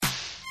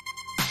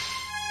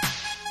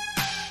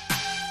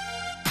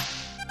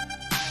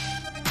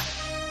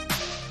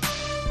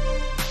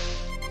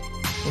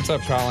What's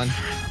up, Colin?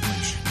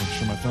 Make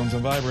sure my phone's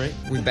on vibrate.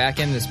 We back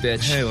in this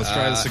bitch. Hey, let's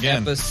try this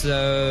again.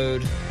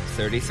 Episode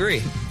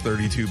 33.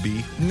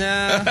 32B.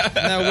 No,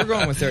 we're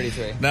going with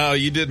 33. No,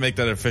 you did make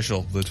that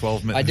official. The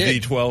 12-minute. I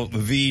did.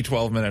 The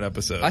 12-minute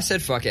episode. I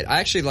said fuck it.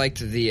 I actually liked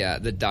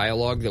the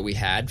dialogue that we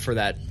had for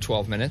that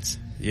 12 minutes.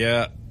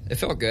 Yeah. It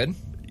felt good.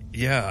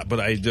 Yeah,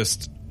 but I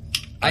just...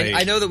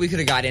 I know that we could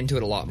have got into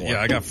it a lot more. Yeah,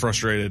 I got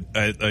frustrated.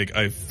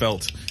 I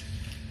felt...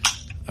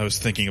 I was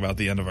thinking about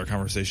the end of our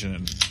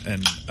conversation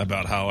and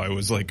about how I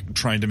was like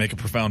trying to make a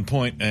profound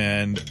point,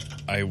 and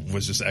I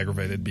was just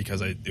aggravated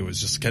because it was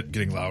just kept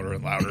getting louder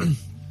and louder.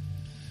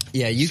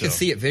 Yeah, you can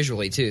see it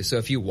visually too. So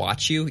if you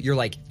watch you're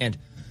like, and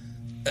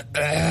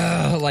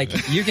like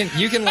you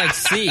can like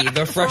see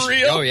the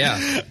frustration. Oh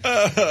yeah,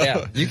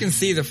 yeah, you can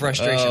see the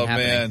frustration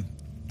happening. Oh man,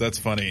 that's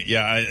funny.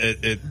 Yeah,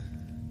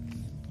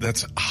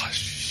 that's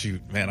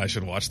shoot, man, I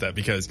should watch that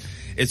because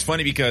it's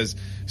funny because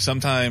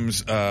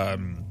sometimes.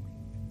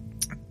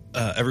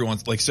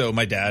 Everyone's like, so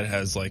my dad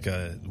has like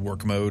a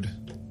work mode,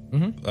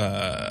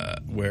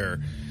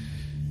 where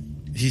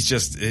he's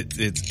just,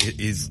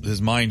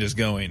 his mind is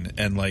going.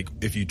 And like,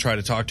 if you try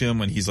to talk to him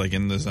when he's like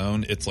in the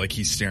zone, it's like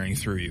he's staring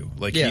through you.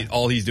 Like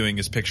all he's doing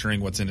is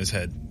picturing what's in his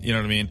head. You know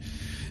what I mean?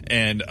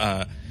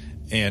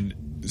 And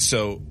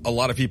so a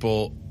lot of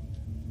people,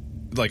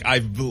 like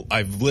I've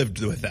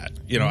lived with that,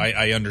 you know,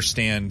 I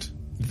understand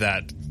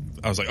that.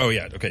 I was like, oh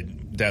yeah, okay,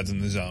 Dad's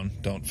in the zone.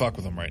 Don't fuck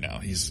with him right now.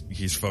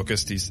 He's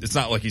focused. It's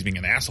not like he's being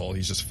an asshole.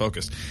 He's just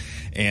focused.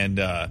 And,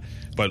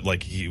 but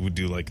like he would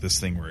do like this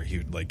thing where he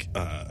would like,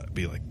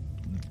 be like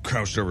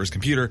crouched over his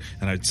computer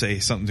and I'd say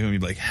something to him.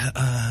 He'd be like,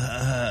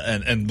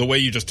 and the way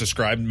you just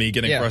described me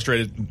getting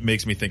frustrated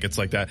makes me think it's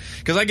like that.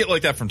 Cause I get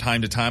like that from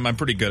time to time. I'm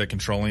pretty good at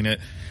controlling it.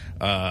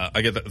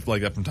 I get that,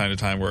 like that from time to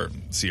time where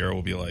Sierra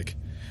will be like,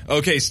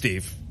 okay,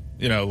 Steve,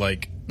 you know,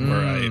 like,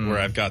 where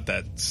I've got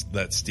that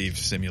Steve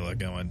Simula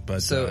going,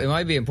 but so it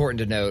might be important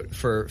to note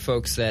for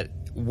folks that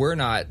were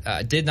not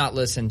did not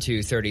listen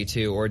to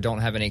 32 or don't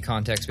have any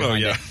context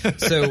behind it.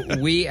 So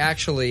we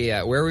actually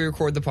where we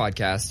record the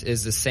podcast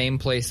is the same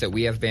place that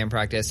we have band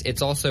practice.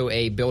 It's also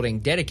a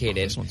building dedicated.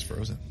 This one's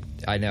frozen.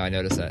 I know, I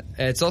noticed that.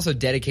 It's also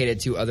dedicated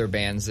to other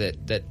bands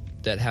that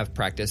have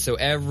practice. So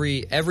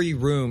every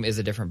room is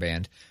a different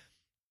band.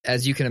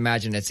 As you can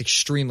imagine, it's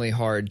extremely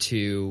hard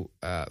to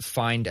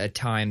find a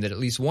time that at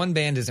least one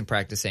band isn't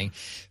practicing.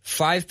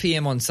 5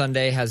 p.m. on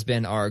Sunday has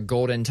been our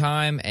golden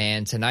time,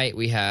 and tonight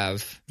we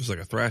have just like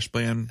a thrash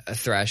band,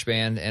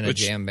 and a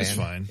jam band. It's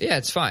fine. Yeah,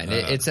 it's fine.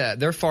 It's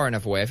they're far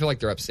enough away. I feel like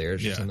they're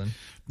upstairs or something.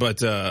 But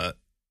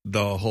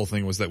the whole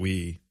thing was that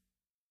we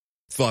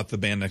thought the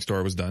band next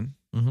door was done,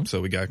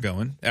 so we got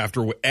going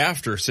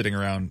after sitting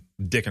around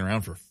dicking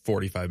around for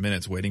 45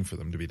 minutes waiting for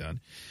them to be done.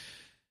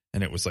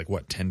 And it was like,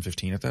 what,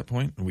 10:15 at that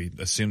point? We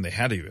assumed they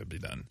had to be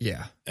done.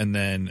 Yeah. And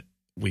then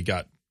we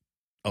got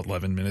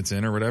 11 minutes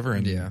in or whatever,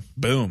 and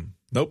boom.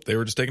 Nope, they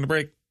were just taking a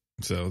break.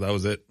 So that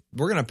was it.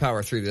 We're going to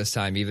power through this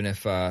time, even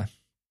if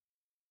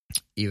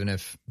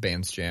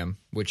bands jam,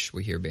 which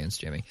we hear bands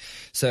jamming.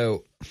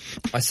 So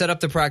I set up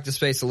the practice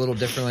space a little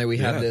differently. We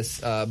have this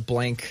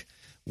blank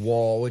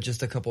wall with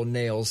just a couple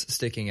nails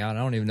sticking out. I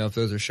don't even know if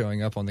those are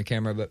showing up on the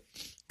camera, but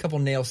a couple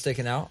nails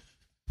sticking out.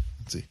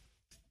 Let's see.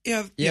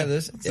 Yeah,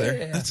 that's there.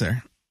 Yeah. That's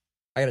there.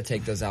 I got to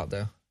take those out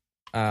though.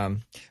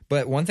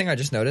 But one thing I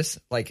just noticed,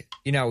 like,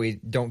 you know, we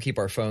don't keep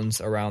our phones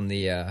around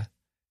the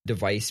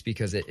device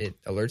because it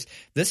alerts.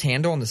 This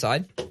handle on the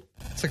side,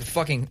 it's like a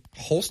fucking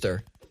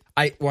holster.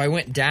 I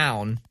went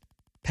down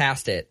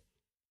past it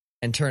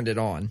and turned it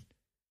on,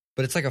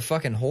 but it's like a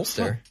fucking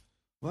holster.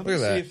 Let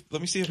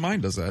me see if mine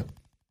does that.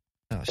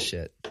 Oh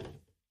shit.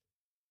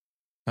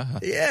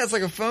 Yeah, it's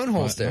like a phone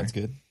holster. That's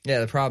good. Yeah,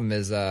 the problem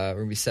is we're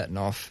gonna be setting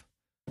off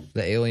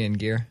the alien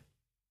gear.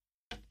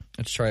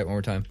 Let's try it one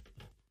more time.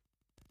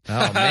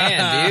 Oh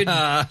man, dude,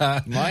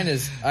 mine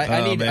is.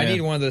 I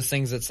need one of those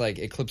things that's like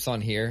it clips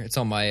on here. It's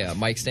on my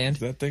mic stand.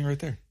 That thing right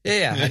there.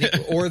 Yeah.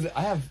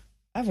 I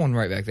have one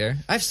right back there.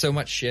 I have so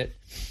much shit,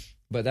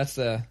 but that's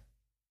the.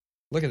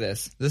 Look at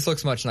this. This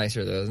looks much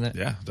nicer though, doesn't it?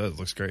 Yeah, it does. It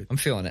looks great. I'm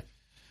feeling it.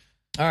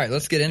 All right,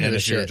 let's get into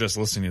this shit. And if you're just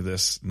listening to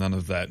this, none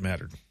of that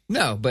mattered.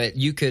 No, but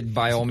you could,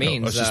 by all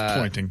means, I was just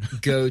pointing.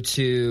 Go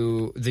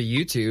to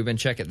the YouTube and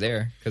check it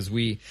there because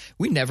we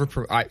never.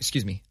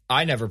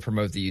 I never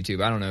promote the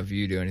YouTube. I don't know if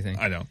you do anything.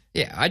 I don't.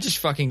 Yeah,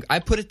 I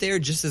put it there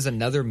just as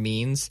another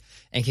means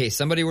in case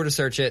somebody were to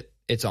search it.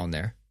 It's on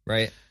there,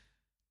 right?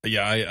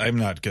 Yeah, I'm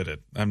not good at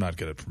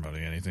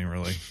promoting anything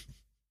really.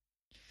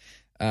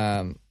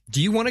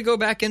 Do you want to go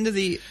back into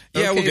the?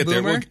 Yeah, we'll get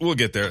there. We'll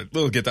get there.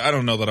 We'll get there. I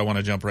don't know that I want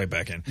to jump right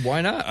back in.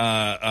 Why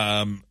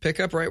not? Pick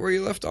up right where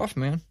you left off,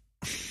 man.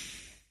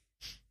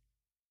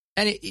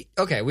 And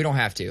okay, we don't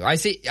have to. I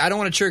don't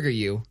want to trigger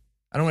you.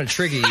 I don't want to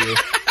trigger you.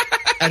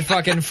 At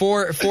fucking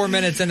four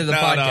minutes into the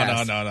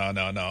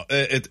podcast. No.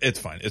 It's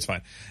fine. It's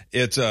fine.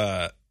 It's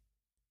I'm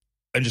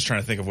just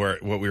trying to think of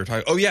what we were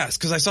talking. Oh yes,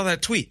 because I saw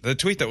that tweet. The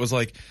tweet that was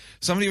like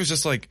somebody was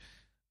just like,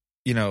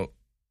 you know,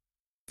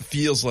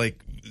 feels like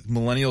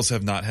millennials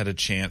have not had a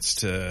chance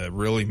to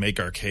really make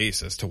our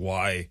case as to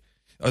why,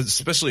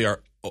 especially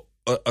our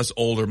us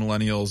older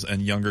millennials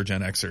and younger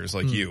Gen Xers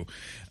like you,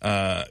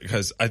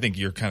 because I think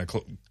you're kind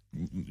of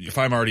if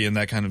I'm already in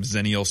that kind of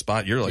zennial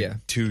spot, you're like 1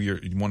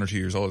 or 2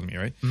 years older than me,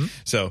 right? Mm-hmm.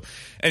 So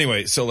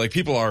anyway, so like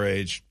people our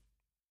age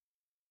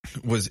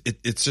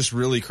it's just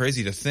really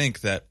crazy to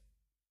think that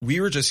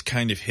we were just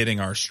kind of hitting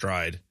our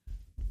stride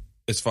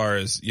as far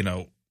as, you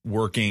know,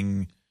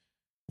 working.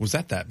 Was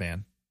that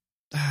band?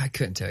 I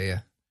couldn't tell you.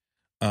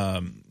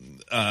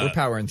 We're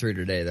powering through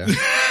today, though.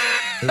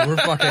 we're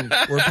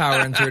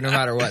powering through no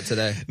matter what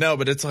today. No,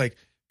 but it's like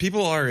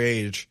people our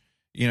age,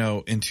 you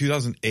know, in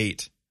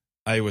 2008,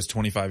 I was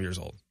 25 years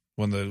old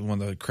when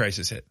the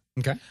crisis hit.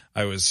 Okay.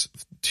 I was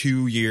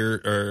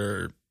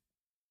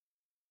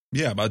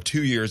about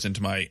 2 years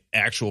into my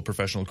actual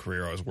professional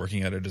career. I was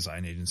working at a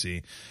design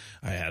agency.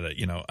 I had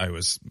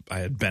I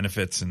had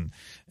benefits and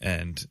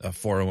a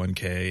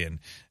 401k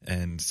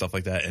and stuff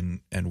like that.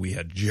 And we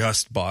had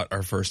just bought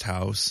our first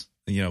house.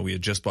 You know, we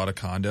had just bought a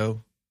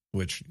condo,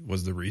 which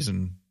was the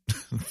reason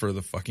for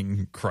the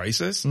fucking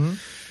crisis. Mm-hmm.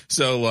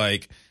 So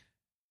like,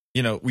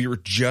 you know, we were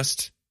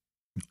just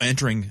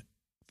entering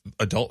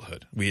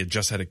adulthood. We had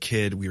just had a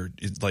kid. We were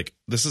like,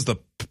 this is the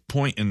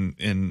point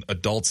in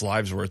adults'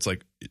 lives where it's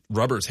like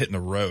rubber's hitting the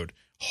road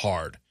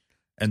hard.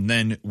 And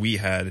then we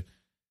had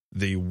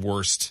the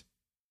worst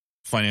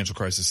financial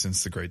crisis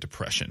since the Great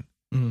Depression.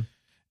 Mm-hmm.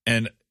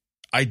 And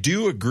I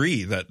do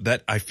agree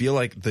that I feel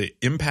like the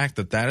impact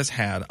that has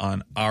had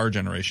on our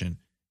generation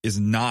is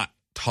not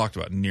talked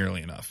about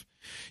nearly enough.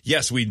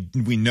 Yes, we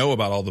know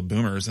about all the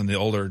boomers and the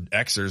older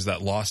Xers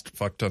that lost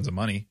fuck tons of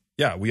money.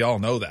 Yeah, we all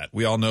know that.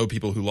 We all know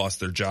people who lost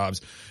their jobs,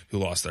 who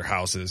lost their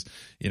houses,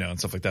 you know, and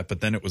stuff like that. But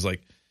then it was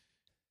like,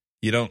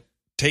 you don't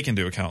take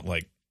into account,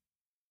 like,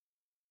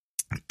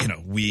 you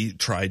know,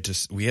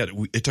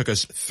 it took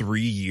us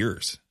 3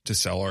 years to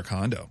sell our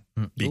condo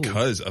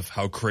because of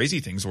how crazy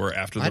things were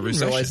after the recession. I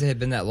didn't realize it had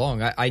been that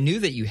long. I knew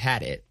that you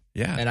had it.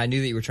 Yeah. And I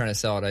knew that you were trying to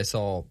sell it. I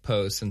saw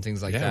posts and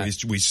things like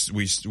that.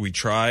 We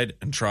tried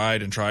and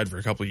tried and tried for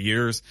a couple of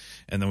years,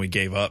 and then we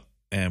gave up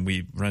and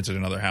we rented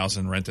another house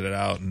and rented it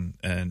out.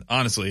 And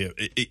honestly,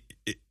 it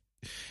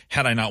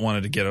had I not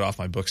wanted to get it off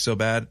my books so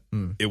bad,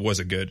 it was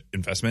a good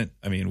investment.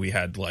 I mean, we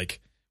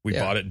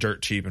bought it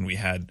dirt cheap, and we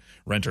had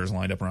renters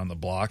lined up around the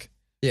block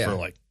for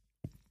like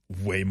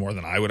way more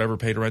than I would ever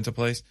pay to rent a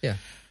place. Yeah.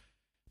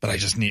 But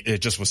it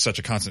just was such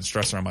a constant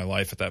stressor on my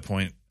life at that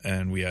point.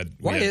 And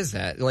Why is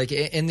that? Like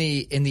in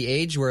the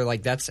age where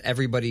like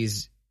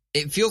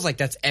it feels like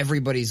that's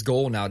everybody's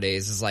goal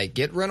nowadays is like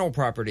get rental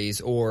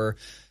properties or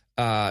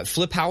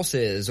flip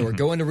houses or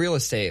go into real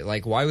estate.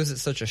 Like, why was it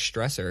such a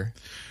stressor?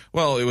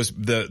 Well, it was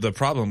the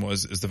problem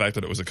is the fact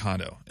that it was a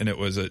condo, and it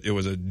was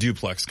a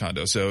duplex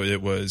condo. So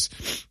it was,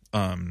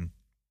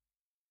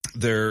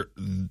 there's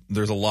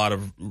a lot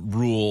of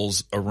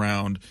rules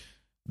around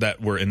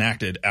that were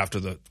enacted after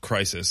the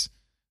crisis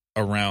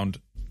around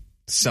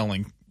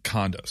selling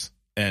condos.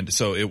 And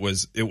so it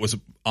was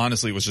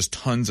honestly, it was just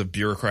tons of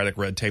bureaucratic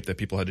red tape that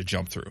people had to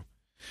jump through.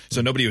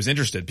 So nobody was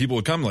interested. People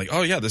would come like,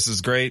 oh yeah, this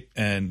is great.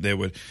 And there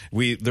was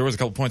a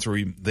couple points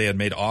where they had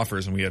made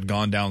offers and we had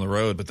gone down the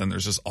road, but then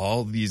there's just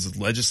all these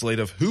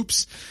legislative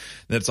hoops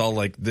that's all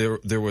like there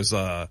was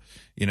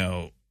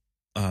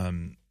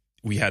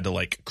we had to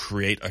like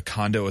create a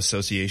condo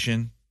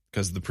association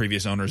because the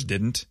previous owners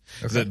didn't.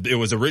 Okay. It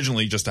was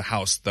originally just a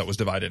house that was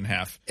divided in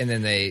half. And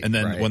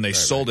then when they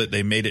sold it,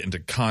 they made it into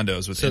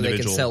condos with individual. So they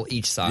could sell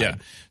each side. Yeah.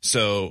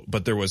 So,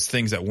 but there was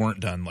things that weren't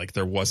done. Like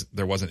there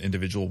wasn't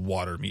individual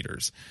water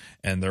meters,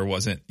 and there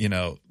wasn't,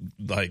 there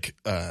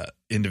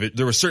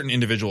were certain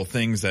individual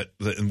things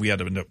and we had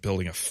to end up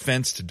building a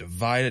fence to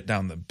divide it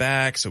down the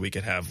back so we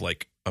could have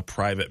like a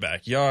private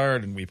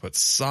backyard, and we put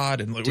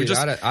sod and Dude,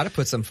 I'd have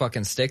put some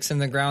fucking sticks in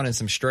the ground and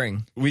some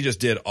string. We just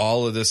did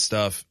all of this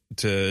stuff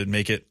to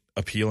make it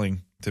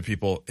appealing to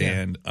people.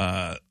 Yeah.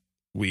 And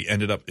we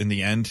ended up in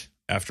the end,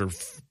 after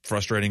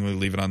frustratingly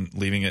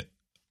leaving it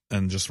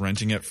and just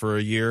renting it for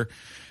a year,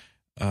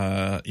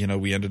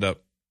 we ended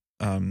up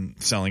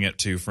selling it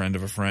to a friend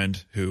of a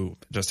friend who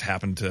just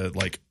happened to,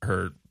 like,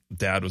 her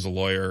dad was a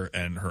lawyer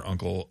and her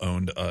uncle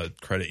owned a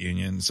credit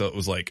union. So it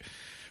was like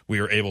we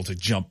were able to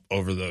jump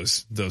over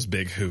those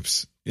big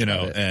hoops,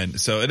 and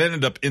so it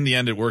ended up, in the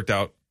end, it worked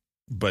out,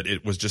 but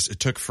it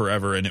took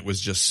forever, and it was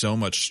just so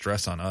much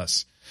stress on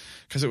us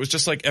because it was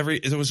just like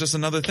it was just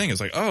another thing.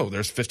 It's like, oh,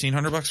 there's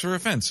 $1,500 for a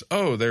fence.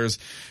 Oh, there's,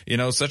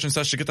 such and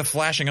such to get the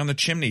flashing on the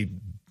chimney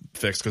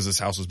fixed because this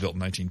house was built in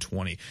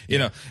 1920.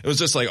 It was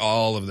just like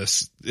all of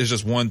this. It's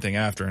just one thing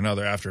after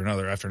another, after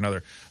another, after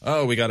another.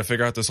 Oh, we got to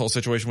figure out this whole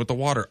situation with the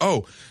water.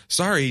 Oh,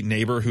 sorry,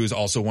 neighbor, who's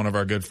also one of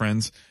our good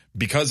friends.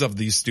 Because of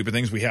these stupid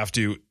things, we have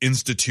to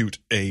institute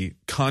a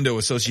condo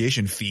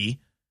association fee.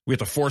 We have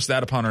to force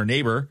that upon our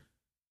neighbor,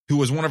 who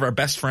was one of our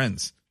best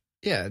friends.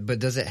 Yeah, but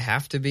does it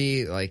have to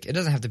be like? It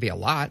doesn't have to be a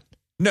lot.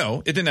 No,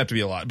 it didn't have to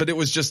be a lot, but it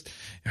was just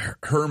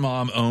her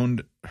mom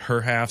owned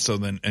her half,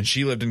 and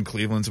she lived in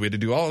Cleveland, so we had to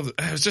do all of it.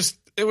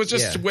 It was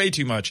just way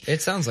too much.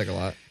 It sounds like a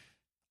lot.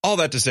 All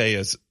that to say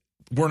is,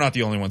 we're not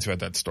the only ones who had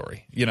that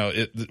story.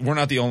 We're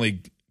not the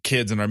only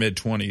kids in our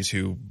mid-20s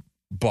who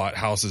bought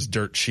houses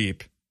dirt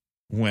cheap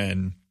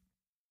when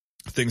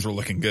things were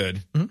looking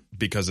good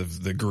because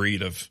of the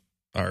greed of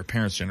our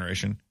parents'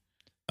 generation.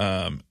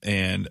 And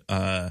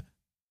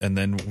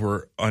then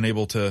we're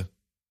unable to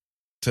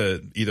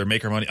either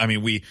make our money. I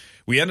mean,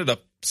 we ended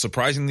up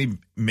surprisingly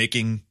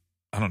making,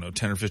 I don't know,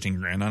 10 or 15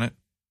 grand on it.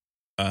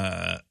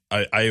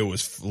 I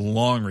was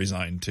long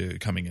resigned to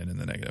coming in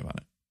the negative on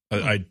it.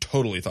 I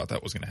totally thought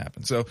that was going to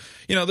happen. So,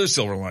 there's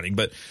silver lining,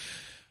 but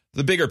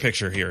the bigger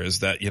picture here is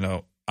that,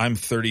 I'm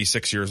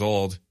 36 years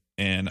old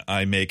and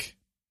I make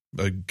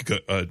a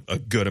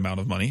good amount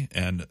of money,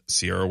 and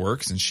Sierra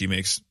works and she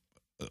makes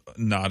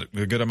not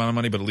a good amount of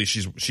money, but at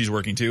least she's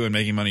working too and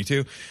making money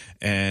too.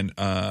 And,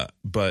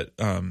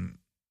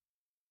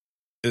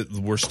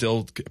 we're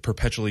still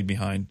perpetually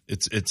behind.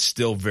 It's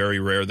still very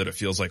rare that it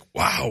feels like,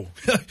 wow,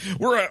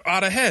 we're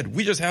out ahead.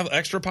 We just have an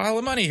extra pile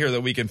of money here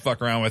that we can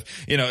fuck around with.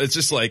 It's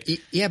just like,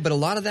 yeah, but a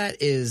lot of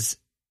that is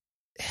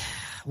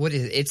what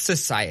is it? It's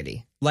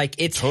society. Like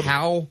it's totally.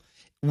 How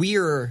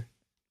we're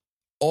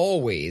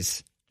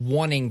always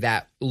wanting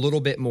that little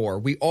bit more.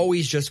 We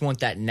always just want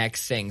that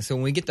next thing. So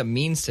when we get the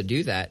means to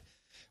do that,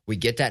 we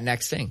get that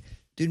next thing.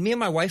 Dude, me and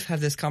my wife have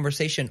this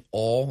conversation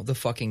all the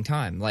fucking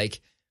time.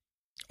 Like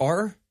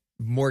our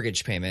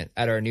mortgage payment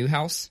at our new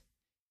house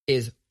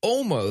is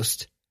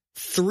almost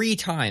 3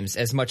 times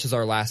as much as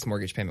our last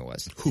mortgage payment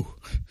was. Whew.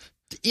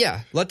 Yeah,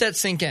 let that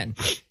sink in.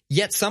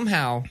 Yet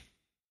somehow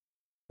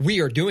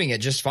we are doing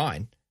it just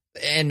fine.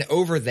 And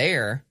over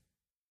there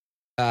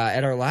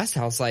at our last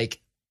house, like,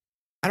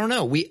 I don't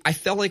know, I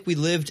felt like we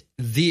lived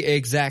the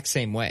exact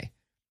same way.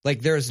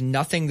 Like there's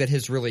nothing that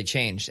has really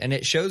changed. And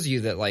it shows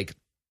you that, like,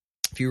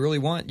 if you really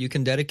want, you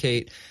can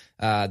dedicate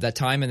that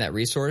time and that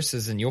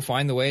resources, and you'll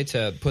find the way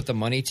to put the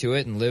money to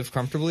it and live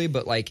comfortably.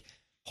 But like,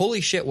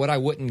 holy shit, what I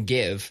wouldn't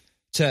give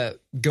to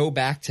go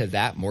back to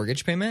that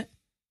mortgage payment.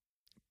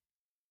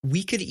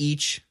 We could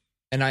each,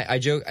 and I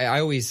joke, I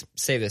always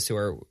say this to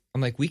her,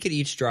 I'm like, we could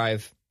each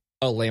drive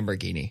a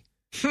Lamborghini.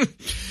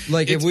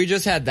 Like if we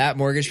just had that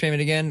mortgage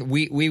payment again,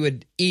 we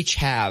would each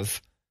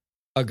have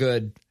a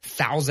good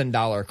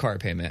 $1,000 car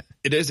payment.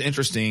 It is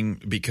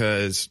interesting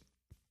because,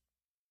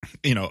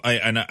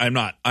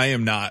 I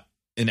am not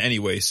in any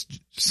way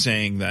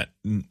saying that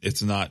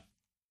it's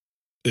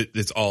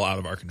all out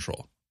of our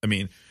control. I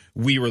mean,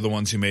 we were the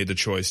ones who made the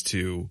choice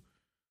to,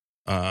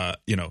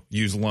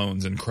 use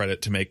loans and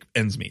credit to make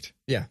ends meet.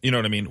 Yeah. You know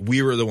what I mean?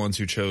 We were the ones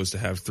who chose to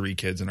have 3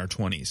 kids in our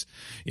 20s.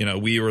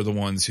 We were the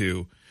ones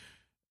who,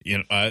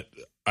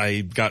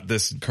 I got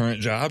this current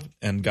job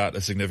and got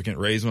a significant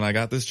raise when I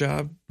got this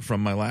job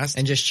from my last.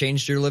 And just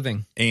changed your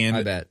living. And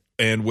I bet.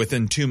 And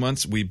within 2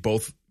 months, we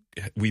both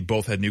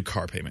had new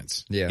car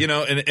payments. Yeah.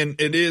 And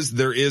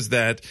there is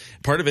that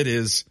part of it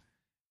is,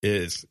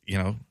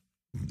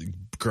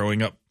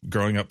 growing up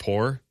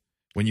poor.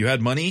 When you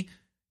had money,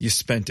 you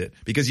spent it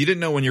because you didn't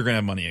know when you're going to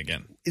have money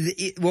again.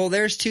 Well,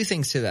 there's 2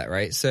 things to that,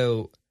 right?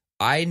 So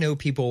I know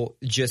people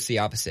just the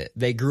opposite.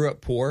 They grew up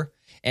poor,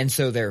 and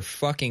so they're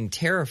fucking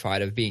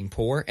terrified of being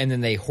poor, and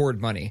then they hoard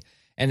money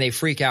and they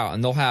freak out,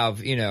 and they'll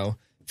have,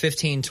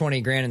 15,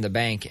 20 grand in the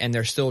bank, and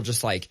they're still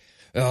just like,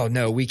 oh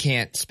no, we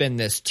can't spend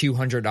this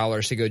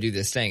 $200 to go do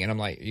this thing. And I'm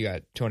like, you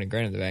got 20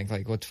 grand in the bank.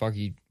 Like, what the fuck?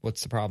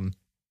 What's the problem?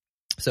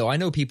 So I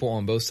know people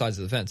on both sides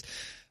of the fence.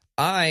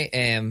 I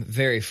am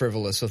very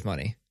frivolous with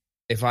money.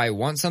 If I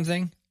want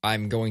something,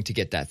 I'm going to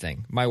get that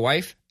thing. My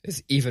wife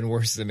is even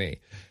worse than me.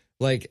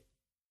 Like,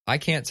 I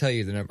can't tell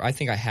you the number. I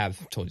think I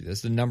have told you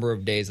this. The number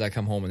of days I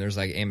come home and there's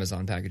like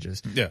Amazon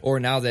packages. Yeah. Or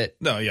now that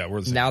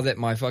now that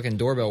my fucking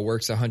doorbell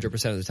works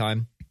 100% of the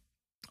time,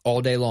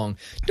 all day long,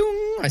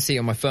 ding, I see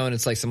on my phone,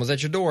 it's like someone's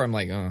at your door. I'm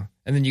like, oh.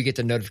 And then you get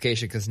the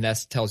notification because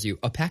Nest tells you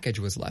a package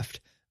was left.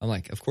 I'm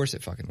like, of course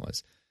it fucking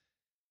was.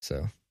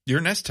 So your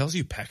Nest tells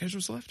you package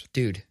was left?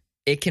 Dude,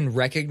 it can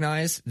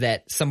recognize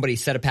that somebody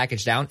set a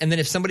package down. And then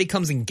if somebody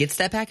comes and gets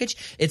that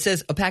package, it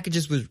says a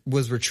package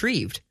was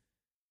retrieved.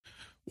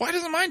 Why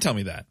doesn't mine tell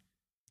me that?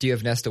 Do you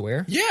have Nest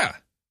Aware? Yeah.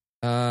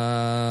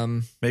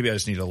 Maybe I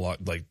just need to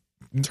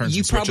turn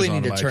some switches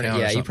on my account.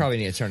 Yeah, you probably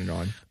need to turn it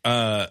on.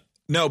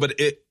 No, but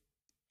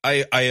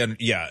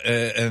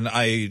and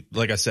I,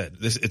 like I said,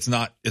 it's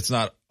not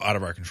out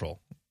of our control.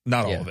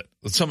 Not all of it.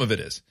 Some of it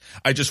is.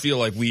 I just feel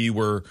like we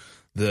were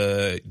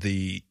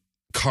the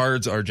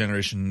cards our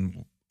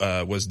generation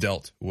was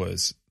dealt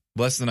was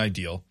less than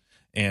ideal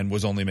and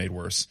was only made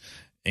worse.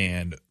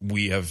 And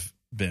we have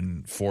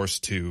been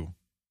forced to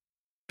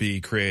be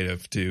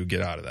creative to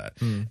get out of that.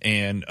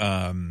 And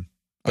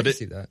but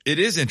it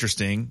is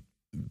interesting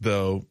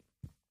though.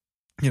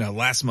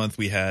 Last month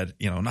we had,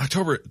 in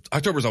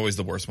October's always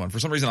the worst one. For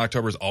some reason,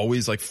 October is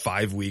always like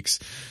 5 weeks.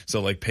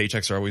 So like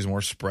paychecks are always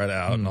more spread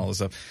out and all this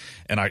stuff.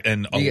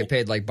 And you get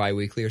paid like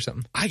biweekly or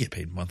something? I get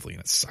paid monthly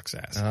and it sucks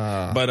ass.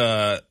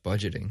 But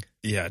budgeting.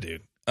 Yeah,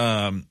 dude.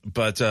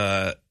 But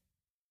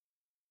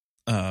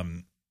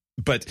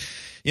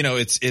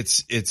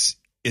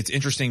it's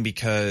interesting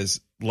because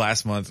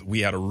last month we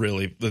had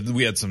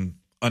some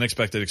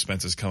unexpected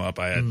expenses come up.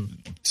 I had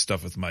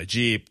stuff with my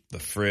Jeep, the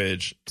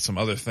fridge, some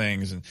other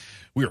things, and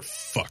we were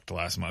fucked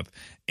last month.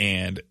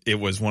 And it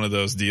was one of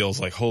those deals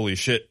like, holy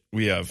shit,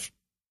 we have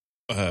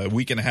a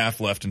week and a half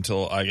left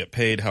until I get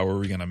paid. How are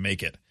we going to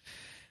make it?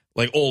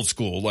 Like old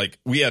school. Like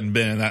we hadn't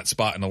been in that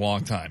spot in a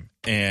long time.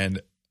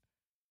 And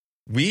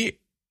I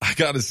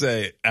got to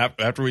say,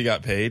 after we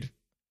got paid,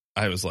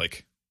 I was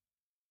like,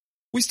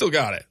 we still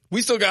got it.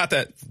 We still got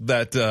that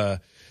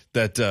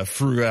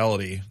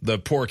frugality, the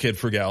poor kid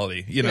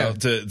frugality,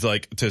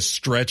 to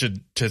stretch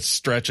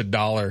a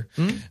dollar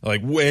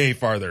like way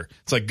farther.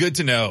 It's like good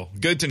to know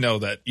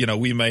that,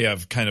 we may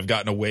have kind of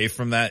gotten away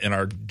from that in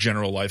our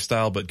general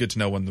lifestyle, but good to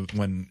know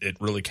when it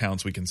really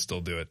counts, we can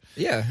still do it.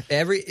 Yeah.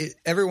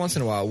 Every once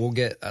in a while we'll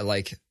get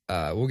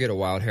we'll get a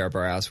wild hair up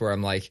our ass where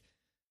I'm like,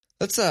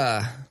 let's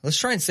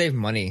try and save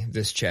money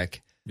this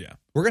check. Yeah.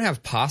 We're going to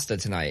have pasta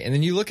tonight. And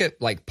then you look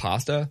at like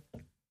pasta,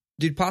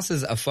 dude,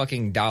 pasta's a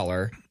fucking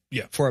 $1.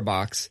 Yeah. For a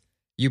box.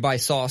 You buy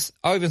sauce.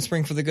 I'll even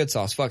spring for the good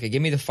sauce. Fuck it.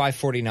 Give me the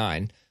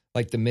 $5.49,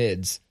 like the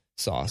mids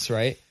sauce,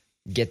 right?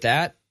 Get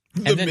that.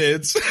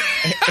 Mids.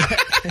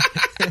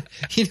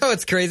 You know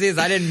what's crazy is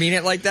I didn't mean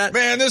it like that.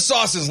 Man, this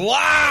sauce is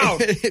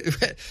loud.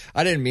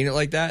 I didn't mean it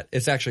like that.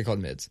 It's actually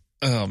called mids.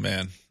 Oh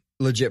man.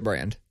 Legit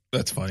brand.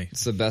 That's funny.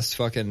 It's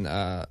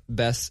the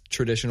best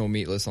traditional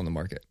meatless on the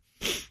market,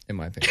 in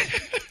my opinion.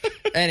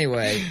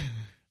 Anyway,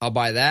 I'll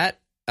buy that.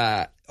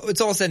 It's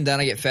all said and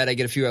done. I get fed. I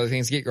get a few other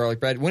things. Get garlic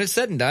bread. When it's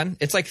said and done,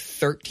 it's like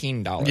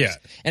 $13. Yeah.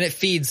 And it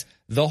feeds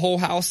the whole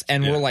house,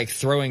 and we're like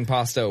throwing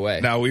pasta away.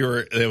 Now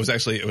it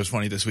was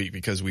funny this week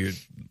because we're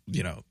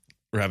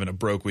having a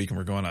broke week and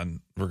we're going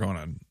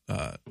on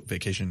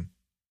vacation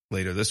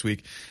later this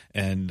week.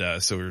 And,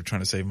 so we were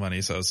trying to save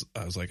money. So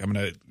I was like, I'm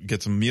going to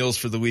get some meals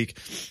for the week.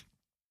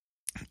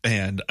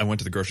 And I went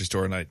to the grocery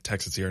store and I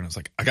texted Sierra and I was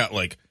like, I got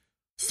like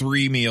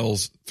 3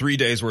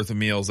 days worth of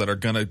meals that are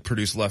going to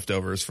produce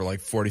leftovers for like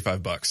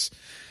 $45.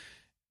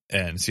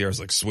 And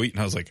Sierra's like, sweet.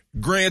 And I was like,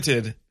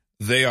 granted,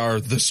 they are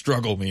the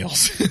struggle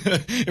meals.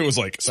 It was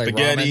like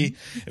spaghetti.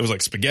 It was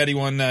like spaghetti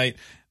one night.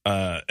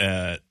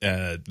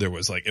 It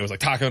was like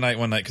taco night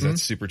one night because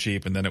that's super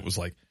cheap. And then it was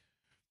like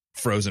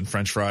frozen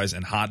French fries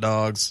and hot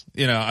dogs.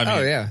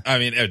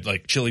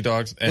 Like chili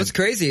dogs. And what's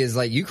crazy is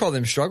like you call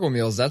them struggle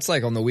meals. That's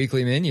like on the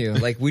weekly menu.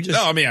 Like we just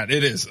no, I mean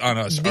it is on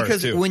us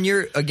because too. When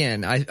you're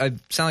again, I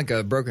sound like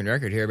a broken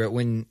record here, but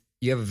when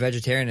you have a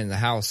vegetarian in the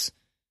house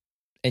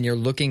and you're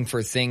looking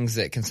for things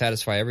that can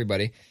satisfy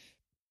everybody,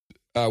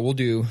 we'll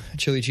do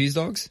chili cheese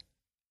dogs.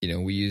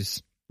 We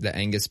use the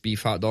Angus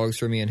beef hot dogs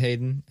for me and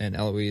Hayden and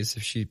Eloise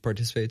if she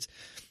participates,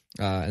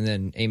 and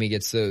then Amy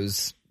gets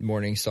those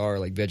Morningstar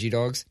like veggie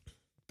dogs.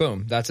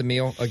 Boom, that's a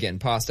meal. Again,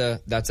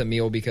 pasta, that's a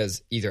meal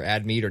because either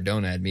add meat or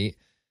don't add meat.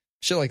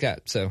 Shit like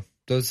that. So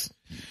those.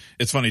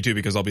 It's funny too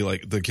because I'll be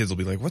like, the kids will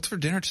be like, what's for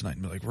dinner tonight?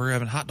 And be like, we're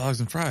having hot dogs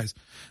and fries.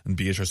 And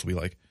Beatrice will be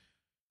like,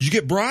 did you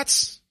get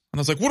brats? And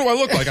I was like, what do I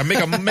look like? I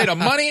made of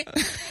money?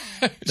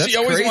 She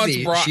always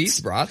wants brats. She eats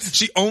brats?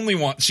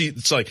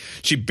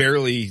 She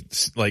barely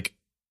like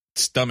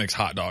stomachs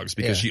hot dogs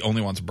because she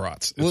only wants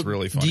brats. It's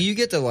really funny. Do you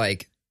get the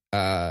like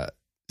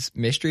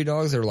mystery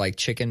dogs or like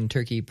chicken,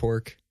 turkey,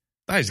 pork?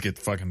 I just get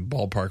fucking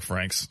ballpark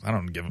Franks. I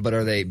don't give them. But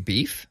are they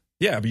beef?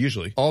 Yeah, but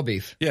usually. All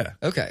beef? Yeah.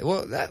 Okay.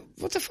 Well,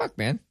 what the fuck,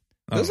 man?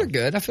 Those are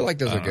good. I feel like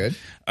those are good.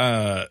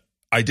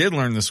 I did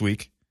learn this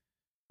week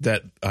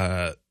that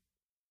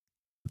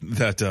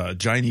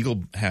Giant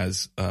Eagle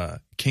has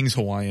King's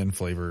Hawaiian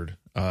flavored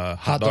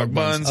hot dog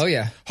buns. Oh,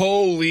 yeah.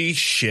 Holy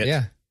shit.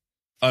 Yeah.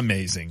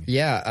 Amazing.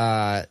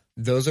 Yeah.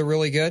 Those are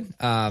really good.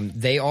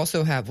 They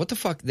also have, what the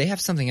fuck? They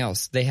have something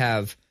else.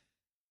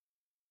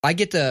 I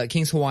get the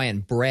King's Hawaiian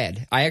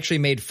bread. I actually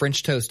made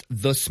French toast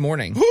this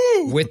morning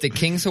with the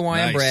King's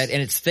Hawaiian bread,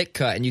 and it's thick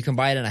cut, and you can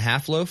buy it in a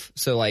half loaf.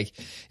 So, like,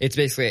 it's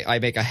basically I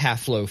make a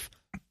half loaf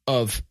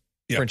of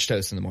French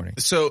toast in the morning.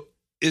 So,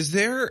 this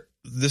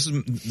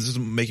is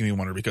making me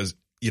wonder because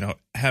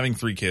having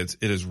 3 kids,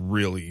 it is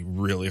really,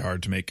 really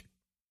hard to make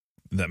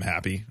them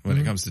happy when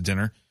it comes to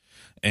dinner,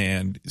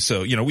 and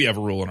so we have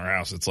a rule in our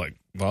house. It's like,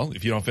 well,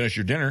 if you don't finish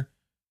your dinner,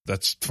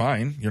 that's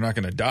fine. You're not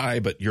going to die,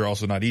 but you're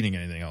also not eating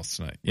anything else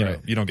tonight. You know,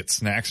 you don't get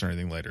snacks or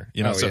anything later.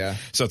 So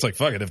it's like,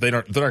 fuck it. If they're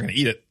not going to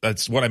eat it,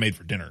 that's what I made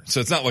for dinner.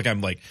 So it's not like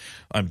I'm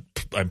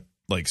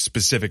like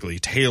specifically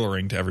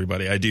tailoring to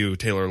everybody. I do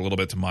tailor a little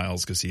bit to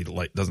Miles because he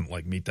doesn't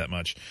like meat that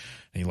much,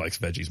 and he likes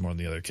veggies more than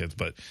the other kids.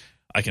 But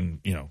I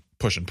can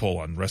push and pull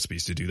on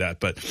recipes to do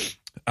that. But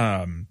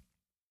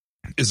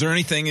is there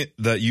anything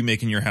that you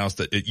make in your house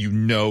that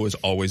is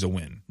always a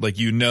win? Like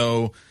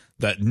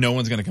that no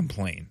one's going to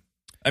complain.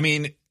 I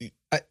mean,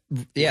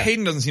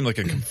 Hayden doesn't seem like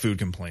a food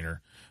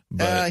complainer,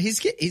 but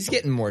he's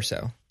getting more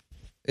so.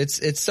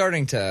 It's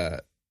starting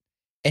to,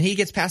 and he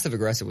gets passive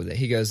aggressive with it.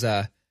 He goes,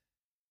 "Yeah,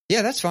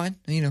 that's fine.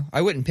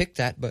 I wouldn't pick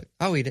that, but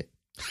I'll eat it."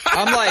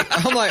 I'm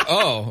like,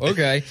 oh,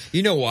 okay.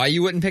 You know why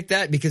you wouldn't pick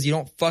that? Because you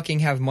don't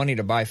fucking have money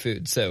to buy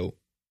food, so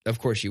of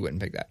course you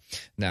wouldn't pick that.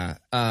 Nah,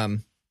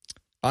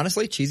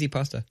 honestly, cheesy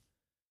pasta.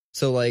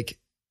 So like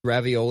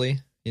ravioli,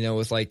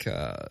 with like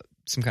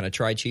some kind of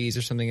tri-cheese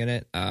or something in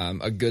it,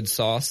 a good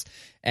sauce.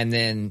 And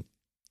then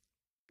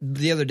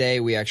the other day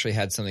we actually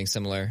had something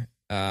similar.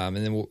 And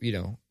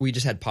then, we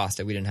just had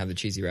pasta. We didn't have the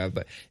cheesy wrap.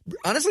 But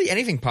honestly,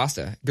 anything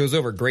pasta goes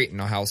over great in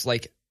our house.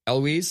 Like,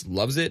 Eloise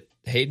loves it.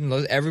 Hayden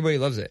loves it. Everybody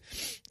loves it.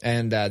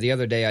 And the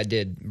other day I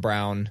did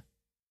brown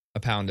a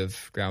pound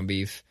of ground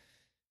beef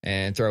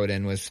and throw it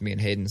in with me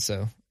and Hayden.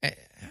 So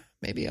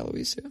maybe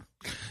Eloise too.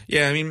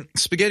 Yeah, I mean,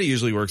 spaghetti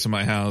usually works in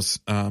my house.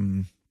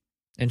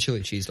 And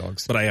chili cheese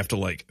dogs. But I have to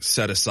like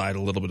set aside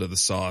a little bit of the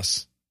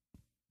sauce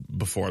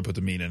before I put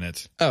the meat in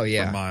it. Oh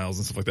yeah, for miles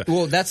and stuff like that.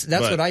 Well, that's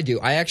what I do.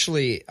 I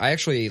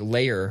actually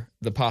layer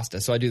the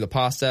pasta. So I do the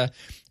pasta,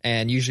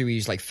 and usually we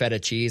use like feta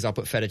cheese. I'll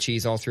put feta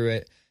cheese all through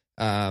it.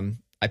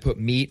 I put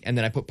meat, and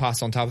then I put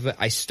pasta on top of it.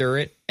 I stir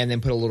it, and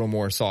then put a little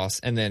more sauce,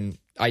 and then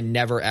I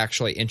never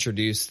actually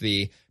introduce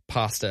the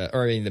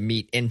the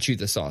meat into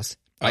the sauce.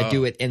 I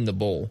do it in the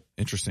bowl.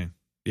 Interesting.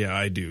 Yeah,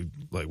 I do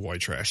like white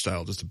trash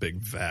style, just a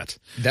big vat.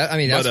 That's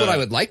what I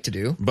would like to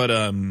do. But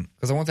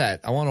because I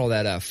want all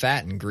that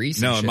fat and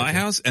grease. No, and in my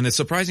house, and it's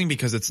surprising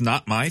because it's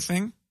not my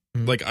thing.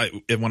 Mm-hmm. Like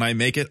when I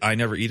make it, I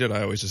never eat it.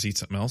 I always just eat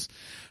something else.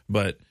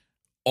 But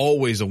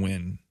always a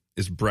win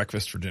is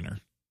breakfast for dinner.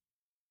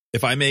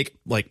 If I make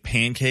like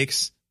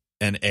pancakes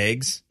and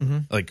eggs,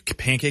 like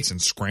pancakes and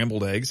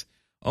scrambled eggs,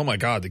 oh my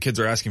God, the kids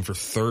are asking for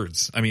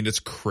thirds. I mean,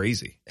 it's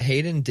crazy.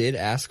 Hayden did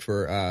ask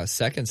for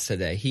seconds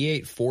today. He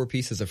ate 4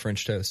 pieces of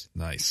French toast.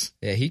 Nice.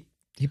 Yeah, he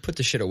put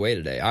the shit away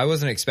today. I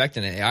wasn't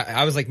expecting it.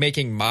 I was like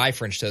making my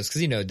French toast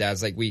because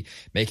Dad's like we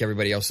make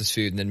everybody else's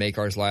food and then make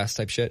ours last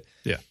type shit.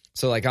 Yeah.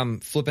 So like I'm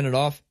flipping it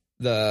off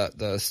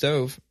the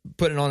stove,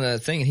 putting it on the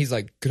thing, and he's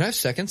like, "Could I have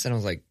seconds?" And I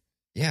was like,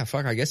 "Yeah,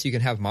 fuck. I guess you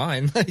can have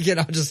mine.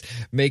 I'll just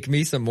make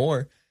me some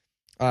more."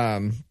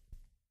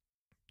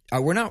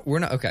 We're not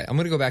okay. I'm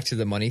gonna go back to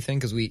the money thing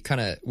because we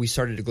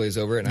started to glaze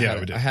over it.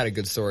 And I had a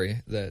good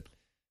story that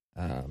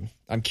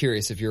I'm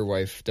curious if your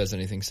wife does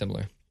anything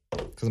similar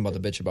because I'm about to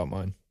bitch about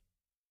mine.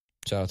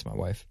 Shout out to my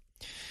wife.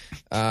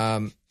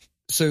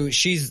 So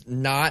she's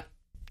not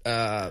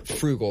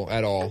frugal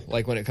at all.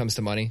 Like when it comes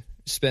to money,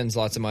 spends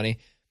lots of money.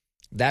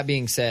 That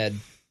being said,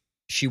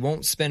 she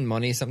won't spend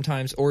money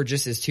sometimes, or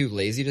just is too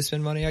lazy to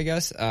spend money, I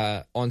guess,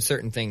 on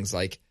certain things.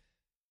 Like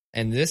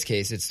in this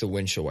case, it's the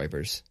windshield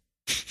wipers.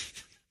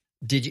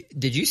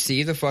 Did you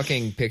see the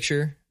fucking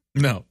picture?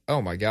 No.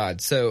 Oh my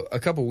God. So a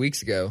couple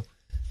weeks ago,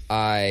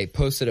 I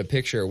posted a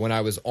picture when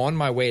I was on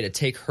my way to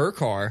take her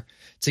car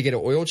to get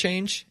an oil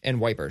change and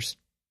wipers.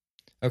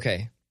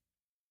 Okay.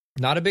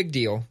 Not a big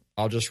deal.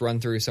 I'll just run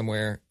through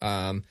somewhere.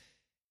 I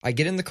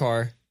get in the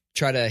car,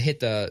 try to hit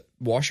the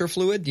washer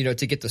fluid,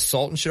 to get the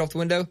salt and shit off the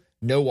window.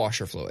 No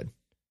washer fluid.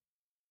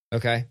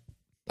 Okay.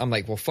 I'm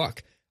like, well,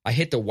 fuck. I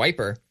hit the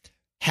wiper.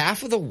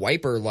 Half of the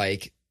wiper,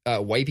 like,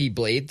 wipey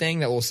blade thing,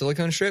 that little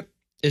silicone strip,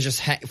 is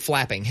just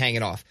flapping,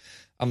 hanging off.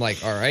 I'm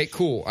like, all right,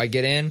 cool. I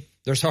get in.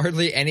 There's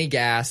hardly any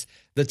gas.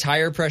 The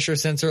tire pressure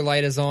sensor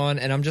light is on.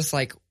 And I'm just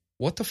like,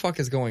 what the fuck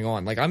is going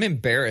on? Like, I'm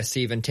embarrassed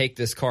to even take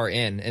this car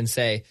in and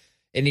say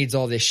it needs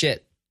all this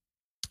shit.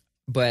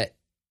 But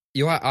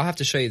I'll have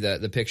to show you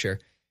the picture.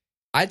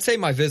 I'd say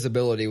my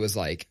visibility was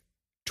like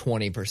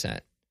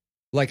 20%.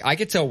 Like, I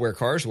could tell where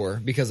cars were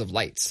because of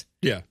lights.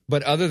 Yeah.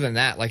 But other than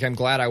that, like, I'm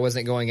glad I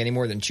wasn't going any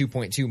more than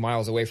 2.2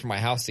 miles away from my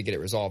house to get it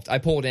resolved. I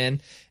pulled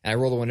in and I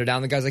rolled the window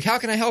down. The guy's like, "How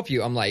can I help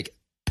you?" I'm like,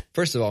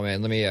 first of all,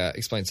 man, let me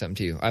explain something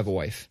to you. I have a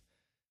wife.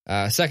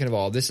 Second of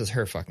all, this is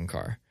her fucking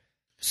car.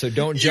 So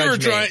don't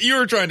judge me. You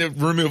were trying to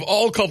remove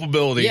all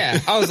culpability. Yeah.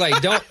 I was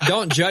like,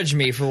 don't judge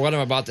me for what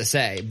I'm about to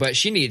say. But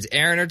she needs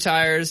air in her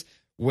tires,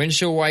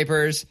 windshield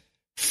wipers,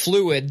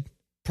 fluid,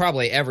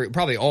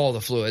 probably all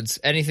the fluids,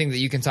 anything that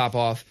you can top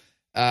off.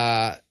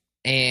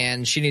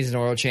 And she needs an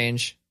oil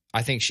change.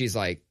 I think she's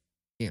like,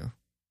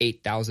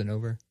 8,000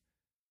 over.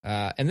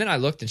 And then I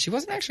looked and she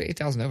wasn't actually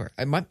 8,000 over.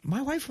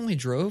 My wife only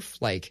drove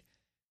like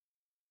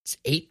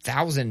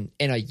 8,000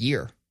 in a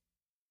year.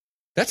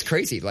 That's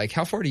crazy. Like,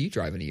 how far do you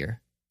drive in a year?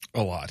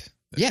 A lot.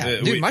 Yeah.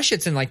 Dude, my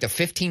shit's in like the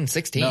 15,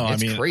 16. No,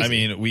 it's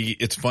crazy.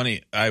 It's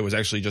funny. I was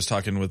actually just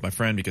talking with my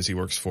friend because he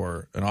works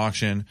for an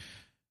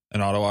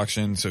auto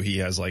auction. So he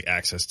has like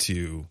access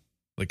to,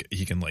 like,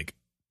 he can like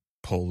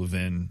pull the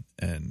VIN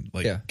and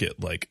like get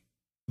like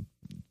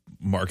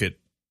market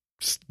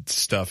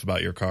stuff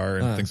about your car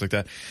and things like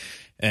that.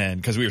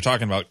 And because we were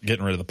talking about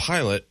getting rid of the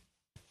Pilot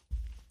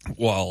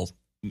while,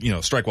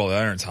 strike while the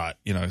iron's hot,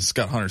 it's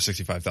got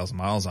 165,000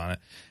 miles on it.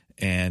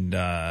 And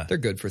they're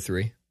good for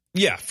 3.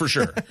 Yeah, for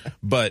sure.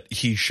 But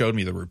he showed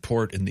me the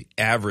report, and the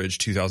average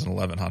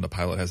 2011 Honda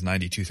Pilot has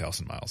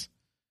 92,000 miles,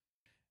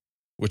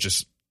 which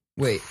is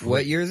wait,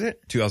 what year is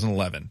it?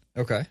 2011.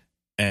 Okay.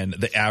 And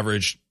the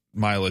average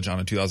mileage on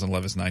a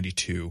 2011 is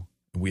 92.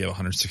 We have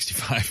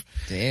 165.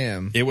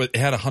 Damn. It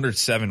had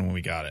 107 when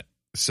we got it.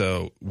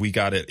 So we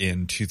got it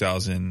in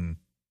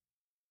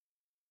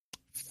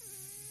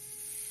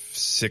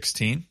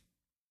Okay.2016.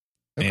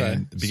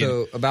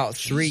 So about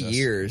 3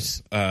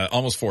 years.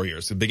 Almost 4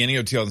 years. The beginning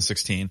of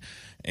 2016.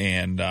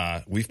 And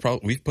we've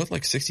put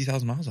like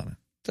 60,000 miles on it.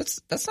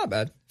 That's not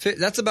bad.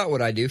 That's about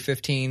what I do.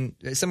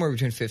 15, somewhere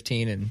between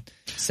 15 and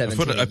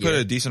 17. I put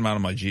a decent amount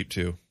on my Jeep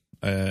too.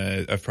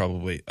 I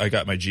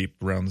got my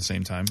Jeep around the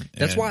same time.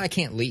 That's why I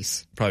can't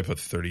lease. Probably put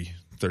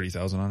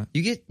 30,000 on it.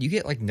 You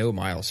get like no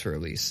miles for a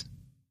lease.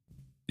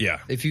 Yeah.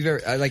 If you've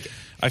ever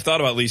I've thought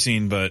about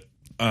leasing, but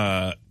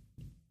I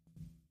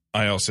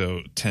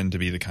also tend to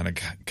be the kind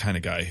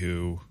of guy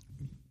who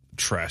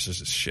trashes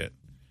his shit.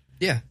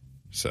 Yeah.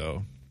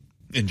 So,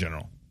 in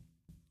general,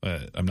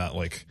 I'm not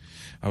like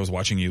I was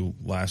watching you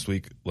last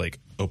week, like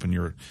open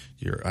your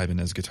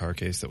Ibanez guitar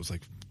case that was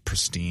like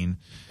pristine.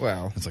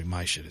 Wow. It's like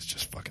my shit is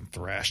just fucking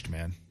thrashed,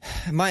 man.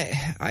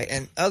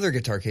 And other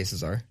guitar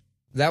cases are.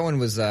 That one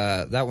was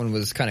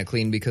kind of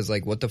clean because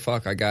like what the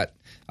fuck I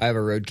have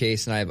a road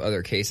case and I have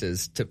other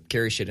cases to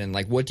carry shit in.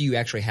 Like what do you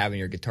actually have in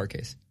your guitar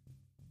case?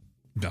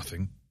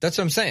 Nothing. That's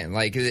what I'm saying.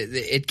 Like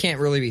it can't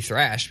really be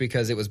thrashed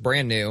because it was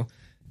brand new.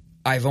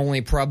 I've only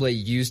probably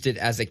used it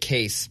as a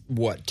case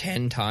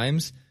 10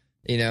 times.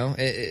 You know,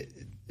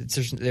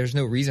 there's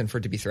no reason for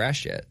it to be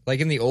thrashed yet.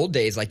 Like in the old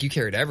days, like you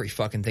carried every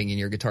fucking thing in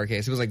your guitar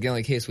case. It was like the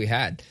only case we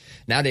had.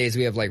 Nowadays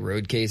we have like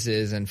road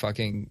cases and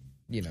fucking,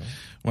 you know.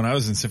 When I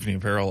was in Symphony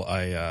Apparel,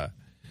 I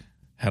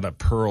had a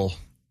Pearl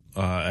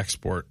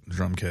export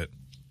drum kit.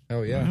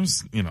 Oh yeah, it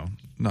was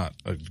not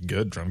a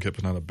good drum kit,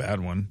 but not a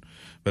bad one.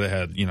 But it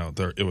had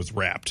it was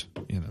wrapped.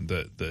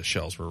 The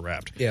shells were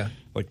wrapped. Yeah,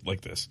 like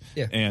this.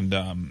 Yeah, and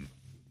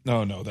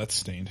no, that's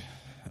stained.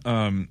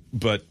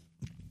 But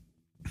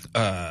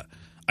I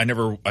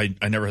never had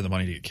the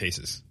money to get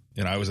cases.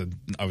 I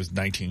was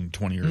 19,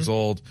 20 years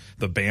old.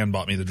 The band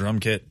bought me the drum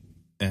kit,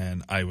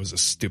 and I was a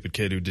stupid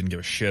kid who didn't give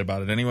a shit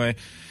about it anyway.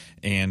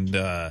 And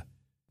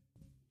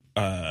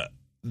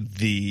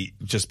the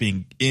just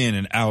being in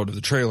and out of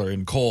the trailer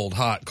in cold,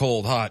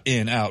 hot,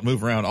 in, out,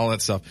 move around, all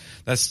that stuff.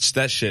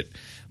 That shit.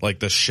 Like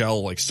the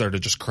shell like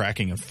started just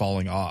cracking and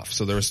falling off.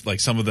 So there was like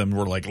some of them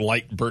were like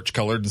light birch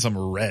colored and some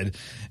were red.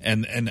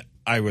 And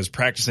I was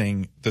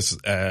practicing this.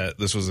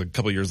 This was a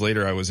couple of years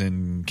later. I was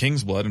in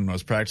Kingsblood and I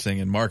was practicing.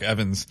 And Mark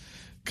Evans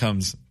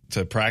comes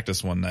to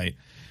practice one night,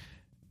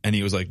 and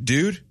he was like,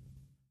 "Dude,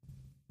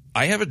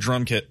 I have a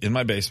drum kit in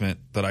my basement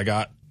that I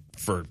got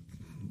for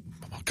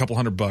a couple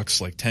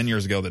 $100 like 10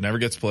 years ago that never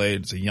gets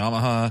played. It's a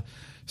Yamaha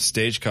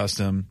Stage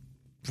Custom,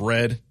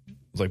 red."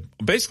 It's like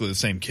basically the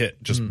same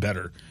kit, just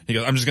better. He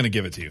goes, "I'm just going to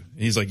give it to you."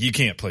 He's like, "You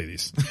can't play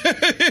these."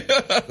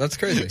 That's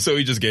crazy. So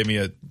he just gave me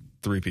a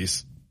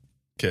 3-piece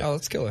kit. Oh,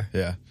 that's killer.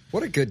 Yeah.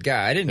 What a good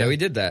guy. I didn't know he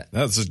did that.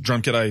 That's a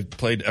drum kit I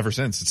played ever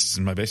since. It's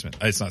in my basement.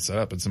 It's not set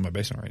up. It's in my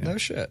basement right now. No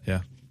shit.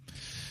 Yeah.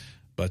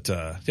 But,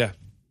 yeah,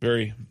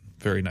 very,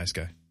 very nice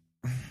guy.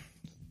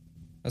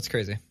 That's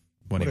crazy.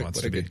 When he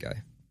wants to be. What a good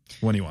guy.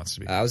 When he wants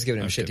to be. I was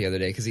giving him shit the other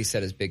day because he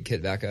set his big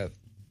kit back up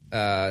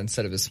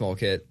instead of his small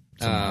kit.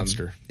 It's a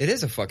monster. It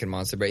is a fucking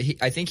monster, but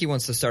I think he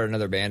wants to start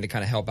another band to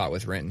kind of help out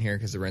with rent in here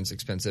because the rent's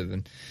expensive,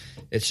 and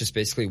it's just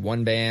basically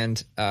one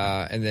band,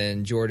 and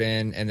then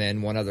Jordan, and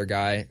then one other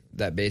guy,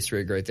 that bass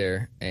rig right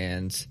there,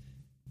 and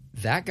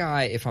that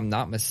guy, if I'm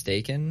not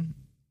mistaken,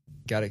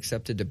 got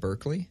accepted to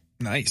Berkeley.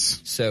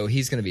 Nice. So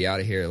he's going to be out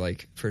of here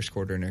like first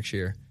quarter next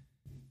year.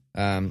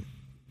 All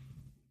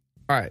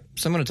right,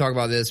 so I'm going to talk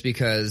about this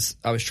because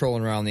I was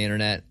trolling around the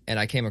internet and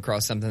I came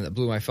across something that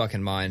blew my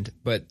fucking mind,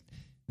 but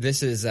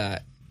this is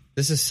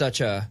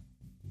such a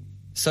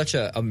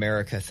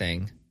America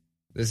thing.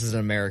 This is an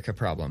America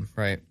problem,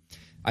 right?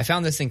 I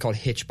found this thing called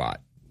Hitchbot.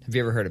 Have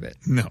you ever heard of it?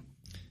 No.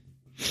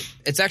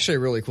 It's actually a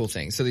really cool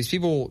thing. So these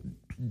people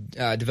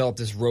developed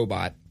this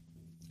robot,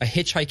 a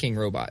hitchhiking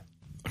robot.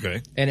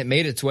 Okay. And it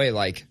made its way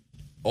like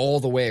all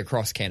the way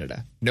across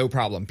Canada. No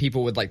problem.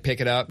 People would like pick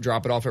it up,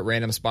 drop it off at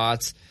random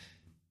spots,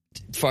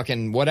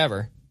 fucking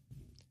whatever.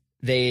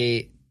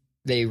 They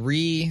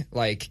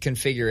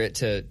configure it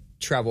to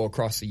travel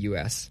across the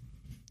US.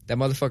 That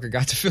motherfucker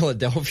got to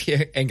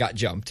Philadelphia and got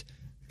jumped.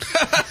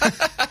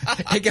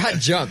 It got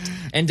jumped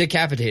and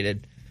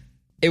decapitated.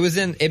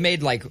 It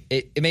made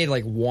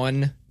like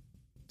one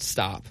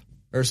stop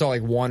or so,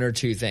 like one or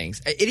two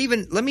things.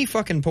 Let me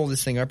fucking pull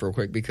this thing up real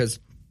quick because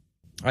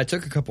I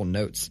took a couple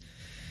notes.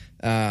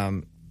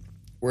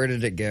 Where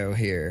did it go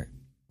here?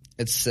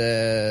 It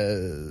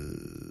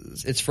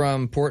says it's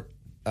from Port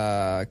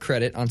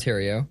Credit,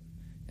 Ontario.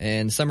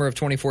 In summer of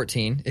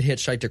 2014, it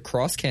hitchhiked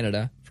across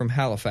Canada from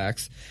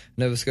Halifax,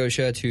 Nova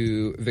Scotia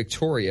to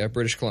Victoria,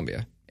 British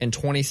Columbia in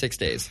 26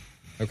 days.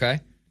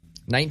 Okay?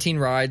 19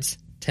 rides,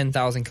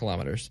 10,000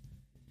 kilometers.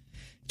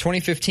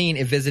 2015,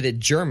 it visited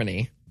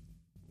Germany.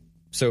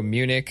 So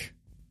Munich,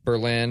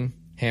 Berlin,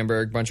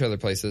 Hamburg, bunch of other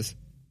places.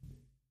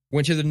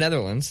 Went to the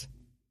Netherlands.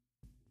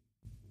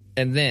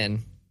 And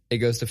then it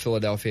goes to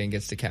Philadelphia and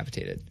gets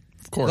decapitated.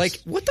 Of course. Like,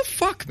 what the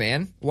fuck,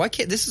 man?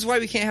 This is why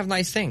we can't have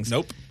nice things.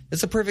 Nope.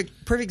 It's a perfect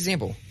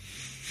example.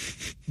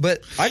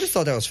 But I just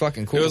thought that was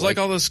fucking cool. It was like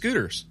all those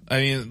scooters.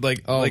 I mean, my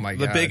God.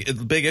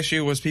 The big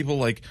issue was people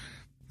like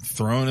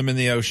throwing them in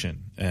the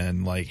ocean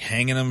and like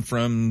hanging them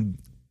from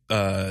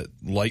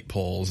light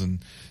poles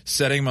and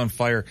setting them on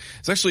fire.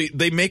 It's actually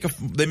they make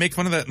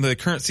fun of that in the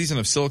current season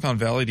of Silicon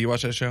Valley. Do you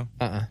watch that show?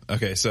 Uh-uh.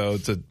 Okay, so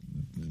to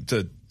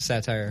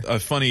satire. a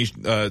funny,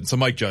 it's a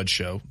Mike Judge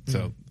show.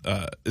 So,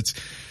 it's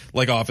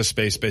like Office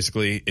Space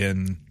basically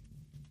in,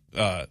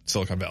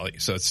 Silicon Valley.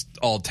 So it's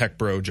all tech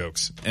bro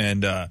jokes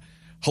and,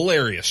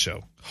 hilarious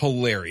show.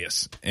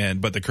 Hilarious.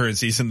 But the current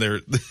season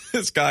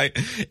this guy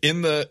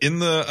in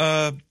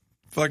the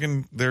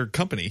fucking their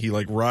company, he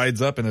like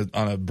rides up on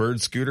a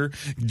bird scooter,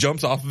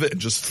 jumps off of it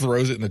and just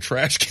throws it in the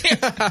trash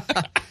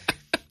can.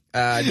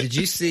 Did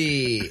you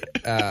see,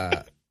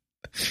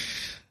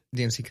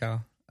 DMC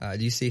Kyle?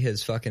 Do you see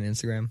his fucking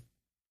Instagram?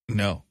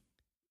 No.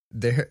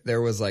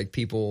 There was like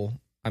people,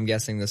 I'm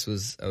guessing this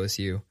was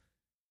OSU,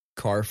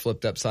 car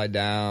flipped upside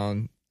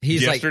down.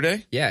 He's yesterday?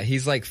 Like, yeah,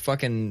 he's like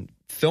fucking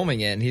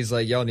filming it and he's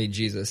like, y'all need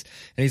Jesus.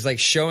 And he's like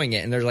showing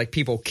it and there's like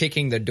people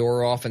kicking the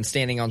door off and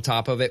standing on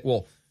top of it.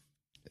 Well,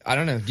 I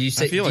don't know. Do you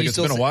say? I feel like it's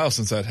been a while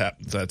since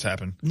that's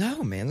happened.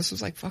 No, man, this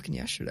was like fucking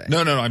yesterday.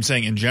 No. I'm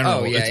saying in general.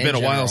 Oh, yeah, it's been a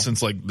while general.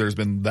 since like there's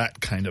been that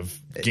kind of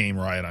game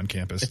riot on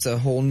campus. It's a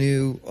whole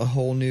new.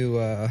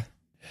 I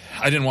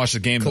didn't watch the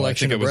game though. I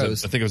think collection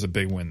of it was a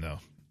big win though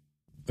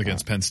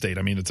against Penn State.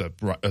 I mean, it's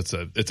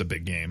a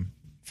big game.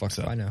 Fuck,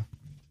 so I know.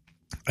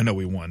 I know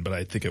we won, but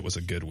I think it was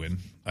a good win.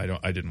 I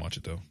didn't watch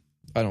it though.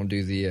 I don't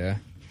do the. I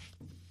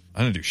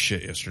didn't do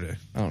shit yesterday.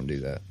 I don't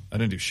do that. I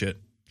didn't do shit.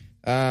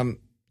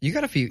 You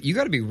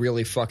gotta be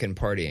really fucking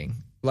partying.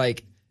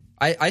 Like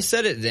I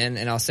said it then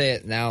and I'll say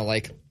it now,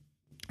 like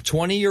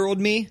 20-year-old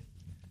me,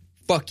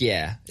 fuck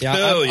yeah.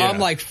 Hell yeah. I'm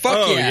like,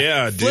 fuck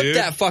yeah, Flip dude.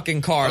 that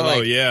fucking car. Oh,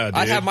 like, yeah, dude.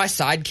 I'd have my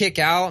sidekick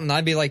out and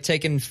I'd be like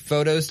taking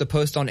photos to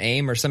post on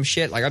AIM or some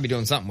shit. Like I'd be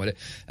doing something with it.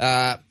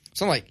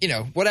 So I'm like,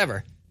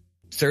 whatever.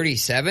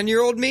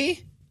 37-year-old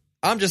me,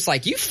 I'm just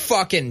like, you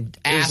fucking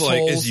assholes.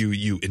 Like, is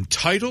you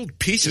entitled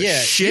piece of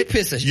shit? You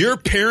piece of shit. Your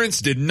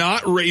parents did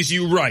not raise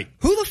you right.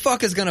 Who the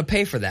fuck is going to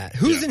pay for that?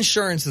 Whose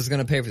insurance is going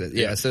to pay for that?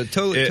 Yeah, so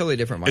totally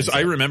different mindset.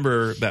 I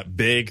remember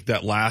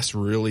that last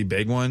really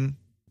big one.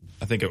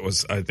 I think it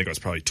was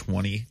probably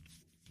 20. It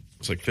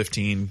was like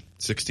 15,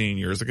 16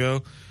 years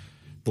ago.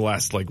 The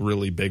last like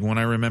really big one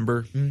I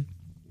remember.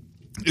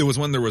 It was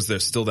when there was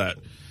still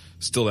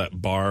that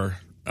bar.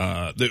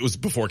 It was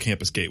before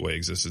Campus Gateway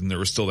existed, and there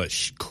was still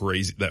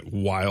that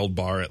wild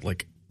bar at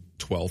like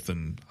 12th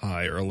and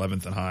High or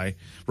 11th and High,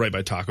 right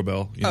by Taco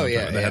Bell. They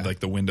had like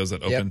the windows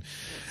that open.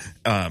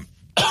 Yep.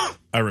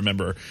 I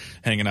remember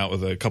hanging out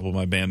with a couple of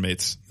my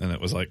bandmates, and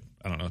it was like,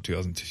 I don't know,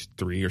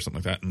 2003 or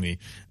something like that, and we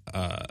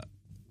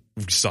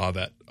saw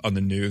that on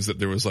the news that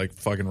there was like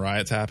fucking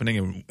riots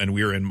happening, and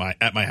we were at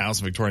my house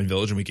in Victorian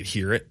Village, and we could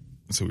hear it,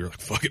 and so we were like,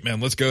 fuck it, man,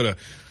 let's go to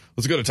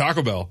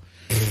Taco Bell.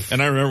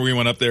 And I remember we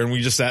went up there and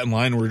we just sat in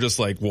line and we were just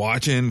like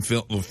watching,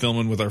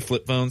 filming with our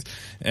flip phones.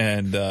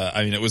 And,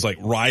 I mean, it was like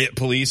riot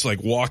police,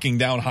 like walking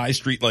down High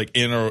Street, like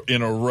in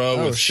a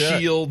row with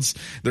shields.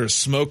 There's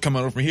smoke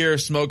coming over from here,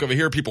 smoke over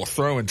here. People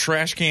throwing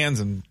trash cans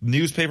and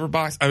newspaper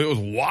boxes. I mean, it was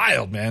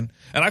wild, man.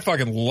 And I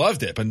fucking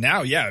loved it. But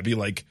now, yeah, it'd be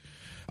like,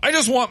 I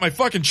just want my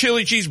fucking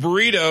chili cheese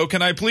burrito.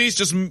 Can I please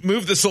just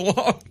move this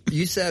along?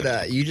 You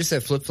you just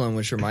said flip phone,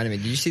 which reminded me.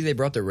 Did you see they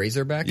brought the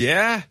Razor back?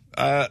 Yeah.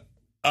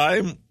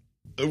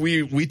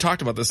 We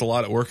talked about this a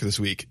lot at work this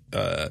week,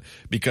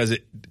 because the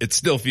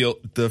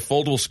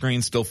foldable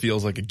screen still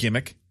feels like a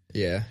gimmick.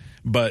 Yeah.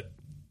 But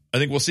I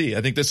think we'll see.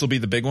 I think this will be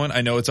the big one.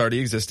 I know it's already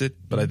existed,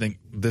 but I think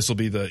this will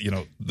be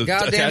the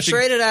goddamn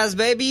straight it as,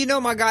 baby.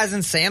 My guys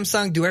in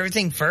Samsung do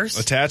everything first.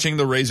 Attaching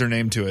the Razer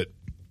name to it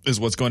is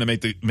what's going to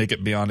make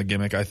it beyond a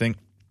gimmick, I think.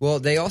 Well,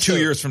 they also 2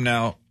 years from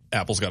now,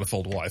 Apple's got a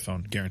foldable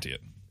iPhone, guarantee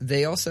it.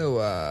 They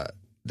also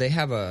they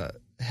have a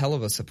hell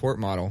of a support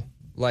model.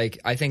 Like,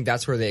 I think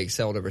that's where they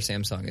excelled over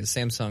Samsung. Is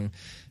Samsung,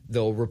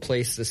 they'll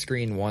replace the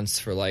screen once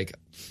for like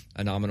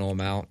a nominal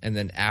amount, and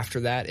then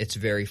after that, it's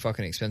very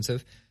fucking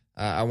expensive.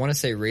 I want to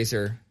say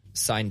Razer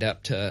signed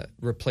up to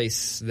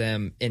replace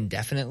them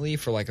indefinitely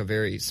for like a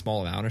very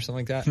small amount or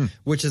something like that,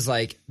 which is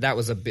like, that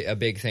was a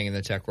big thing in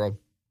the tech world.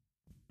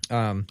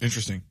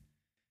 Interesting.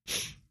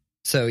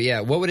 So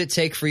yeah, what would it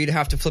take for you to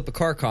have to flip a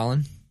car,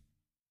 Colin?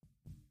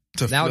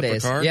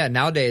 Nowadays, flip a car? Yeah,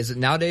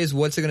 nowadays,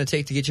 what's it going to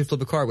take to get you to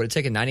flip a car? Would it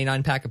take a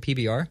 99 pack of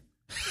PBR?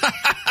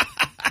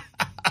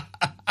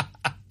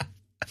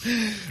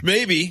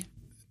 Maybe.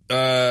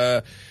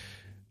 I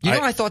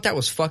thought that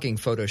was fucking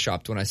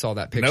photoshopped when I saw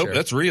that picture. Nope,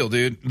 that's real,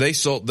 dude. They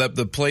sold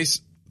the place,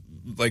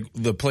 like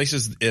the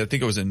places. I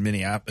think it was in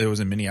Minneapolis. It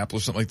was in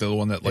Minneapolis, something like the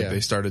one that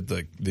they started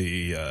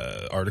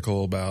the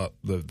article about,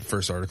 the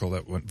first article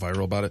that went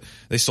viral about it.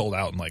 They sold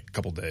out in like a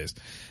couple days,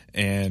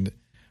 and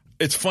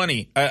it's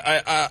funny.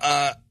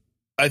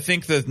 I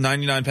think the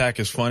 99 pack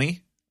is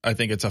funny. I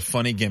think it's a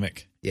funny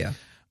gimmick. Yeah.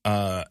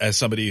 As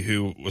somebody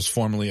who was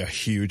formerly a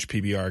huge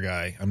PBR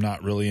guy, I'm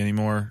not really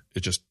anymore. It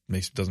just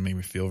doesn't make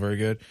me feel very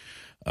good.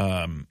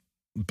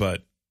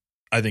 But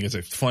I think it's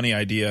a funny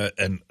idea,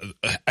 and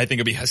I think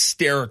it'd be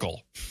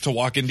hysterical to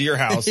walk into your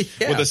house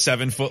with a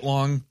 7-foot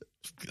long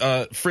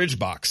fridge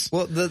box.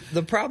 Well,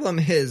 the problem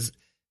is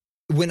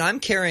when I'm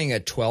carrying a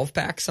 12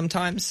 pack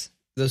sometimes,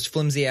 those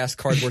flimsy ass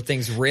cardboard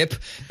things rip.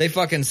 They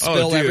fucking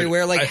spill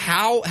everywhere. Like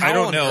how I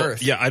don't on know.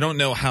 earth? Yeah, I don't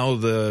know how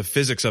the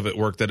physics of it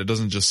work, that it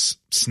doesn't just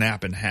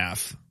snap in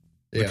half.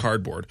 the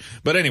cardboard.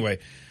 But anyway,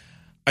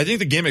 I think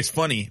the gimmick's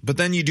funny, but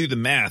then you do the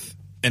math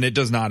and it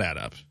does not add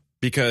up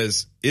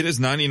because it is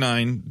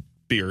 99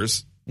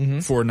 beers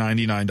for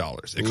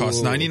 $99. It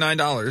costs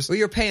 $99. Well,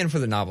 you're paying for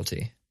the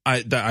novelty.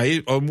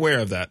 I'm aware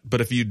of that, but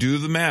if you do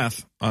the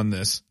math on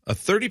this, a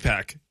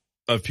 30-pack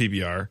of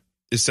PBR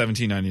is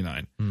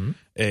 $17.99.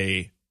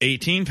 A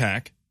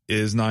 18-pack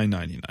is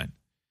 $9.99.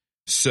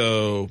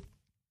 So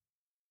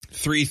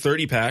 3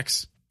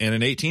 30-packs and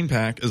an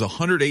 18-pack is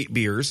 108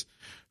 beers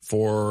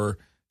for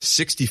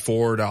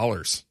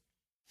 $64.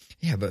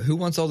 Yeah, but who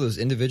wants all those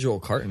individual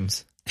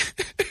cartons?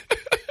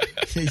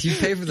 You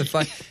pay for the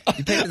fun.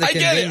 You pay for the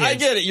convenience. I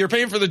get it. You're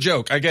paying for the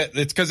joke. I get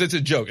it's because it's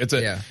a joke.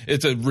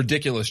 It's a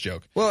ridiculous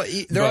joke. Well,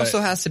 there also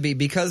has to be,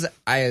 because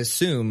I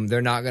assume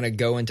they're not going to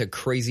go into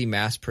crazy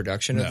mass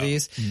production of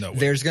these. No way.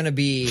 There's going to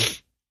be,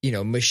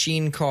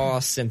 machine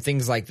costs and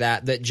things like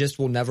that just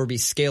will never be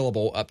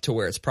scalable up to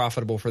where it's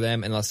profitable for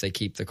them unless they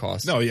keep the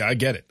cost. No, yeah, I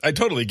get it. I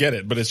totally get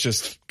it. But it's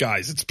just,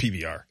 guys, it's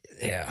PBR.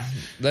 Yeah,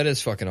 that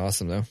is fucking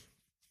awesome though.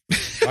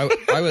 I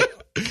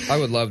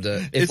would love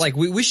to. It's like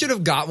we should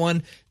have got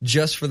one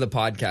just for the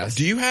podcast.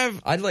 Do you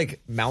have? I'd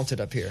mount it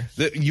up here.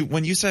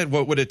 When you said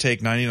what would it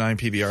take 99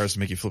 PBRs to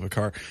make you flip a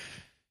car?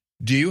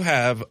 Do you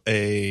have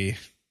a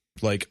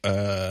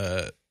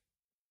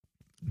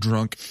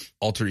drunk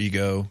alter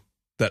ego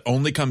that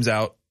only comes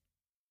out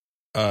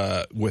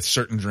with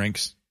certain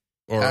drinks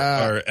or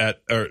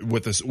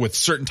with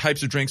certain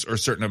types of drinks or a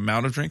certain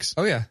amount of drinks?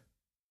 Oh yeah,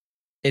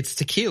 it's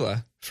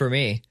tequila for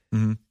me,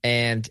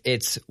 and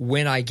it's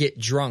when I get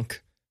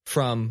drunk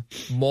from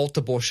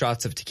multiple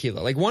shots of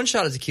tequila. Like one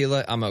shot of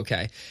tequila, I'm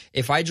okay.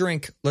 If I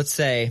drink, let's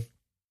say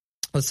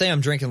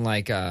I'm drinking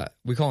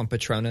we call them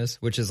Patronas,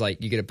 which is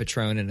like you get a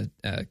Patron and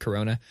a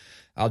Corona.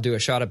 I'll do a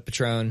shot of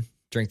Patron,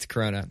 drink the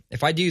Corona.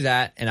 If I do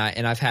that and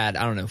I've had,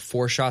 I don't know,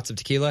 4 shots of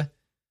tequila,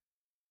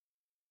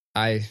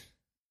 I'm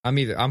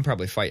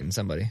probably fighting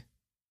somebody.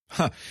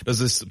 Huh. Does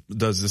this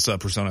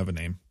persona have a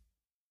name?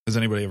 Has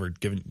anybody ever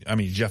given? I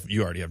mean, Jeff,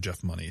 you already have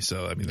Jeff Money,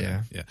 so I mean,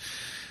 yeah.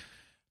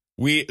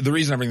 The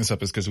reason I bring this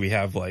up is because we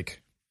have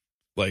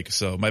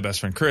so my best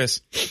friend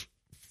Chris,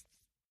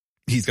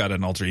 he's got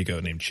an alter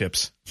ego named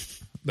Chips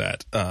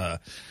that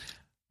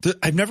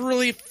I've never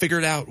really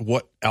figured out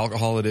what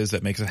alcohol it is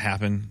that makes it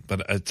happen,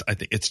 but I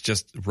think it's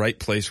just right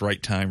place,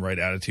 right time, right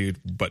attitude.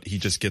 But he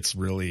just gets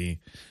really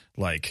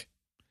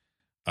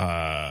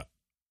for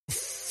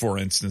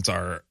instance,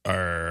 our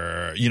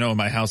in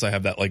my house, I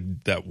have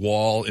that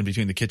wall in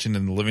between the kitchen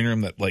and the living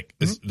room that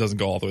doesn't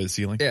go all the way to the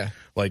ceiling. Yeah.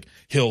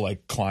 He'll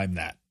climb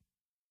that.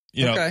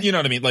 You know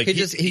what I mean?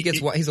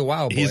 He's a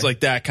wild boy. He's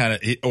like that kind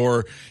of,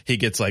 or he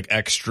gets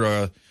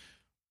extra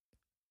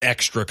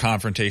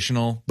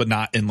confrontational, but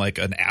not in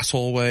an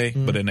asshole way,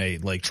 but in a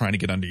trying to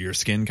get under your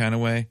skin kind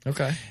of way.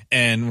 Okay.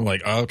 And we're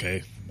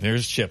okay,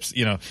 there's Chips,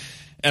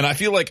 and I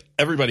feel like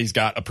everybody's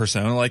got a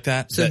persona like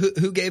that. So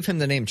who gave him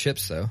the name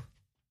Chips though?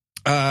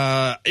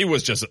 It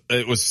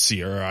was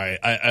Sierra.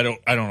 I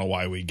don't know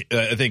why I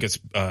think it's,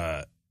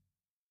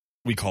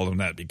 we called him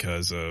that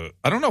because,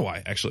 I don't know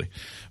why actually,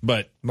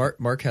 but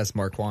Mark has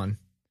Marquand.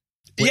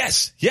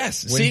 Yes.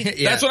 See,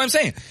 that's what I'm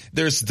saying.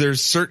 There's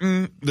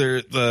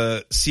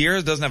the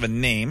Sierra doesn't have a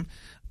name,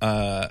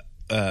 but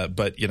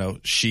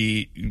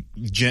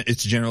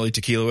it's generally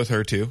tequila with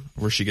her too,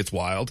 where she gets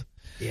wild.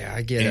 Yeah,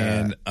 I get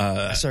it.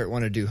 I start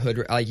want to do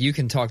hood. You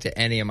can talk to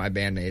any of my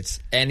bandmates.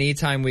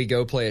 Anytime we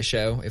go play a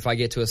show, if I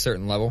get to a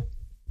certain level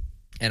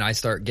and I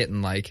start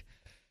getting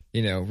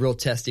real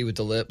testy with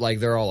the lip,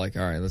 they're all all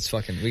right,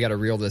 we got to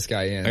reel this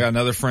guy in. I got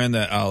another friend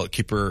that I'll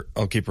keep her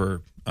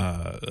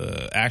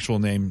actual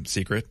name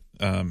secret.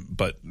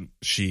 But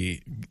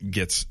she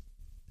gets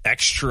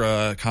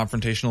extra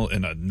confrontational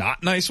in a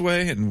not nice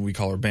way, and we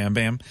call her Bam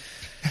Bam.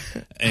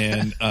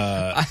 And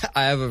I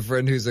have a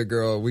friend who's a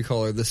girl. We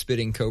call her the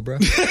Spitting Cobra.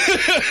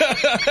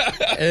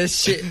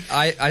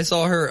 I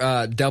saw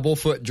her double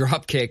foot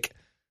drop kick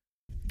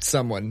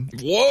someone.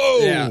 Whoa!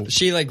 Yeah,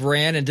 she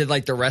ran and did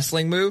the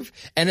wrestling move,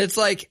 and it's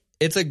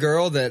a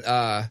girl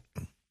that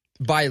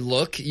by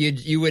look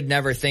you would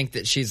never think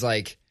that she's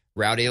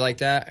rowdy like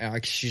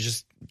that. She's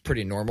just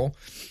pretty normal.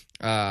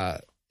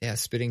 Yeah,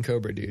 Spitting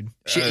Cobra, dude.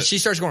 She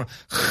starts going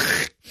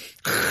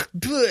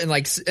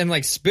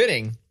and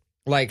spitting.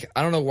 I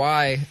don't know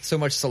why so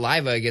much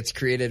saliva gets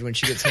created when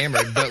she gets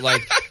hammered, but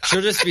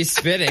she'll just be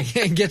spitting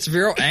and gets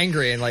real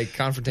angry and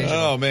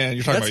confrontational. Oh man,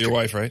 you're talking about your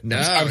wife, right? No,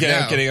 I'm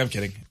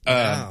kidding.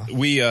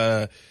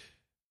 No.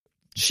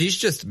 She's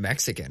just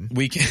Mexican.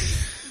 We can,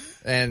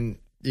 and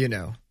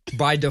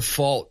by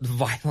default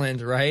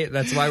violent, right?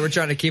 That's why we're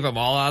trying to keep them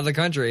all out of the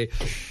country.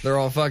 They're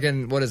all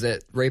fucking, what is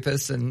it,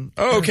 rapists and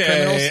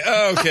criminals?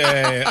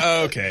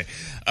 Okay.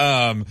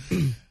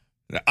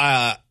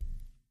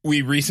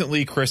 We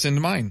recently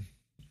christened mine.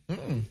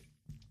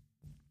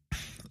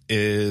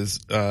 His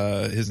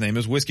name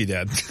is Whiskey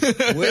Dad.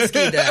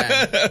 Whiskey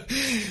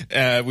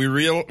Dad. We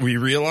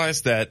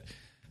realized that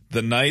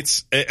the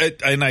nights,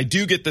 and I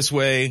do get this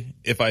way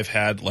if I've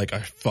had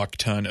a fuck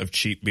ton of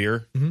cheap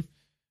beer,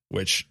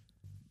 which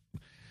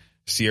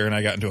Sierra and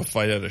I got into a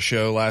fight at a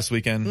show last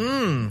weekend.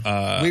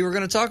 We were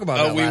going to talk about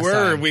that last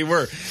time. We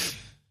were.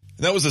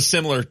 That was a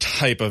similar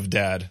type of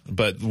dad,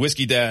 but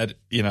whiskey dad,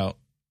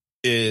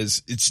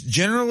 it's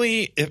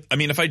generally,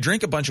 if I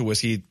drink a bunch of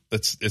whiskey,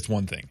 it's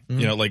one thing.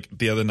 Like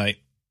the other night,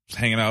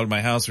 hanging out at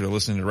my house, we were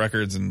listening to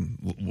records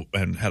and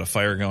had a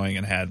fire going,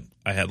 and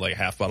I had like a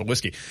half bottle of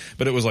whiskey,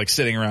 but it was like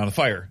sitting around a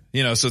fire,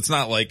 so it's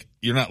not like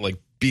you're not like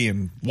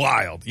being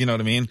wild, you know what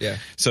I mean? Yeah.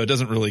 So it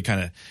didn't really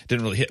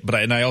hit, but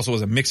I also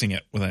wasn't mixing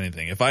it with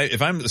anything. If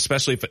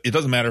it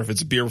doesn't matter if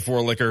it's beer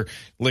before liquor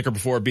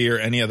before beer,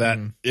 any of that.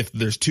 If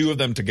there's two of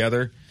them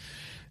together,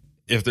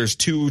 if there's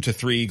 2 to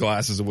 3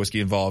 glasses of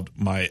whiskey involved,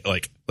 my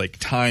like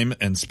time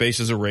and space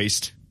is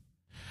erased.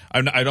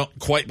 I don't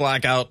quite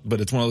black out,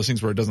 but it's one of those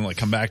things where it doesn't like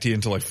come back to you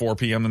until like 4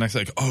 p.m. the next day.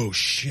 Like, oh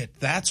shit,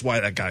 that's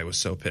why that guy was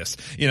so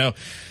pissed,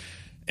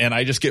 And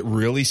I just get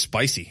really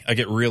spicy. I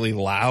get really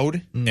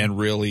loud and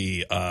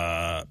really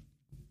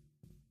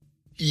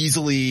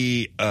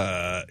easily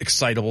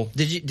excitable.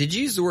 Did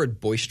you use the word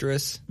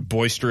boisterous?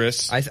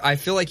 Boisterous. I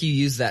feel like you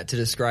used that to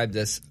describe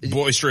this.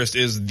 Boisterous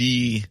is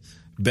the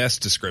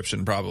best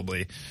description.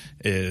 Probably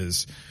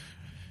is.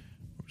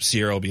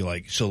 Sierra will be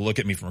like, she'll look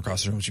at me from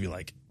across the room. She'll be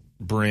like,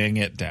 bring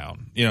it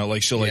down.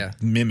 Like she'll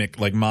like mimic,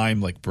 like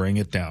mime, like bring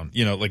it down.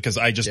 Like because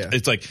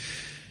it's like,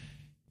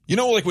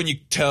 like when you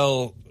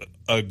tell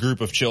a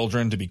group of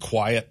children to be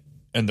quiet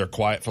and they're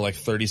quiet for like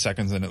 30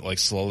 seconds and it like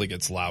slowly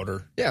gets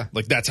louder. Yeah.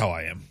 Like that's how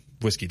I am.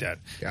 Whiskey dad.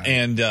 Yeah.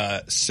 And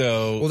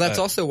well, that's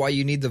also why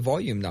you need the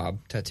volume knob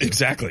tattoo.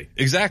 Exactly.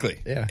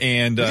 Yeah.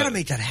 And we gotta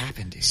make that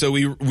happen, dude. So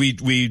we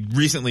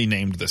recently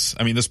named this.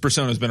 I mean, this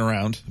persona's been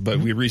around, but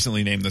we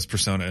recently named this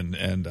persona,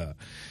 and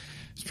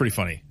it's pretty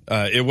funny.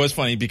 It was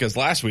funny because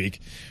last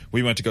week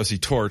we went to go see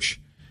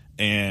Torch,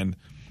 and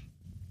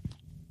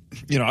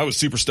I was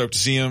super stoked to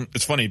see him.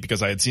 It's funny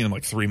because I had seen him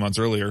like 3 months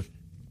earlier.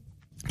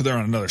 But they're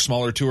on another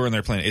smaller tour and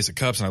they're playing Ace of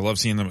Cups, and I love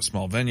seeing them at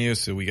small venues.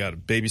 So we got a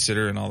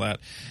babysitter and all that.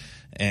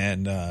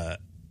 And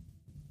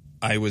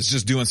I was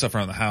just doing stuff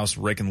around the house,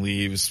 raking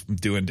leaves,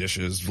 doing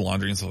dishes,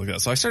 laundry and stuff like that.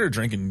 So I started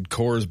drinking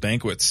Coors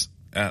Banquets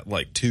at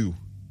like 2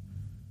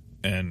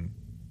 and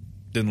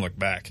didn't look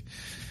back.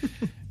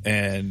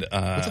 And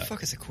what the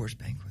fuck is a Coors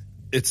Banquet?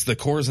 It's the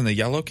Coors in the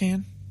yellow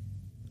can.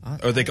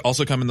 Or they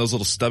also come in those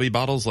little stubby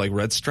bottles like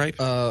Red Stripe.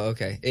 Oh,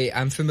 okay. Hey,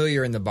 I'm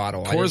familiar in the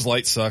bottle. Coors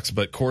Light sucks,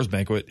 but Coors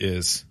Banquet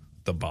is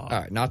the bomb. All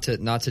right, not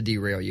to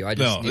derail you.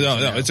 No.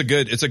 It's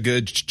a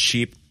good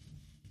cheap,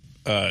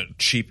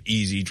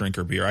 easy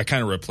drinker beer. I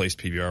kind of replaced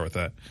PBR with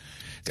that.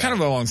 It's kind of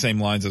along the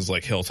same lines as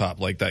like Hilltop,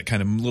 like that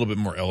kind of a little bit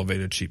more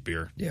elevated cheap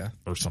beer. Yeah.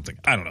 Or something.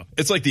 I don't know.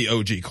 It's like the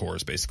OG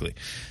Coors basically.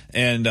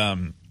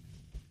 And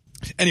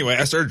anyway,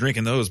 I started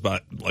drinking those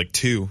by like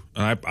 2,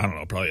 and I don't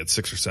know, probably at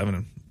 6 or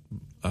 7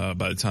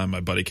 by the time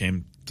my buddy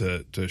came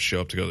to show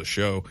up to go to the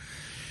show.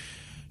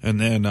 And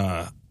then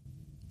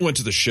went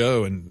to the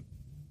show and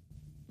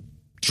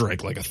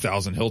drank like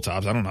 1,000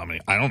 Hilltops. I don't know how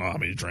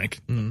many to drink.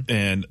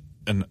 And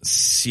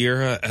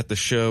Sierra at the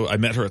show, I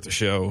met her at the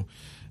show,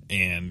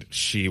 and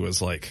she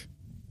was like,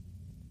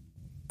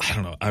 I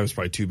don't know, I was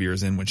probably 2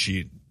 beers in when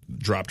she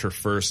dropped her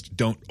first,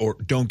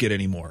 don't get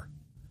any more.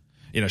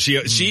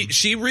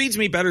 She reads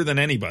me better than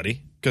anybody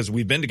because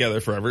we've been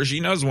together forever. She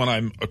knows when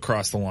I'm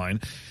across the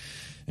line.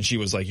 And she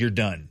was like, you're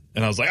done.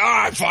 And I was like,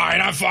 I'm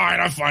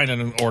fine.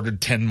 And then ordered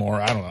 10 more.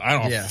 I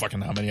don't know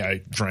fucking how many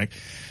I drank.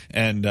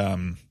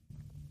 And,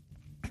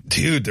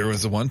 dude, there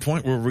was one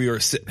point where we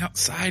were sitting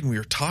outside and we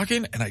were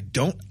talking, and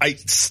I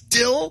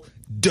still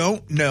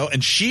don't know.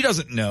 And she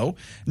doesn't know.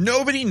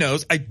 Nobody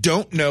knows. I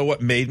don't know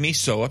what made me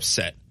so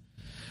upset,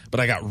 but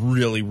I got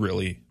really,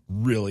 really,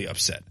 really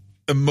upset,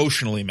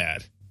 emotionally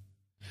mad,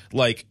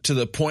 like to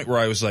the point where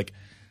I was like,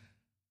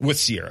 with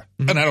Sierra,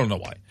 and I don't know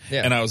why.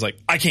 Yeah. And I was like,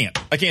 I can't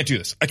do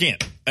this. I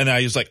can't. And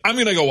I was like, I'm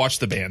going to go watch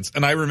the bands.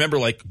 And I remember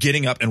like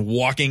getting up and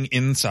walking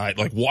inside,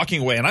 like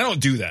walking away. And I don't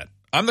do that.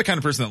 I'm the kind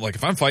of person that like,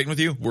 if I'm fighting with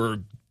you,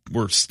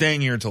 we're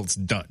staying here until it's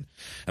done.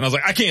 And I was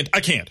like, I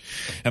can't.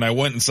 And I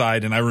went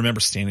inside, and I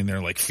remember standing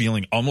there like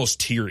feeling almost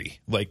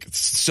teary, like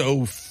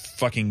so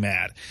fucking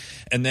mad.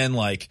 And then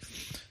like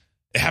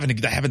that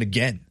happened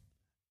again.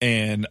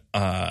 And,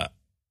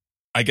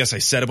 I guess I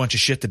said a bunch of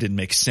shit that didn't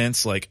make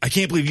sense. Like, I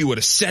can't believe you would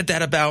have said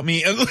that about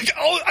me. And like,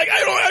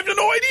 I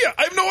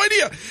have no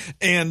idea.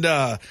 And,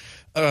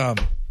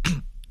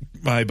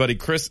 my buddy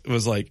Chris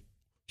was like,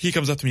 he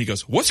comes up to me, he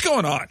goes, what's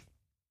going on?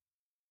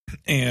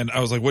 And I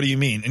was like, what do you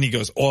mean? And he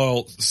goes,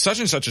 well, such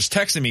and such is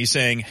texting me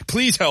saying,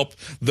 please help.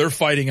 They're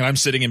fighting and I'm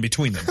sitting in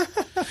between them.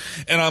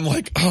 And I'm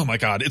like, oh my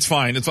God, it's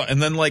fine.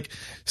 And then like,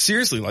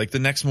 seriously, like the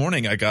next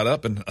morning I got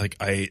up and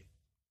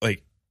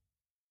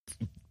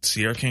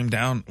Sierra came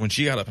down when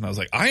she got up, and I was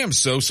like, I am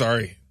so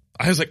sorry.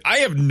 I was like, I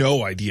have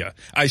no idea.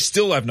 I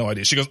still have no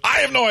idea. She goes,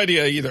 I have no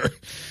idea either.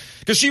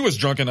 Because she was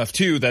drunk enough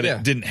too that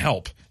it didn't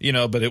help,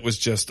 but it was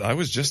just, I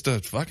was just a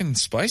fucking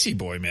spicy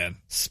boy, man.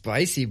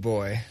 Spicy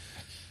boy.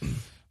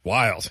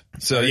 Wild.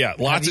 So yeah,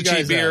 lots of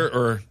cheap beer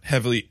or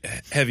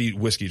heavy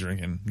whiskey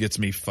drinking gets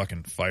me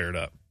fucking fired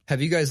up.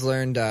 Have you guys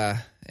learned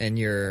in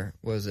your,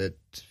 was it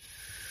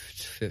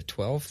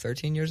 12,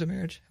 13 years of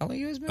marriage. How long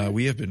you guys been married?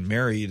 We have been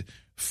married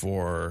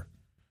for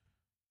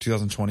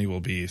 2020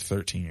 will be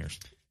 13 years.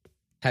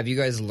 Have you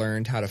guys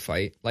learned how to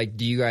fight? Like,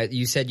 do you guys?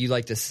 You said you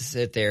like to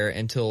sit there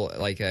until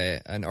like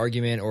an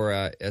argument or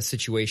a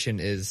situation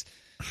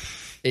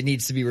it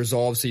needs to be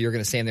resolved. So you're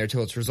going to stand there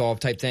till it's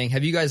resolved, type thing.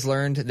 Have you guys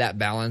learned that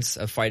balance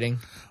of fighting?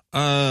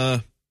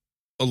 A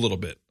little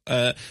bit.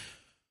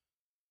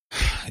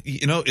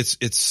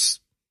 It's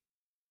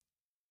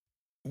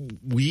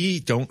we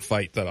don't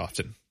fight that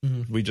often.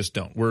 Mm-hmm. We just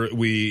don't.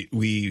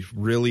 We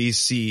really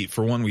see,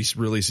 for one, we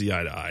really see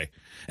eye to eye.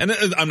 And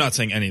I'm not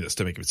saying any of this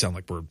to make it sound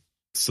like we're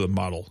the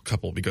model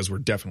couple, because we're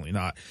definitely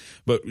not.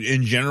 But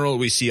in general,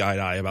 we see eye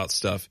to eye about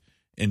stuff.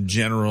 In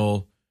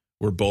general,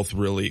 we're both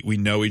we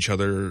know each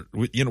other.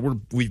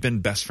 We've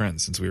been best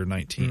friends since we were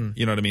 19. Mm.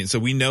 You know what I mean? So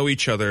we know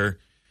each other.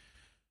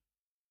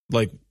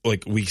 Like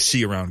we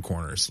see around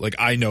corners. Like,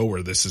 I know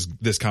where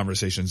this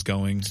conversation's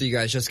going. So you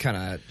guys just kind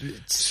of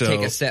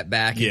take a step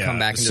back and come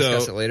back and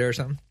discuss it later or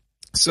something?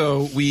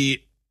 So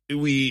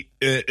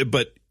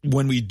but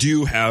when we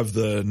do have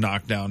the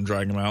knockdown,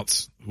 drag them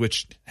outs,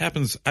 which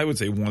happens, I would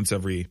say once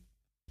every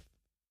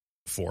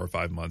 4 or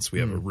 5 months, we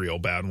have a real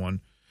bad one,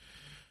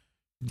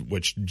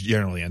 which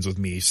generally ends with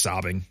me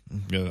sobbing.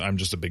 I'm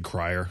just a big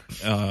crier.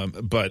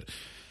 But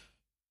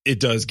it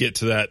does get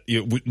to that,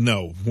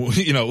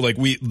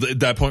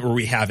 that point where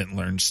we haven't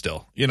learned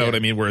still, what I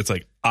mean? Where it's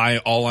like,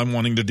 all I'm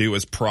wanting to do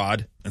is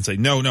prod and say,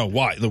 no,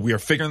 why? We are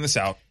figuring this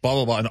out, blah,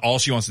 blah, blah. And all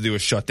she wants to do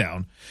is shut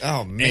down.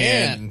 Oh,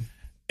 man.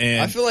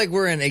 And I feel like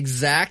we're in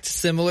exact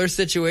similar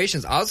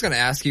situations. I was going to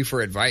ask you for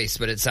advice,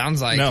 but it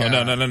sounds like... No.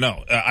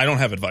 I don't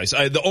have advice.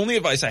 The only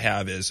advice I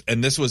have is,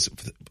 and this was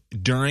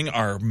during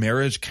our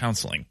marriage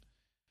counseling,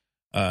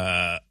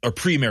 or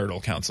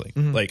premarital counseling.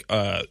 Mm-hmm. Like,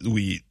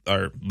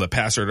 the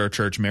pastor at our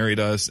church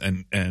married us,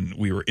 and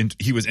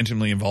he was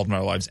intimately involved in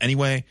our lives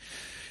anyway.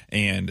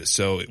 And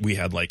so we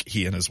had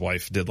he and his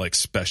wife did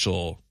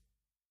special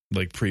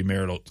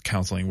premarital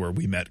counseling where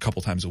we met a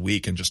couple times a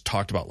week and just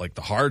talked about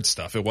the hard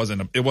stuff. It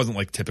wasn't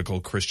like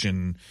typical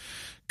Christian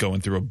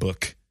going through a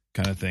book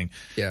kind of thing.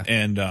 Yeah.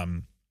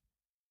 And,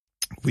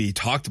 we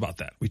talked about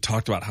that. We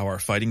talked about how our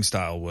fighting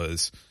style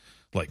was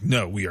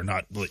no, we are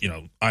not,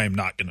 I am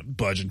not going to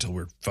budge until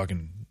we're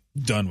fucking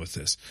done with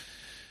this.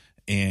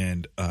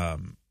 And,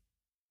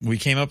 we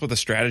came up with a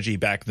strategy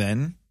back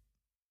then,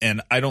 and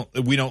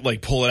we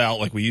don't pull it out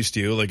like we used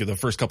to. The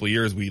first couple of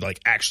years, we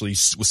actually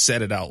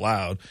said it out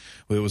loud.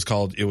 It was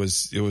called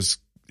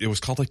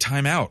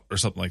time out or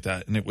something like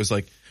that. And it was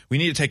we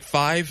need to take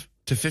 5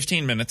 to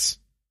 15 minutes,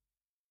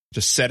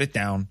 just set it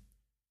down,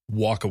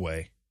 walk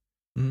away,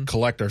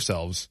 collect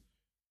ourselves,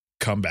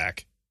 come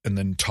back, and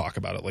then talk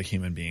about it like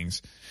human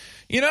beings.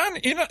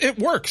 It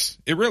works.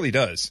 It really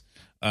does.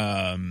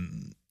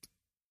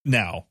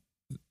 Now,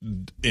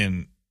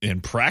 in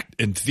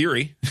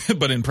theory,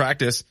 but in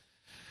practice,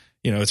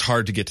 it's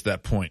hard to get to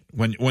that point.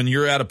 When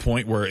you're at a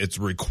point where it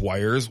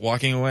requires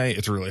walking away,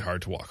 it's really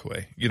hard to walk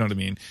away. You know what I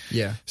mean?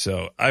 Yeah.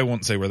 So I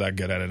won't say we're that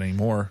good at it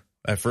anymore.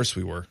 At first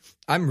we were.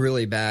 I'm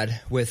really bad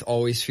with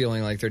always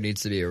feeling like there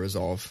needs to be a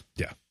resolve.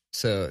 Yeah.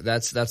 So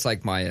that's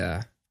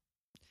my,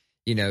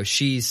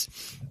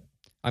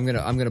 I'm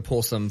going to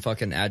pull some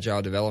fucking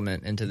agile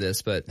development into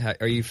this, but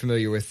are you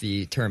familiar with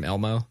the term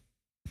ELMO?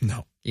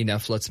 No.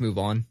 Enough, let's move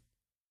on.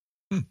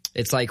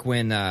 It's like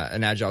when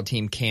an agile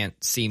team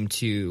can't seem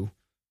to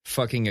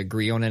fucking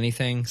agree on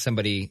anything.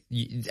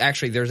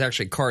 There's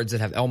actually cards that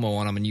have Elmo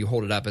on them, and you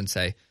hold it up and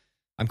say,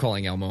 I'm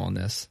calling Elmo on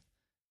this.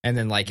 And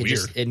then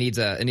it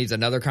needs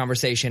another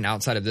conversation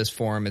outside of this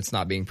forum. It's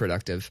not being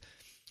productive.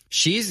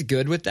 She's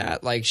good with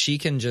that. She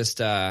can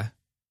just,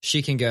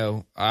 she can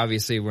go,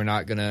 obviously we're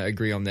not going to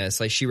agree on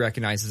this. She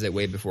recognizes it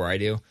way before I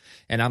do.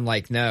 And I'm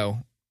like, no,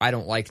 I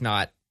don't like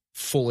not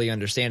fully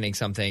understanding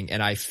something.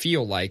 And I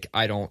feel like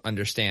I don't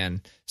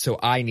understand. So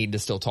I need to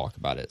still talk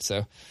about it.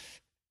 So,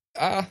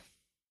 I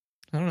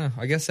don't know.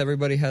 I guess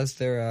everybody has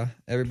their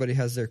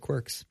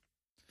quirks.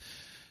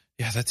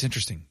 Yeah, that's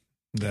interesting.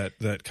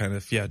 That kind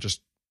of,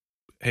 just,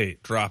 hey,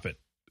 drop it.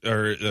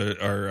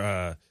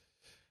 Or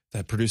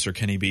that producer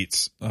Kenny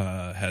Beats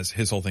has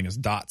his whole thing is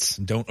dots.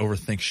 Don't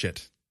overthink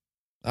shit.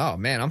 Oh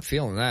man, I'm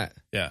feeling that.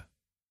 Yeah,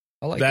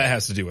 I like that.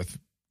 Has to do with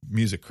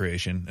music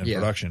creation and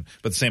production,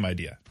 but the same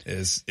idea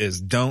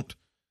is don't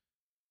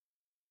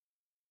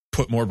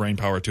put more brain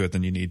power to it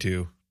than you need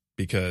to,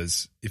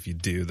 because if you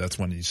do, that's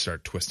when you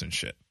start twisting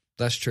shit.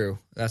 That's true.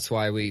 That's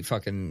why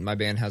my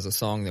band has a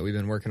song that we've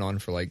been working on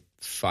for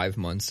 5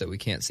 months that we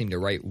can't seem to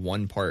write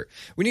one part.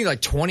 We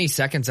need 20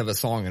 seconds of a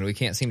song and we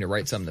can't seem to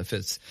write something that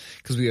fits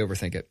because we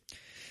overthink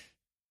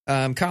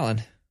it.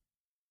 Colin,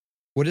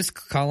 what is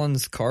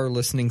Colin's car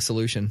listening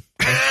solution?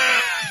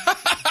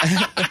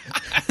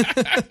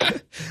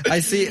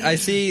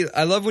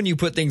 I love when you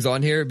put things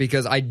on here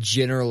because I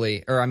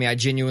genuinely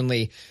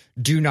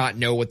do not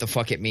know what the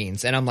fuck it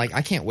means. And I'm like,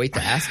 I can't wait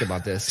to ask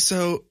about this.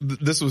 So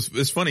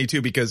it's funny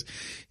too, because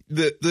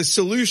the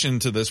solution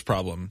to this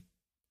problem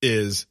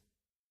is,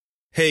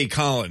 hey,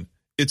 Colin,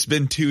 it's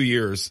been 2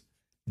 years.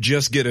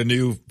 Just get a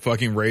new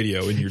fucking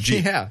radio in your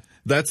Jeep. Yeah.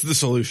 That's the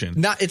solution.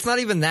 It's not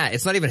even that.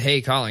 It's not even,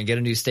 hey, Colin, get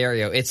a new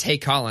stereo. It's, hey,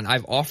 Colin,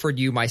 I've offered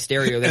you my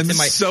stereo. That's And in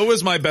my. so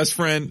is my best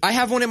friend. I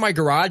have one in my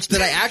garage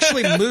that I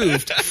actually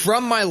moved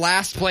from my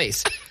last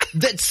place.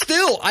 That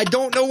still, I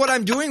don't know what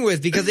I'm doing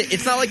with because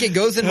it's not like it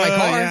goes in my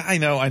car. Yeah, I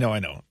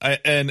know.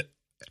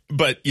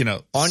 But you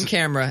know, On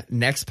camera,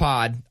 next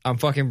pod, I'm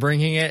fucking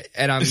bringing it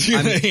and I'm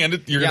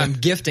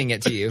gifting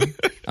it to you.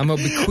 I'm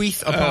gonna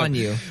bequeath upon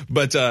you.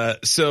 But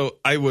so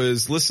I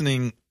was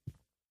listening.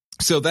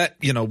 So that,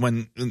 you know,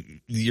 when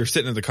you're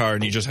sitting in the car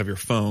and you just have your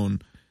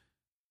phone,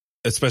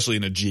 especially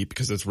in a Jeep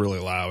because it's really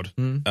loud,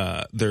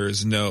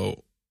 there's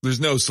no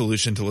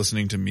solution to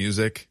listening to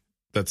music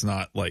that's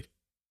not like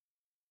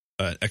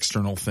an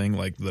external thing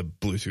like the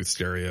Bluetooth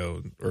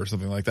stereo or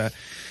something like that.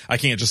 I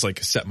can't just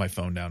like set my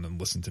phone down and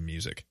listen to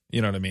music.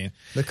 You know what I mean?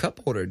 The cup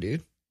holder,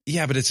 dude.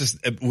 Yeah, but it's just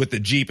with the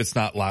Jeep, it's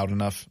not loud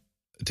enough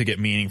to get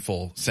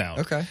meaningful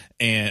sound. Okay.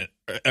 And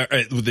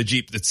with the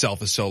Jeep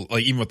itself is so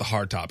like, even with the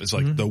hardtop, it's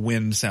like the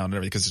wind sound and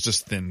everything because it's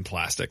just thin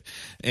plastic.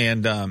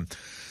 And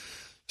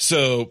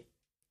so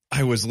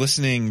I was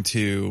listening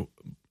to,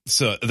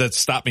 so that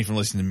stopped me from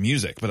listening to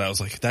music, but I was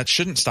like, that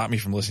shouldn't stop me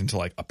from listening to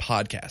like a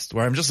podcast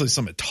where I'm just listening to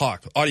somebody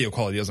talk. Audio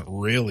quality doesn't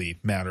really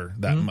matter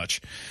that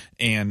much.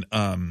 And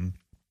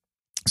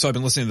so I've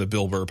been listening to the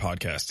Bill Burr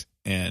podcast,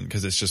 and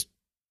because it's just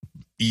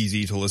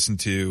easy to listen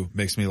to,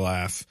 makes me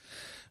laugh.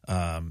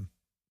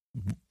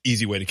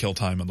 Easy way to kill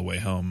time on the way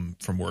home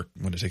from work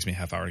when it takes me a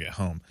half hour to get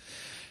home.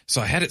 So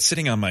I had it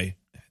sitting on my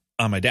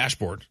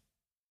dashboard.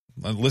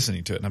 I'm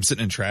listening to it and I'm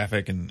sitting in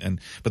traffic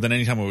but then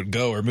anytime I would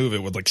go or move,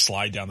 it would like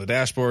slide down the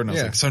dashboard. And I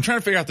was like, so I'm trying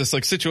to figure out this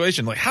like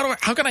situation. Like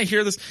how can I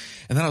hear this?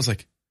 And then I was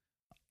like,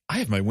 I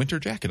have my winter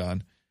jacket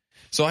on.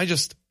 So I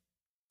just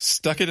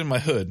stuck it in my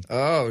hood.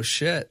 Oh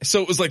shit.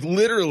 So it was like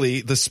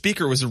literally the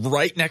speaker was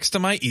right next to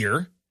my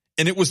ear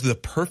and it was the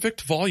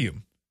perfect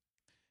volume.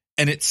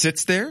 And it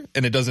sits there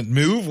and it doesn't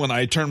move when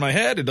I turn my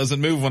head. It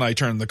doesn't move when I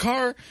turn the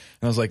car. And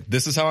I was like,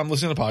 this is how I'm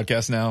listening to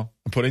podcasts now.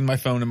 I'm putting my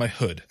phone in my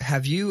hood.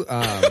 Have you,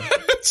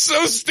 It's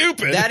so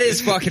stupid. That is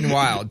fucking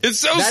wild. It's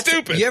so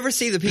stupid. You ever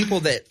see the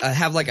people that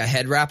have like a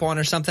head wrap on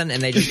or something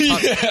and they just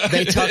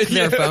tuck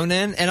their phone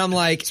in? And I'm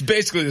like, it's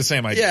basically the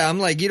same idea. Yeah. I'm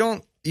like,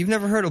 you've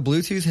never heard of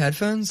Bluetooth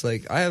headphones?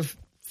 Like I have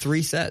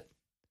three sets.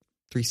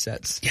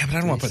 Yeah, but I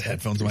don't want to put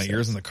headphones in my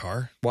ears in the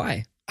car.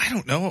 Why? I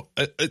don't know.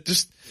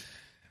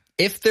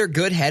 If they're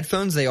good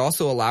headphones, they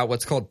also allow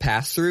what's called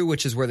pass-through,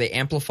 which is where they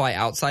amplify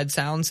outside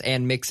sounds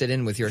and mix it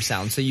in with your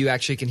sound, so you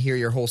actually can hear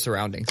your whole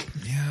surroundings.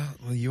 Yeah,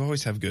 well, you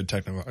always have good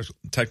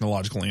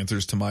technological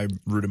answers to my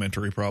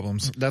rudimentary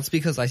problems. That's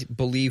because I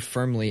believe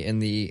firmly in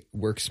the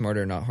work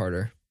smarter, not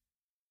harder.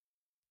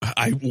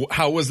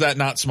 How was that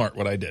not smart,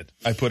 what I did?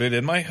 I put it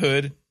in my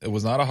hood. It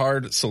was not a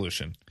hard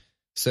solution.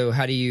 So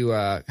how do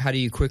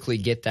you quickly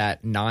get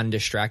that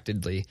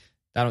non-distractedly?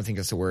 I don't think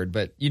that's a word,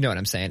 but you know what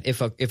I'm saying. If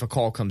a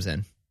call comes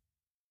in.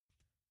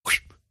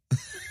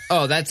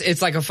 Oh,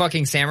 it's like a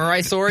fucking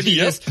samurai sword. You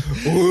just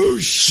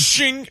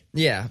whoosh.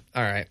 Yeah.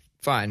 All right.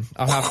 Fine.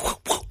 I'll have.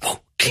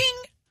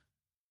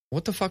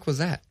 What the fuck was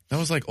that? That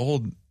was like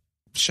old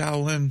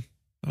Shaolin.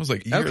 That was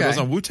like that was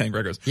on Wu-Tang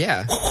records.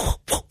 Yeah.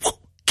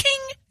 King.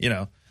 You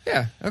know.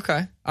 Yeah.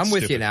 Okay. I'm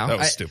with you now. That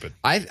was stupid.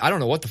 I don't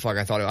know what the fuck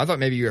I thought. I thought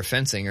maybe you were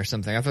fencing or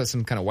something. I thought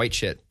some kind of white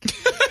shit.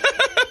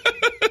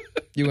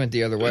 You went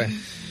the other way.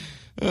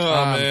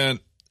 Oh man.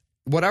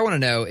 What I want to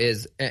know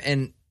is,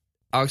 and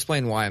I'll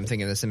explain why I'm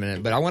thinking this in a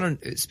minute, but I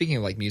want to, speaking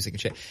of like music and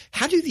shit,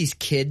 how do these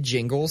kid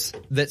jingles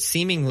that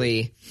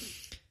seemingly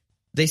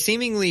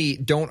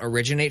don't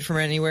originate from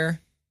anywhere,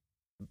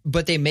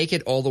 but they make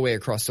it all the way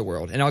across the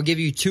world? And I'll give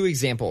you two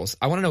examples.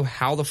 I want to know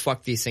how the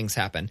fuck these things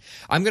happen.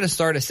 I'm going to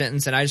start a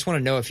sentence and I just want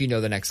to know if you know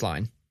the next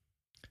line.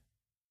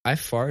 I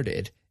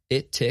farted.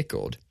 It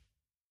tickled.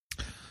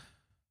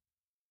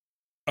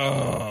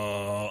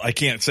 I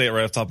can't say it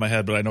right off the top of my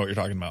head, but I know what you're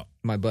talking about.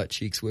 My butt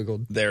cheeks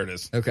wiggled. There it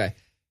is. Okay.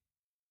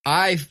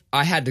 I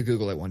had to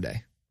Google it one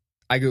day.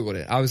 I Googled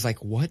it. I was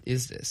like, what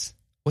is this?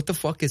 What the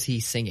fuck is he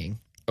singing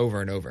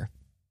over and over?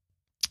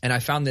 And I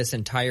found this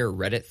entire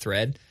Reddit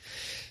thread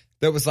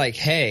that was like,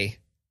 hey,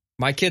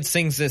 my kid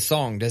sings this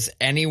song. Does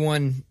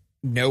anyone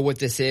know what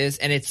this is?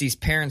 And it's these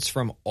parents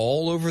from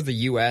all over the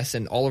U.S.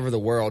 and all over the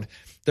world.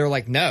 They're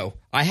like, no,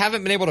 I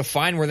haven't been able to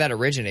find where that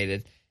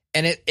originated.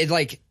 And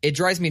it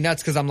drives me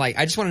nuts because I'm like,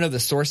 I just want to know the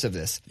source of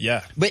this.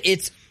 Yeah. But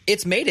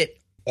it's made it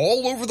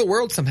all over the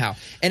world somehow.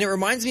 And it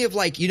reminds me of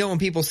like, you know, when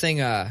people sing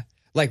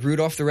like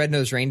Rudolph the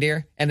Red-Nosed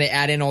Reindeer and they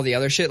add in all the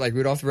other shit like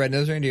Rudolph the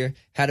Red-Nosed Reindeer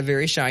had a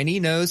very shiny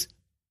nose.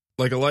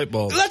 Like a light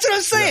bulb. That's what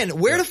I'm saying. Yeah.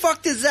 Where the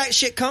fuck does that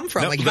shit come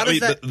from? No, like how does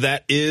that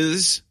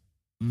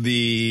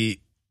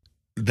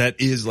that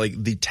is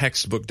like the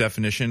textbook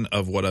definition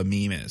of what a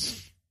meme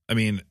is. I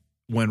mean,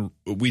 when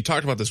we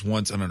talked about this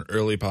once on an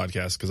early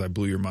podcast, because I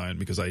blew your mind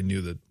because I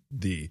knew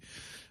the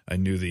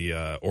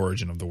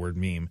origin of the word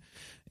meme,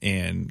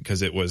 and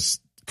because it was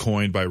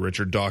coined by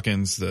Richard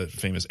Dawkins, the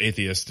famous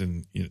atheist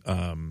and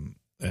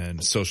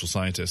social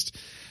scientist,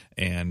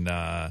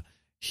 and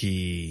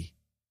he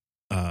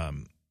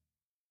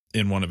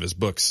in one of his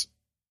books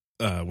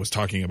was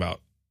talking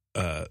about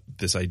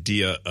this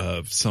idea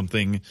of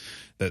something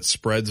that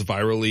spreads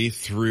virally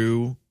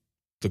through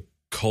the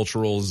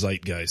cultural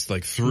zeitgeist,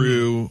 like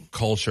through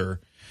culture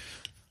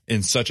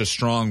in such a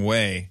strong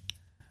way.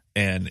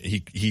 And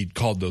he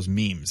called those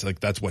memes, like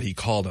that's what he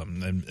called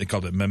them, and he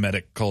called it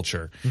memetic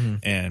culture.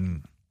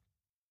 And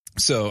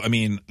so, I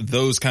mean,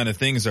 those kind of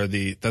things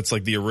that's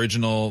like the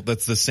original,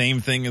 that's the same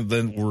thing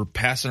that we're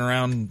passing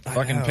around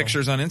fucking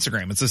pictures on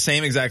Instagram. It's the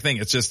same exact thing.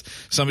 It's just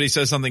somebody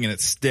says something and it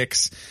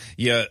sticks.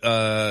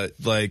 Yeah.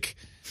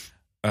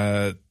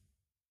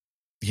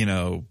 You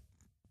know,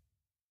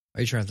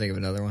 Are you trying to think of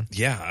another one?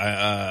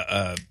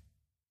 yeah.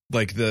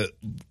 Like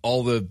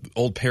all the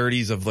old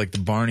parodies of like the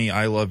Barney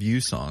 "I Love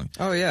You" song.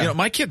 Oh yeah. You know,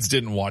 my kids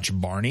didn't watch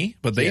Barney,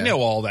 but they know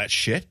all that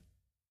shit.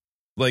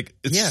 Like,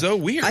 it's so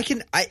weird.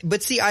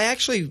 But see, I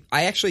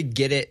actually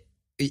get it.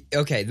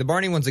 Okay, the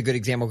Barney one's a good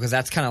example because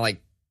that's kind of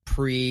like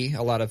pre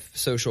a lot of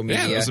social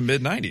media. Yeah, it was the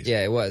mid-90s.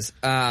 Yeah, it was.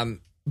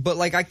 But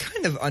like, I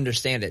kind of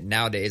understand it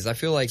nowadays. I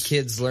feel like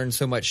kids learn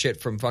so much shit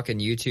from fucking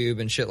YouTube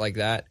and shit like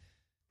that.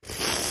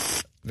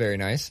 Very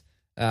nice.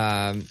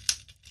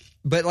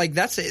 But like,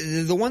 that's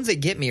the ones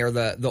that get me are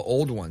the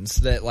old ones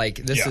that like,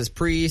 this is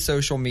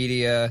pre-social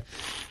media.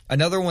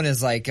 Another one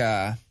is like,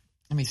 let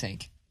me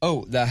think.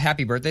 Oh, the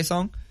Happy Birthday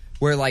song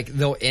where like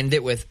they'll end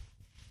it with,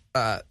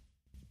 Cha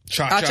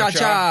cha cha,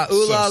 cha,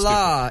 ooh la so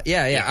la. stupid.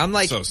 Yeah. I'm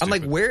like,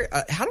 stupid. where,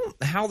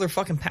 how they're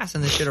fucking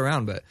passing this shit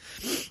around, but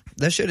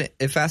that shit,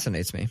 it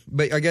fascinates me.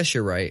 But I guess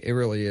you're right. It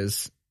really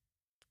is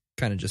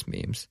kind of just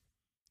memes.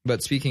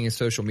 But speaking of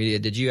social media,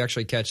 did you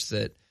actually catch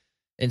that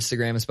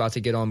Instagram is about to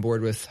get on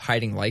board with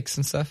hiding likes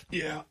and stuff?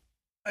 Yeah.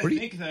 I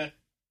think that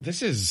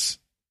this is,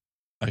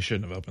 I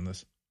shouldn't have opened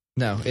this.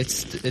 No,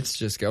 it's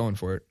just going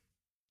for it.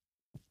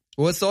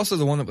 Well, it's also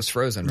the one that was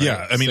frozen, right?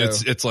 Yeah, I mean,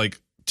 it's like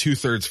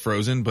 2/3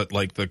 frozen, but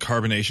like the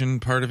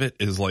carbonation part of it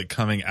is like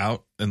coming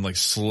out and like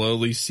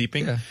slowly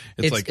seeping. Yeah.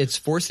 It's like it's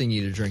forcing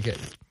you to drink it.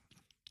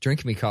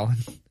 Drink me, Colin.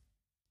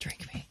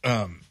 Drink me.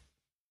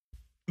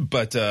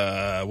 But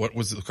what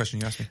was the question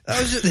you asked me?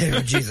 I was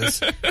just,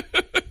 Jesus.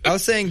 I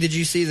was saying, did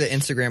you see that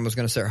Instagram was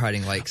going to start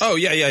hiding likes? Oh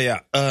yeah.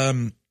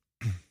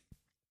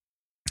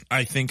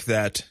 I think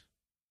that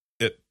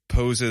it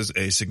poses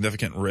a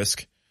significant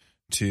risk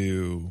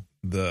to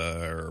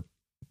the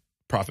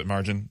profit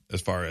margin as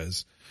far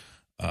as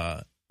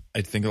I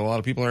think a lot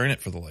of people are in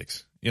it for the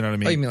likes. You know what I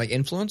mean? Oh, you mean like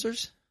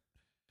influencers?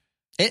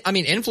 I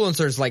mean,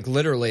 influencers, like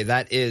literally,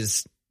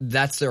 that's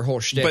their whole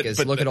shtick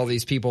is look at all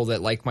these people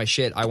that like my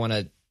shit. I want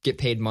to get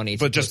paid money.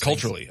 But just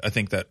culturally, I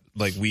think that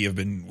like we have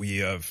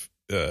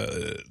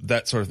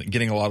that sort of thing,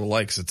 getting a lot of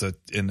likes. It's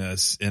in a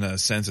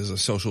sense is a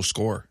social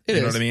score.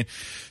 You know what I mean?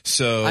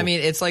 So I mean,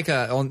 it's like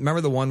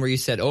remember the one where you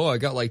said, "Oh, I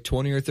got like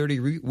 20 or 30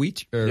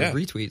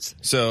 retweets."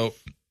 So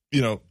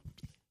you know,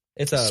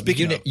 it's a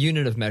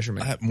unit of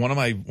measurement. One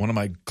of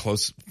my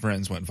close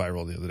friends went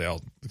viral the other day.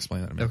 I'll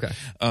explain that in a minute. Okay.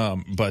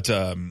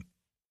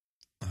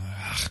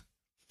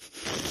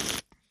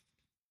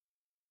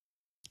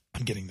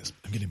 I'm getting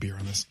beer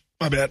on this.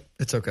 My bad.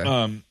 It's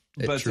okay.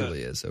 It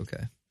truly is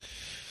okay.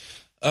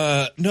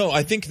 No,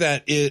 I think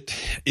that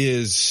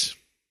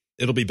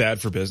it'll be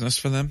bad for business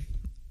for them.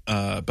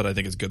 But I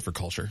think it's good for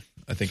culture.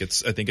 I think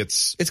it's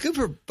good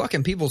for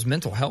fucking people's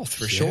mental health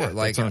for sure.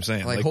 Like, that's what I'm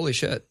saying. Like holy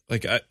shit.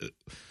 Like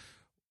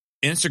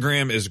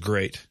Instagram is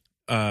great.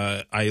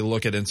 I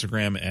look at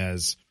Instagram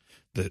as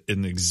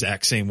in the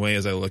exact same way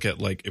as I look at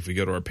like if we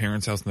go to our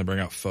parents' house and they bring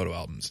out photo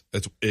albums.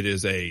 It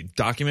is a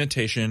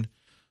documentation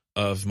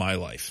of my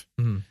life.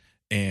 Mm-hmm.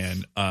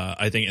 And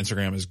I think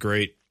Instagram is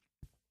great.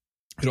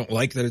 I don't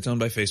like that it's owned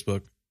by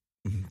Facebook,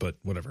 but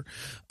whatever.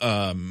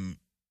 But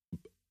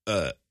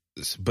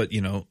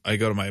you know, I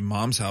go to my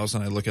mom's house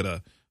and I look at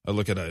a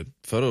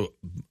photo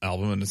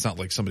album, and it's not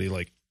like somebody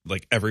like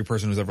every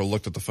person who's ever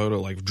looked at the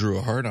photo like drew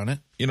a heart on it.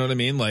 You know what I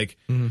mean? Like,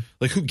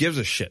 like who gives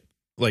a shit?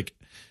 Like,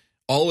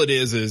 all it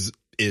is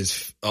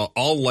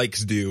all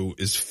likes do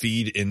is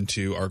feed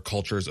into our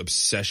culture's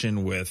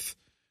obsession with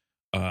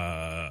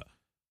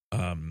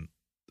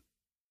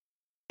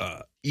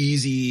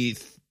easy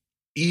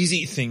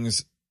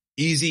things,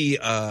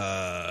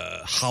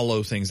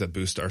 hollow things that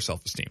boost our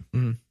self-esteem.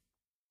 Mm-hmm.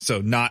 So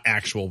not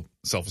actual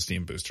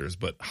self-esteem boosters,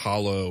 but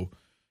hollow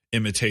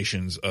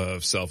imitations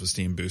of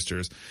self-esteem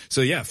boosters. So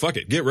yeah, fuck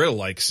it. Get rid of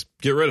likes.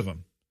 Get rid of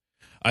them.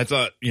 I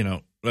thought, you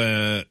know,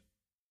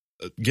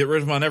 get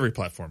rid of them on every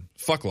platform.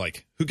 Fuck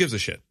like. Who gives a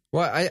shit?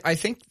 Well, I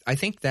think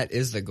that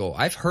is the goal.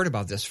 I've heard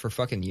about this for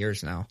fucking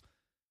years now.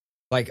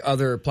 Like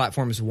other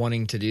platforms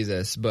wanting to do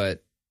this,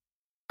 but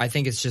I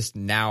think it's just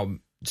now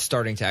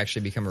starting to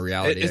actually become a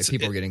reality. Like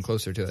people are getting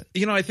closer to it.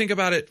 You know, I think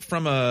about it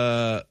from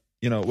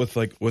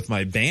with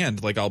my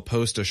band, like I'll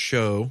post a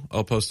show,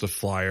 I'll post a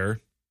flyer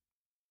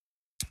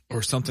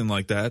or something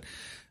like that.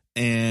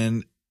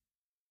 And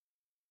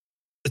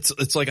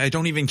it's like, I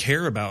don't even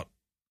care about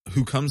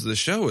who comes to the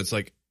show. It's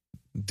like,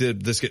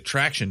 did this get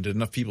traction? Did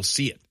enough people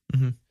see it?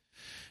 Mm-hmm.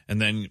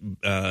 And then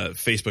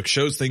Facebook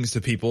shows things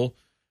to people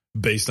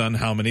based on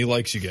how many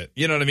likes you get.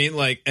 You know what I mean?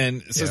 Like,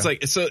 and so it's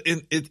like, so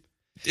it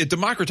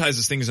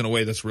democratizes things in a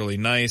way that's really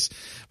nice.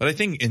 But I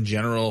think in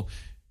general,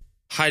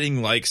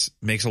 hiding likes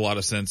makes a lot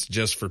of sense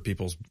just for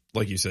people's,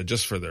 like you said,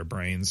 just for their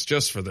brains,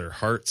 just for their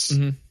hearts,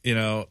 you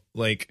know,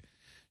 like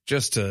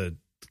just to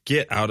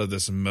get out of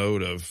this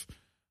mode of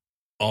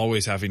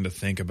always having to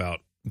think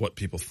about what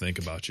people think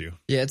about you.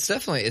 Yeah, it's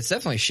definitely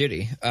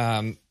shitty.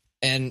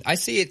 And I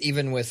see it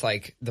even with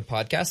like the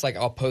podcast. Like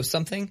I'll post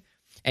something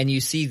and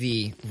you see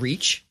the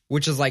reach,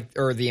 which is like,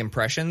 or the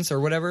impressions or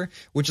whatever,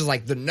 which is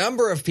like the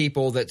number of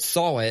people that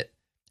saw it.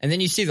 And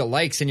then you see the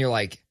likes and you're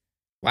like,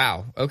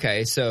 wow,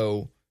 okay,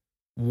 so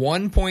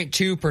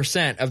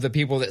 1.2% of the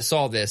people that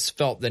saw this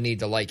felt the need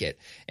to like it.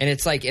 And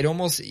it's like,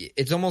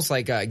 it's almost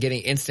like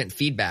getting instant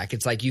feedback.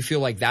 It's like, you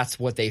feel like that's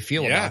what they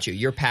feel about you.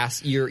 You're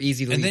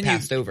easily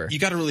passed over. You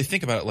got to really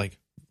think about it. Like,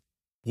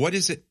 what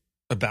is it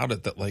about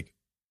it that like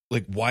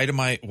why do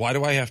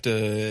I have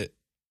to,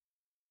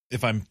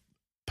 if I'm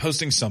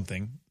posting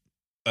something,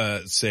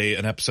 say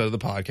an episode of the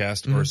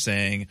podcast or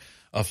saying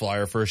a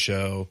flyer for a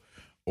show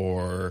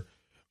or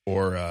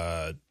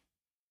a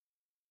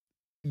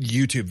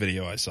YouTube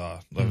video I saw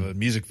of a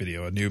music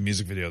video, a new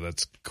music video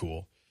that's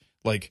cool.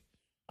 Like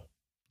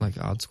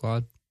Odd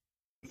Squad?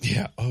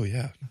 Yeah. Oh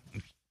yeah.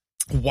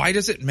 Why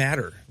does it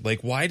matter?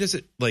 Like, why does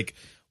it, like,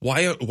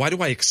 why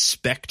do I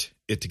expect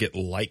it to get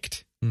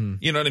liked?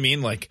 You know what I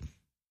mean? Like,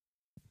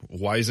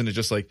 why isn't it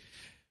just like,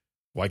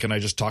 why can't I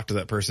just talk to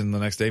that person the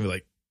next day and be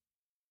like,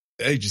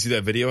 hey, did you see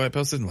that video I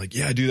posted? And like,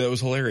 yeah, dude, that was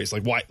hilarious.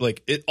 Like, why?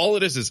 Like, all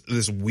it is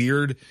this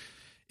weird,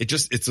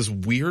 it's this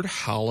weird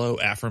hollow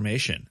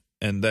affirmation.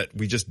 And that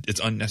it's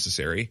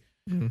unnecessary.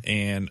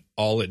 And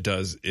all it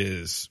does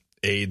is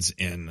aids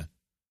in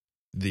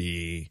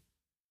the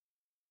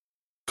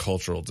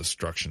cultural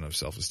destruction of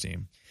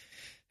self-esteem.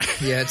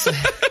 Yeah,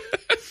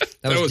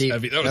 that was deep.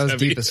 Heavy. That was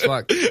heavy. Deep as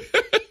fuck.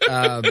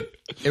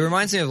 It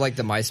reminds me of like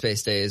the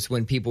MySpace days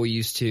when people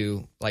used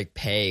to like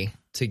pay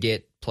to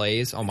get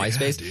plays on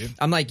MySpace. Yeah,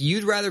 I'm like,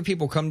 you'd rather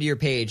people come to your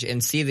page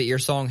and see that your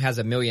song has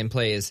 1 million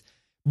plays,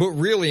 but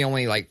really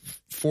only like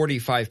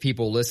 45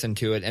 people listen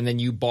to it, and then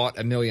you bought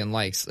 1 million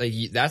likes. Like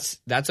that's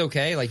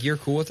okay. Like you're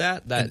cool with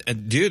that.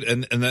 And dude,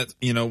 and that,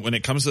 you know, when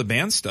it comes to the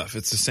band stuff,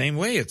 it's the same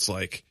way. It's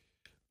like,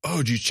 oh,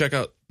 did you check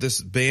out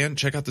this band?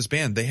 Check out this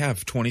band. They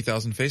have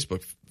 20,000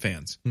 Facebook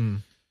fans.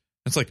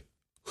 It's like,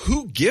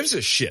 who gives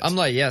a shit? I'm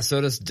like, yeah, so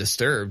does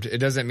Disturbed. It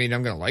doesn't mean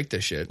I'm gonna like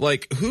this shit.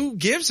 Like, who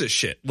gives a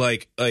shit?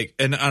 Like,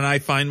 and I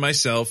find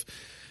myself,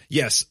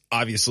 yes,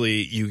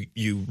 obviously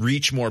you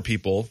reach more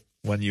people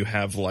when you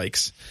have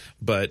likes,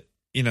 but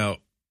you know,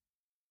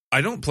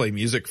 I don't play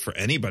music for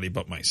anybody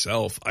but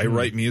myself. I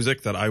write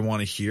music that I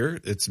want to hear.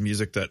 It's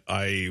music that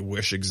I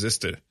wish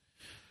existed.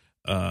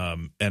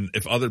 And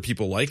if other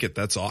people like it,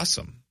 that's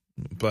awesome.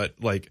 But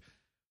like,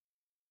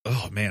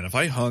 oh man, if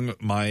I hung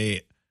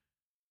my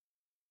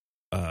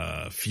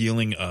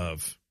feeling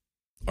of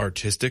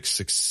artistic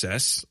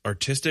success,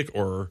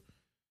 or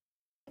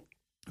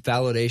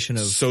validation of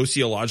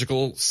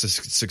sociological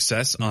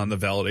success on the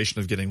validation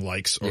of getting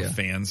likes or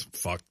fans,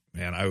 fuck,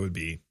 man, I would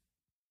be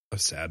a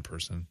sad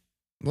person.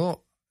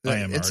 Well,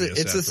 it's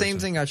the same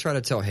thing I try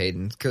to tell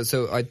Hayden, because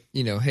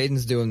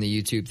Hayden's doing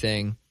the YouTube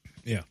thing.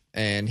 Yeah.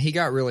 And he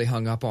got really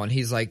hung up on,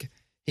 he's like,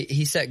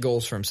 he set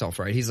goals for himself,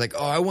 right? He's like,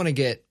 oh, I want to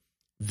get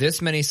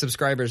this many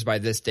subscribers by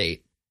this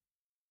date.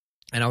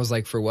 And I was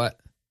like, for what?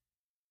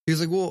 He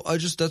was like, well,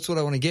 that's what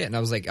I want to get. And I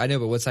was like, I know,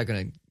 but is that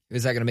going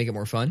to make it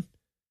more fun?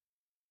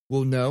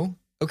 Well, no.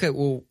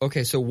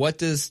 Okay. So what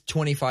does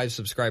 25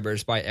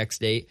 subscribers by X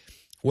date,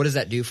 what does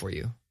that do for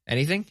you?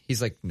 Anything?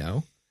 He's like,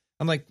 no.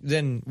 I'm like,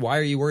 then why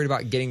are you worried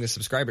about getting the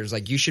subscribers?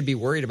 Like, you should be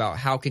worried about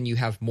how can you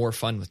have more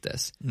fun with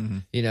this?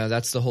 You know,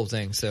 that's the whole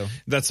thing. So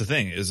that's the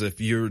thing, is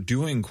if you're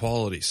doing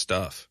quality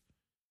stuff,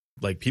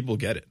 like, people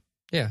get it.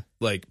 Yeah.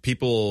 Like,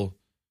 people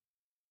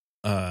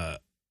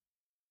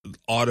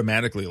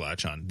automatically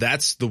latch on.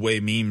 That's the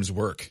way memes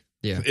work.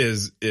 Yeah.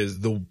 Is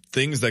the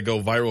things that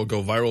go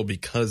viral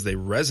because they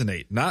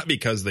resonate, not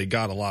because they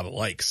got a lot of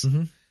likes.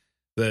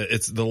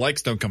 The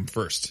likes don't come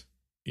first.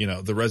 You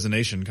know, the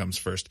resonation comes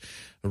first.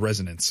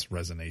 Resonance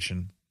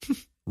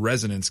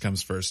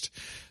comes first.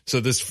 So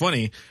this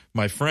funny,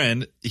 my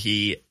friend,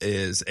 he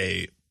is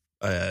a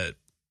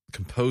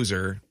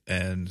composer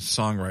and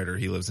songwriter.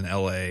 He lives in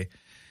LA.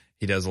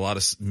 He does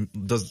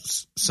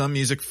does some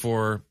music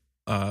for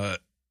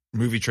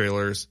movie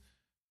trailers,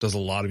 does a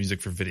lot of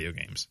music for video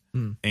games,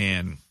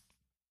 and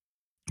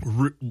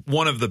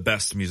one of the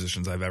best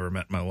musicians I've ever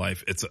met in my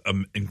life. It's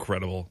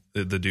incredible.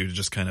 The dude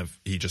just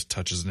he just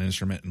touches an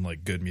instrument and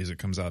like good music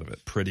comes out of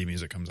it. Pretty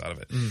music comes out of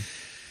it.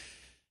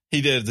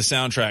 He did the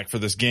soundtrack for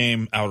this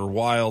game, Outer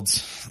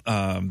Wilds,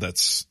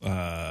 that's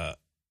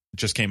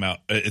just came out.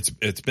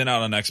 It's been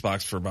out on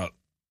Xbox for about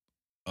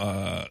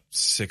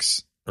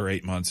 6 or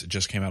 8 months. It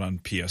just came out on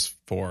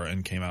PS4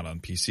 and came out on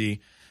PC,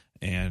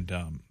 and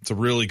it's a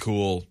really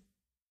cool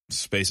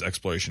space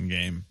exploration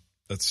game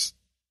that's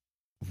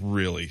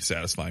really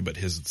satisfying. But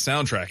his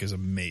soundtrack is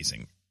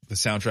amazing. The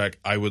soundtrack,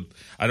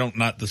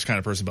 not this kind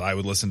of person, but I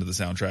would listen to the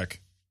soundtrack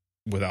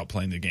without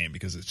playing the game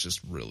because it's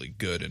just really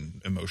good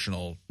and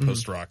emotional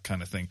post-rock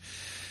kind of thing.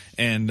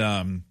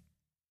 And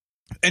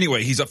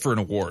anyway, he's up for an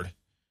award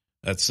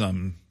at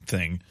some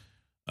thing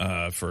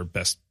for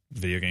best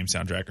video game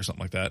soundtrack or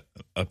something like that.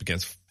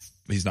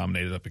 He's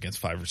nominated up against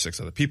 5 or 6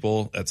 other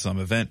people at some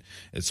event.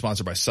 It's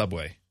sponsored by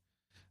Subway,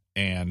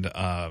 and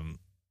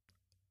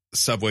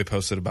Subway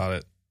posted about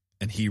it,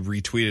 and he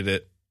retweeted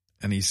it,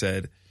 and he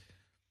said,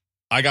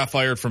 "I got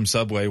fired from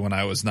Subway when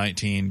I was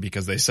 19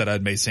 because they said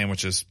I'd made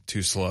sandwiches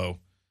too slow.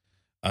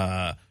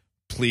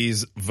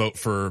 Please vote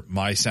for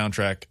my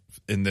soundtrack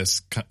in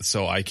this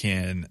so I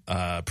can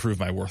prove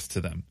my worth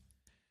to them."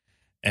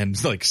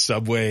 And like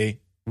Subway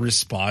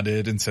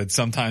responded and said,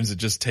 "Sometimes it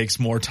just takes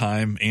more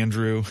time,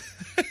 Andrew."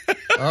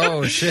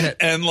 Oh shit.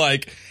 And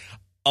like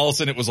all of a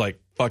sudden it was like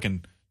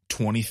fucking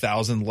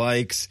 20,000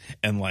 likes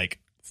and like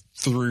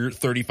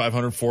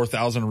 3,500,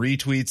 4,000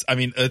 retweets. I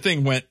mean, the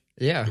thing went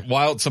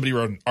wild. Somebody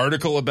wrote an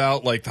article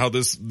about like how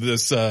this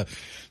music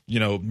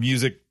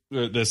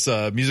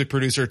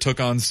producer took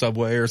on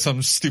Subway or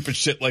some stupid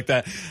shit like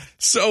that.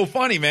 So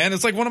funny, man.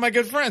 It's like one of my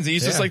good friends.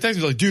 He's just like texting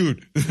me like,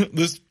 "Dude,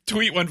 this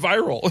tweet went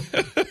viral."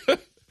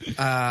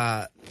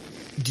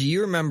 Do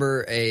you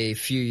remember a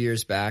few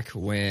years back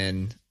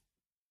when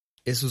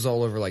this was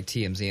all over like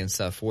TMZ and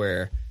stuff,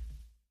 where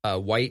a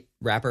white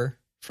rapper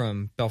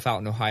from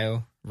Bellefontaine,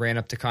 Ohio ran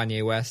up to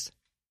Kanye West?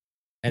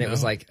 And it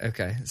was like,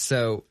 okay,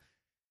 so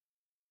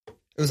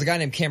it was a guy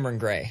named Cameron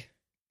Gray.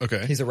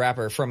 Okay. He's a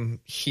rapper from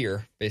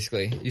here,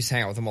 basically. Used to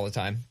hang out with him all the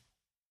time.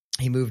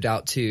 He moved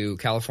out to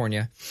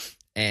California,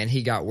 and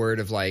he got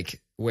word of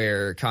like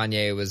where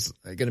Kanye was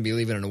going to be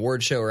leaving an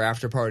award show or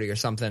after party or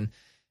something,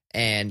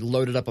 and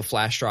loaded up a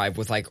flash drive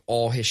with like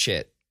all his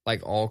shit,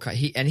 like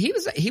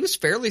he was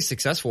fairly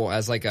successful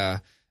as like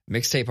a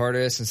mixtape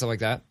artist and stuff like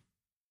that.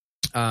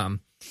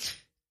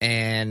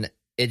 And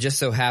it just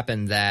so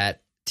happened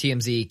that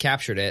TMZ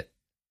captured it,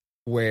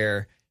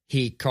 where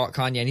he caught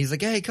Kanye and he's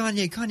like, "Hey,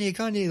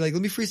 Kanye, like,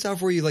 let me freestyle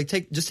for you. Like,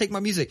 take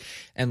my music."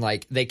 And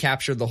like, they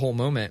captured the whole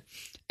moment,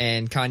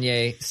 and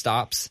Kanye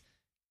stops,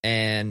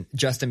 and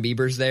Justin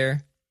Bieber's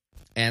there,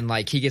 and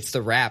like, he gets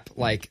to rap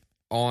like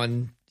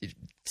on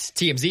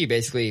TMZ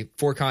basically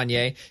for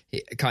Kanye.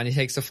 Kanye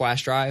takes the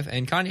flash drive,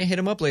 and Kanye hit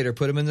him up later,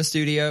 put him in the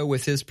studio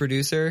with his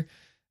producer.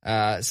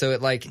 So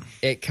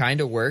it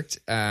kind of worked.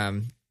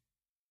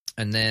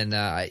 And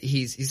then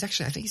he's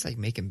actually, I think he's like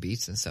making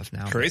beats and stuff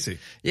now. Crazy.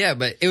 Yeah,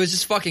 but it was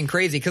just fucking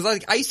crazy because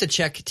like I used to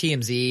check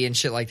TMZ and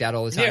shit like that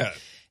all the time. Yeah.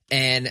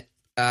 And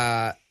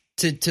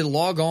to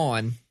log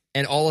on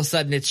and all of a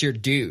sudden it's your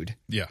dude.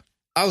 Yeah.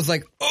 I was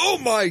like, oh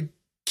my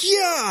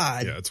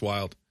God. Yeah, it's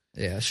wild.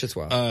 Yeah, shit's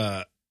wild.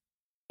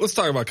 Let's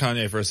talk about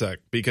Kanye for a sec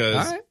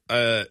because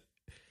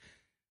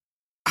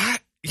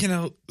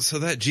so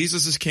that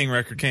Jesus is King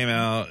record came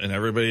out and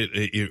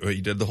everybody,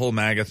 he did the whole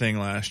MAGA thing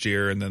last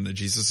year, and then the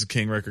Jesus is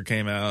King record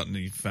came out and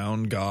he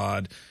found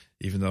God,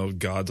 even though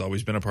God's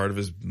always been a part of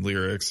his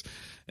lyrics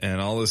and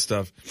all this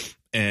stuff,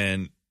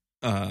 and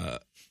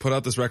put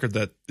out this record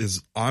that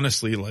is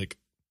honestly like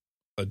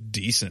a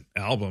decent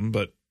album,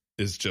 but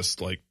is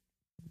just like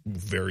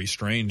very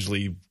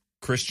strangely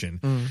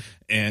Christian.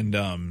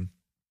 And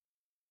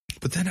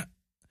but then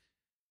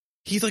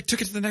he like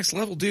took it to the next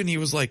level, dude, and he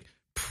was like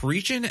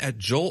preaching at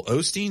Joel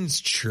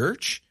Osteen's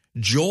church.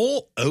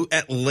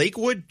 At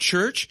Lakewood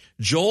Church,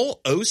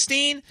 Joel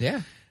Osteen.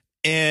 Yeah.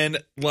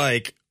 And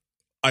like,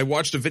 I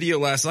watched a video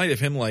last night of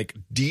him like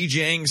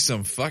DJing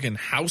some fucking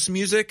house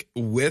music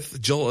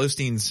with Joel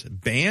Osteen's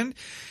band,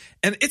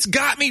 and it's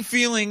got me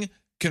feeling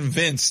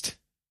convinced.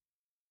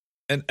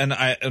 And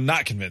I am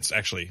not convinced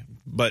actually,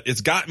 but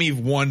it's got me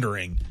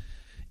wondering,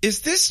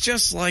 is this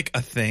just like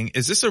a thing?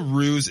 Is this a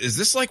ruse? Is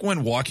this like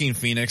when Joaquin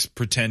Phoenix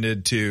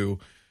pretended to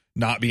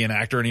not be an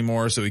actor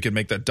anymore so he could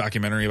make that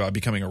documentary about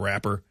becoming a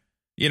rapper?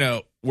 You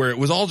know, where it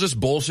was all just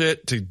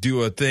bullshit to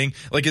do a thing.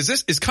 Like, is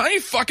Kanye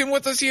fucking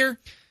with us here?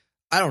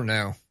 I don't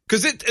know.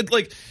 Because it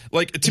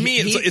to me,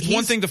 it's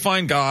one thing to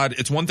find God.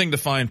 It's one thing to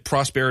find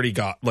prosperity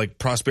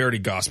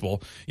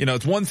gospel. You know,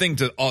 it's one thing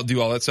to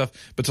do all that stuff,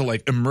 but to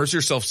like immerse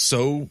yourself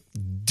so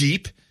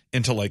deep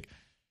into like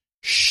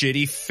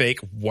shitty, fake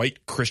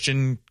white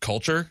Christian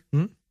culture,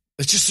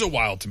 it's just so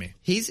wild to me.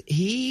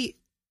 He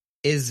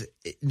is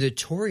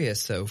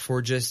notorious though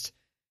for just,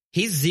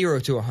 he's 0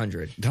 to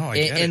 100. No, I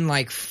get it. In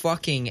like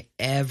fucking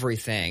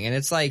everything. And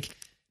it's like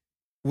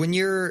when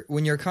you're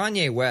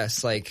Kanye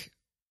West, like,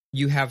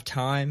 you have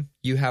time,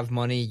 you have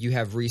money, you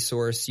have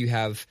resource, you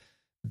have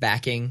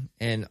backing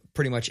in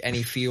pretty much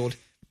any field.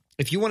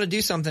 If you want to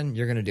do something,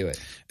 you're going to do it.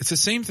 It's the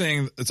same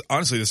thing. It's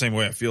honestly the same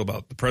way I feel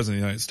about the president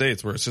of the United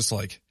States, where it's just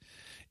like,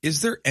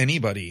 is there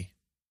anybody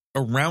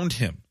around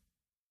him?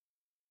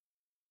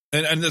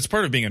 And that's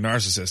part of being a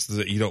narcissist, is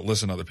that you don't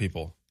listen to other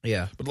people.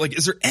 Yeah. But like,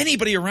 is there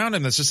anybody around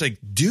him that's just like,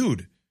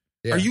 dude,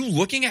 are you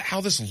looking at how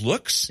this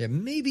looks? Yeah,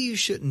 maybe you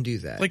shouldn't do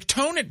that. Like,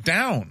 tone it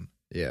down.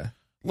 Yeah.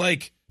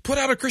 Like, put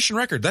out a Christian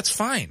record. That's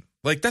fine.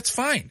 Like, that's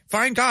fine.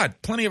 Find God.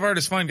 Plenty of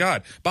artists find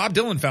God. Bob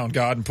Dylan found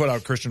God and put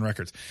out Christian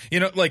records.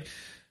 You know, like,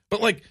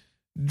 but like,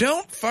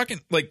 don't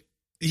fucking, like,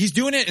 he's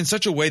doing it in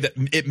such a way that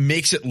it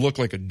makes it look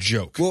like a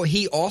joke. Well,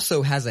 he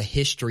also has a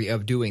history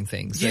of doing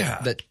things.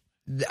 That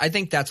I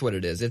think that's what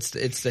it is. It's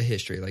the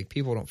history. Like,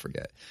 people don't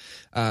forget.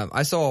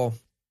 I saw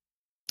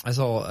I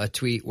saw a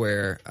tweet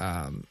where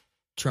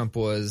Trump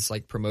was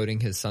like promoting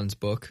his son's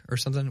book or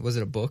something. Was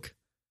it a book?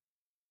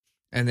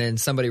 And then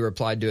somebody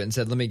replied to it and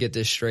said, "Let me get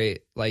this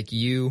straight. Like,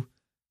 you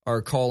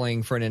are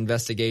calling for an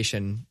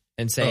investigation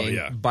and saying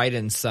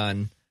Biden's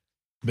son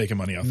making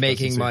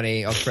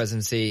money off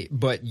presidency,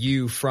 but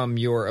you from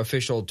your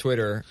official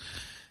Twitter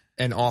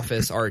and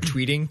office are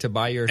tweeting to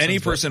buy your Any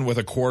son's book?" person with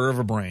a quarter of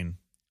a brain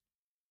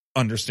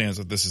understands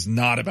that this is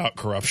not about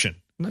corruption.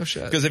 No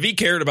shit. Because if he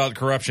cared about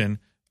corruption,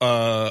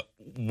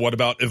 what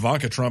about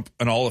Ivanka Trump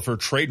and all of her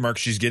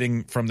trademarks she's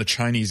getting from the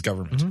Chinese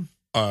government?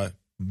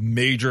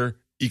 Major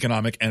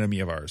economic enemy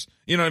of ours.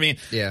 You know what I mean?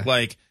 Yeah.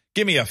 Like,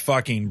 give me a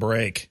fucking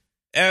break.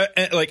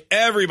 Like,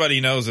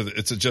 everybody knows that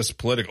it's just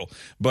political.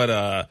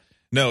 But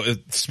no,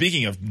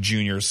 speaking of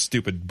Junior's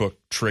stupid book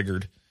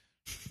Triggered,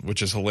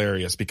 which is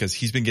hilarious because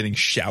he's been getting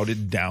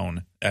shouted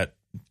down at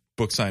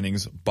book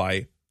signings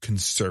by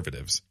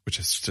conservatives, which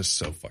is just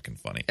so fucking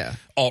funny. Yeah.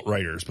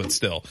 Alt-writers, but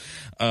still.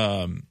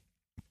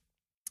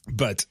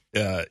 But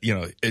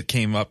it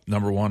came up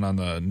number 1 on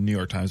the New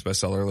York Times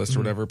bestseller list or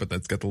whatever, but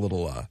that's got the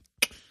little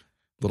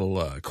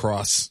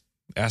cross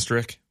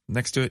asterisk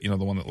next to it, the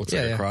one that looks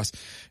like a cross.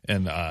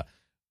 And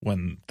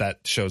when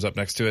that shows up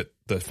next to it,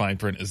 the fine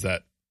print is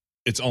that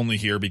it's only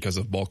here because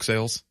of bulk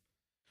sales.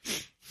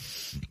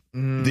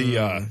 And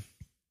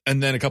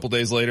then a couple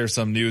days later,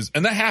 some news,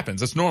 and that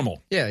happens. It's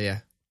normal. Yeah.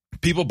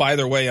 People buy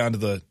their way onto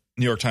the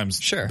New York Times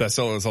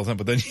bestseller list all the time,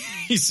 but then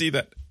you see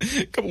that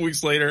a couple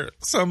weeks later,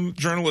 some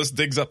journalist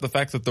digs up the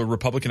fact that the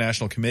Republican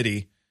National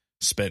Committee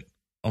spent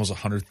almost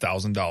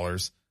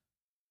 $100,000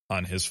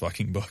 on his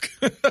fucking book.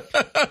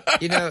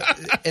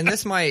 And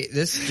this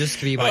just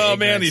could be my ignorance.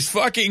 Man, these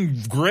fucking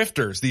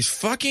grifters, these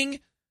fucking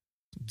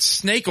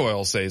snake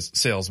oil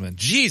salesmen.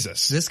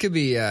 Jesus. This could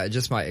be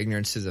just my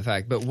ignorance to the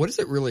fact, but what does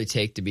it really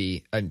take to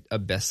be a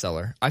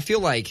bestseller? I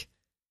feel like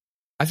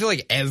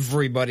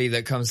everybody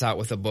that comes out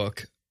with a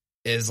book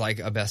is like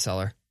a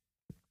bestseller.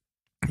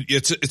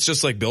 It's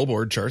just like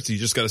Billboard charts. You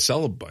just got to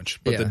sell a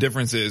bunch. But the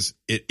difference is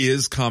it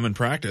is common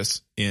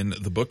practice in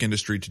the book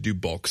industry to do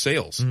bulk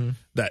sales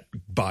that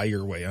buy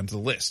your way onto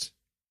the list.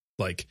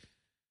 Like,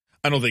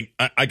 I don't think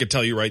I could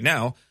tell you right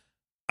now,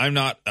 I'm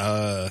not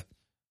a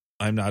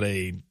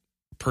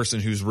person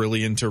who's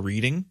really into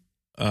reading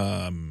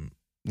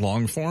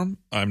long form.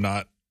 I'm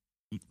not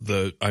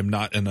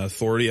an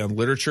authority on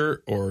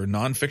literature or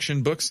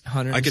nonfiction books.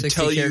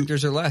 160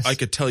 characters or less. I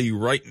could tell you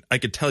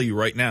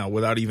right now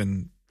without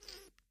even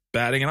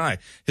batting an eye.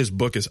 His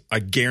book is, I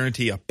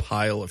guarantee, a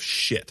pile of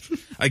shit.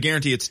 I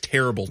guarantee it's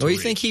terrible to read. You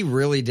think he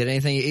really did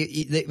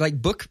anything?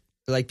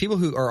 Like people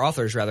who are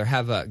authors rather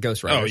have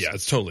ghostwriters. Oh yeah,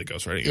 it's totally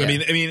ghostwriting. Yeah.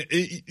 I mean,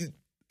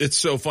 it's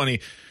so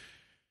funny.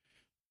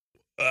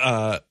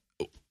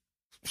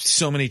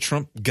 So many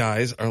Trump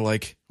guys are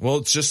like, well,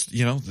 it's just,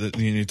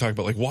 you talk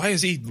about like, why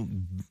is he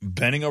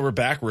bending over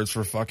backwards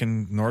for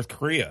fucking North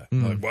Korea?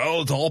 Like,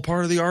 well, it's all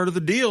part of the art of the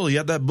deal. He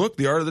had that book,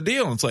 The Art of the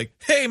Deal. And it's like,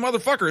 hey,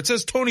 motherfucker, it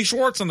says Tony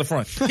Schwartz on the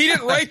front. He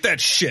didn't write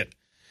that shit.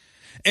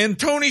 And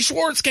Tony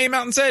Schwartz came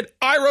out and said,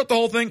 I wrote the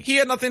whole thing. He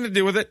had nothing to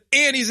do with it.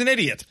 And he's an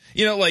idiot.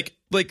 Like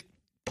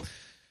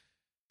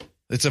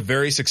it's a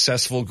very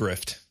successful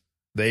grift.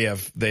 They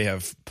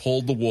have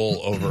pulled the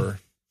wool over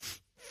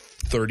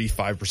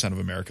 35% of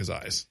America's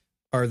eyes.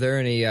 Are there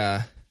any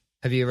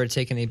have you ever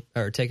taken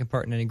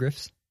part in any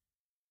grifts?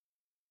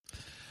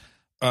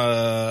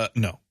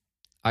 No.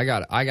 I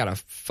got a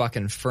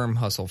fucking firm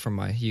hustle from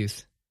my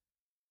youth.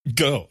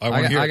 Go.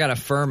 I got a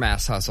firm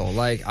ass hustle.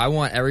 Like, I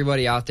want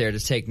everybody out there to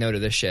take note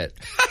of this shit.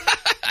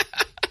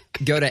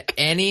 Go to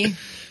any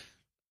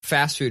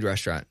fast food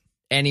restaurant,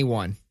 any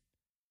one,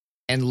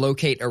 and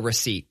locate a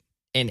receipt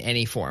in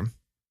any form.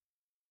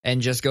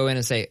 And just go in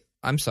and say,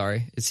 I'm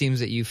sorry, it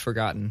seems that you've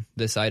forgotten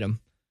this item.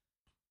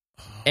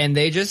 And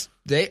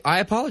I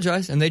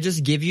apologize, and they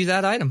just give you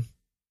that item.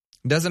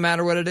 Doesn't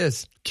matter what it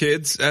is.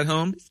 Kids at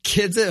home,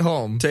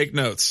 take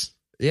notes.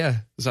 Yeah.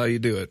 That's how you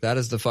do it. That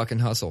is the fucking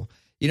hustle.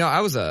 I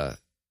was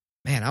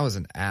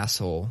an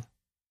asshole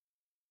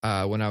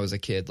when I was a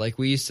kid. Like,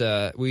 we used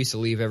to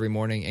leave every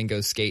morning and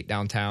go skate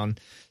downtown,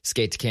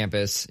 skate to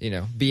campus,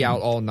 be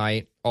out all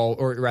night, all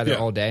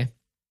day.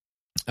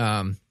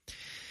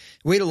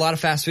 We ate a lot of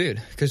fast food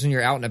because when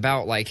you're out and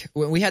about, like,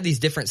 we had these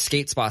different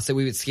skate spots that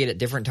we would skate at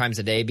different times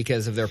of day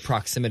because of their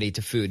proximity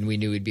to food, and we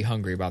knew we'd be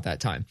hungry about that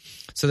time.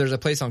 So there's a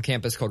place on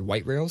campus called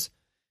White Rails.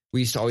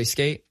 We used to always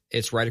skate.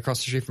 It's right across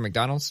the street from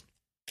McDonald's.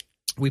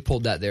 We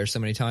pulled that there so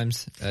many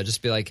times.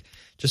 Just be like,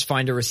 just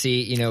find a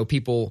receipt.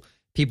 People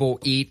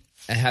eat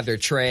and have their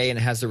tray and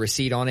it has the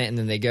receipt on it, and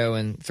then they go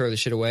and throw the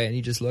shit away, and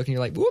you just look and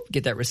you're like, whoop,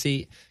 get that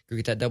receipt. Go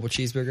get that double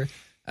cheeseburger.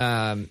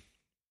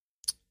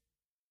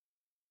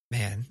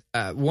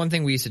 One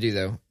thing we used to do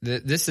though,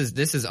 this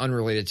is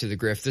unrelated to the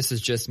grift. This is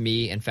just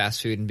me and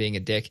fast food and being a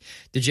dick.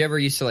 Did you ever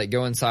used to like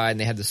go inside and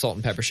they had the salt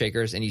and pepper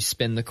shakers and you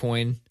spin the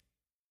coin?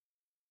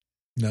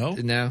 No.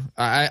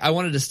 I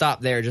wanted to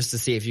stop there just to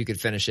see if you could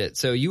finish it.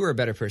 So you were a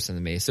better person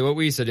than me. So what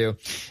we used to do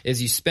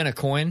is you spin a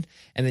coin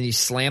and then you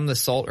slam the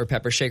salt or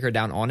pepper shaker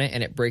down on it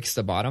and it breaks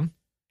the bottom,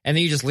 and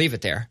then you just leave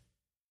it there.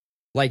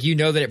 Like, you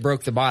know that it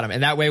broke the bottom.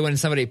 And that way when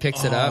somebody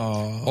picks it up,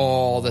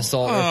 all the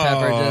salt or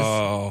pepper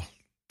just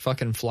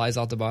fucking flies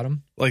out the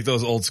bottom. Like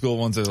those old school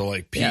ones that are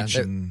like peach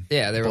and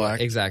they were black.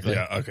 like, exactly.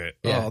 Yeah, okay.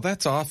 Yeah. Oh,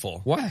 that's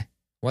awful. Why?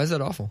 Why is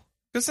that awful?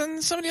 Because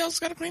then somebody else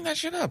got to clean that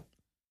shit up.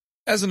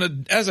 As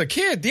a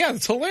kid, yeah,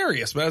 it's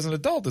hilarious. But as an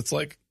adult, it's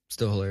like...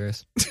 Still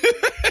hilarious.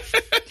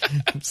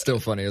 Still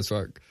funny as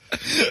fuck.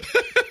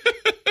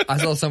 I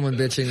saw someone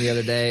bitching the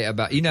other day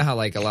about, you know how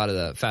like a lot of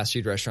the fast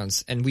food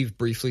restaurants, and we've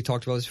briefly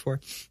talked about this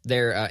before,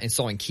 they're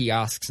installing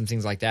kiosks and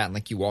things like that. And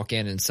like you walk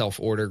in and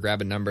self-order,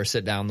 grab a number,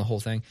 sit down, the whole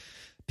thing.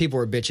 People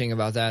were bitching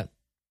about that.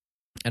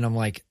 And I'm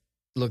like,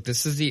 look,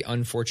 this is the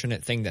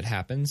unfortunate thing that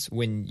happens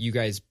when you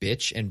guys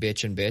bitch and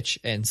bitch and bitch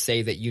and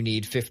say that you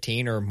need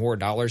 $15 or more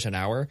an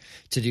hour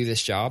to do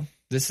this job.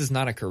 This is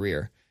not a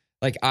career.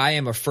 Like, I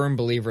am a firm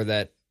believer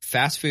that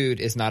fast food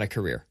is not a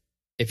career.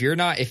 If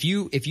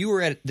you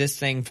were at this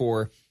thing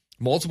for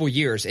multiple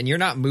years and you're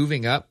not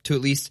moving up to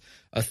at least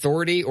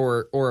authority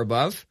or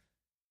above,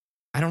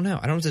 I don't know.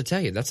 I don't know what to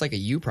tell you. That's like a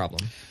you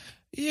problem.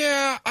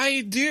 Yeah,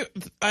 I do.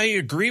 I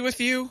agree with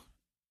you.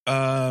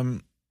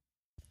 And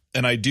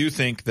I do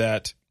think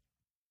that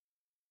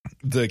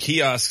the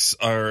kiosks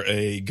are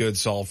a good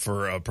solve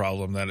for a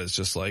problem that is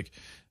just like,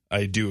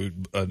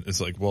 it's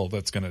like, well,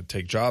 that's going to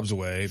take jobs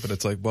away. But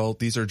it's like, well,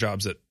 these are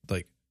jobs that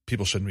like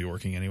people shouldn't be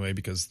working anyway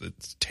because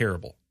it's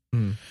terrible.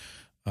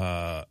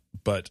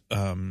 But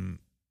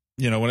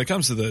you know, when it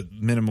comes to the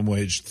minimum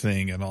wage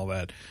thing and all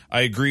that,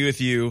 I agree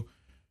with you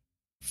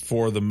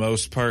for the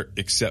most part,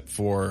 except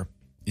for,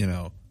 you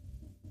know,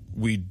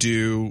 we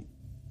do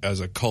as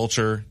a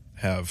culture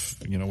have,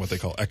 you know, what they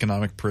call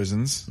economic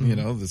prisons, you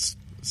know, this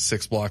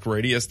 6-block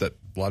radius that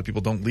a lot of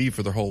people don't leave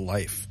for their whole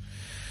life.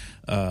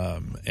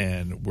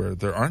 And where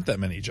there aren't that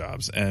many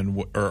jobs,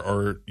 and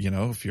or you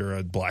know, if you're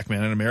a black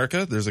man in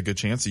America, there's a good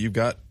chance that you've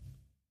got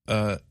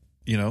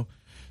you know,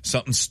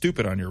 something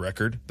stupid on your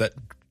record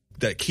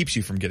that keeps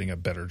you from getting a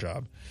better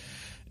job.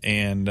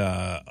 And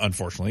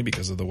unfortunately,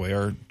 because of the way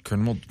our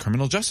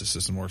criminal justice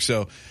system works.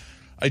 So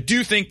I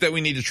do think that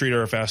we need to treat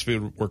our fast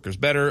food workers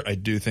better. I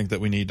do think that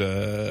we need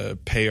to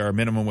pay our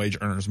minimum wage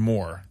earners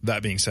more.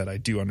 That being said, I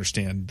do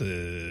understand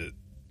the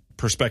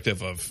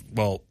perspective of,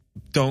 well,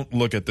 don't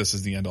look at this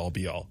as the end all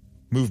be all.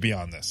 Move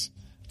beyond this.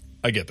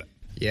 I get that.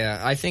 Yeah,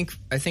 I think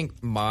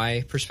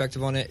my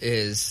perspective on it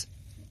is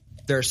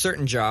there are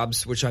certain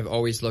jobs which I've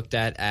always looked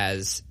at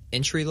as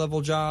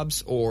entry-level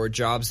jobs or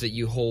jobs that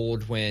you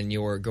hold when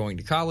you're going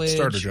to college.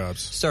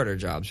 Starter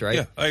jobs, right?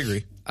 Yeah, I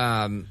agree.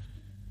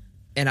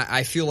 And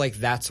I feel like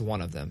that's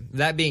one of them.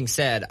 That being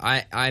said,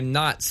 I'm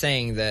not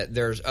saying that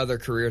there's other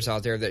careers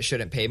out there that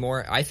shouldn't pay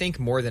more. I think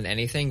more than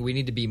anything, we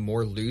need to be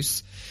more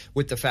loose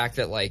with the fact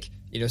that, like,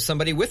 you know,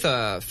 somebody with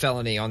a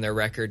felony on their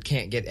record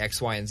can't get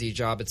X, Y, and Z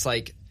job. It's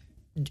like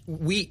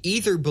we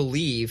either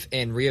believe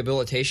in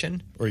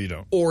rehabilitation or you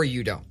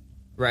don't.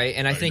 Right?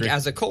 And I think agree.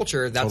 As a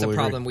culture, that's Totally a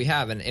problem agree. we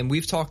have. And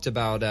we've talked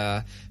about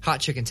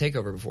Hot Chicken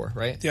Takeover before,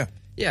 right? Yeah.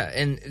 Yeah,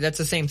 and that's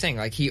the same thing.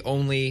 Like, he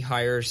only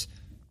hires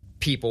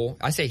people.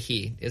 I say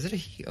he. Is it a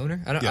he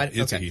owner? I don't. Yeah, I,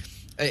 it's okay.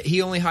 a he.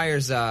 He only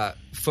hires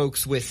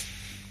folks with,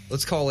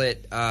 let's call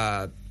it,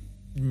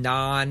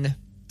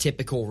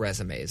 non-typical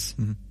resumes,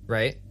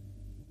 right?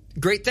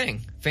 Great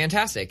thing.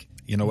 Fantastic.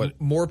 You know what?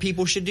 More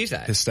people should do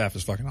that. His staff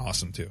is fucking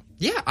awesome too.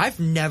 Yeah, I've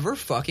never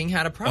fucking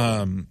had a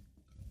problem.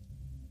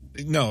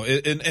 No,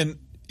 and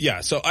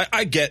yeah, so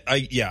I get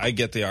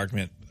the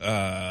argument.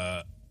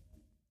 I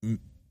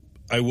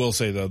will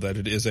say though that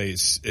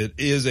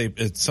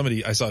it's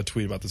somebody, I saw a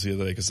tweet about this the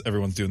other day because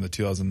everyone's doing the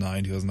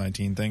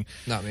 2019 thing.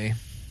 Not me.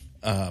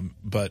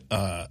 But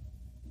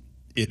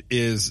it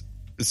is,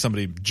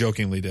 somebody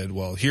jokingly did,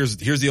 well, here's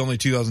the only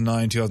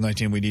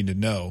 2019 we need to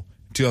know.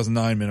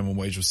 2009 minimum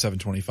wage was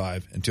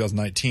 $7.25 and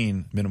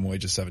 2019 minimum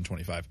wage is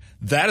 $7.25.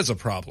 That is a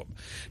problem.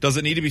 Does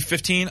it need to be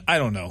 15? I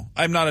don't know.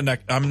 I'm not an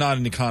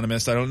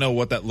economist. I don't know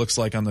what that looks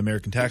like on the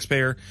American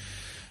taxpayer.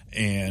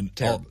 And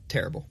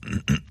terrible.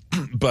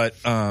 But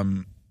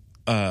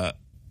the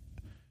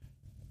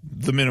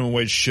minimum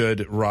wage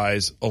should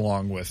rise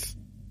along with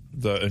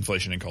the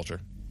inflation in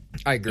culture.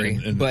 I agree.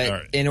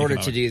 But in order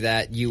to do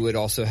that, you would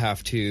also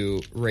have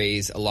to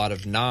raise a lot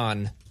of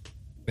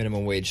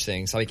minimum wage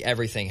things. Like,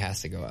 everything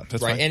has to go up.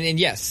 That's right? fine. And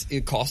yes,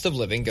 the cost of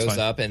living goes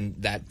up, and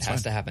that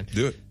has to happen.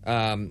 Do it.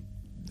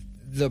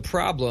 The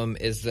problem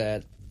is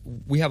that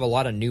we have a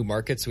lot of new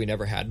markets we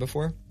never had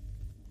before.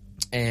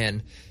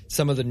 And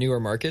some of the newer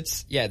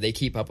markets, yeah, they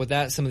keep up with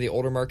that. Some of the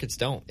older markets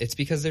don't. It's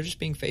because they're just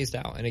being phased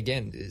out. And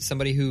again,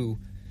 somebody who,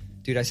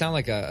 dude, I sound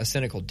like a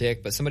cynical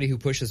dick, but somebody who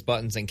pushes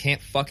buttons and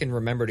can't fucking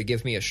remember to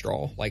give me a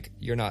straw, like,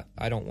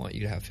 I don't want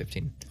you to have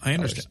 15. I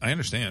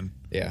understand.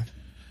 Yeah.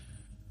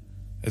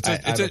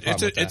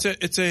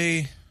 It's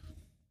a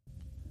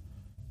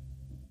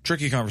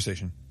tricky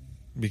conversation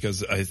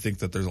because I think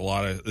that there's a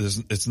lot of,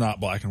 it's not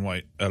black and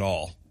white at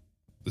all.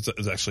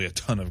 It's actually a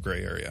ton of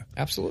gray area.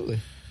 Absolutely.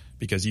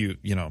 Because you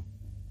know,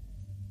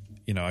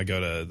 I go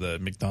to the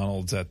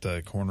McDonald's at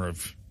the corner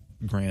of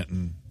Grant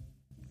and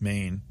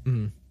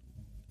Maine,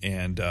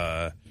 and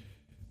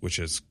which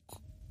is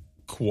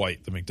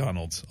quite the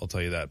McDonald's, I'll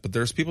tell you that. But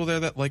there's people there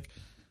that like,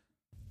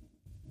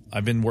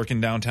 I've been working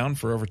downtown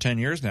for over 10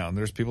 years now, and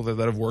there's people there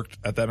that have worked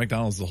at that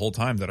McDonald's the whole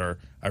time that are,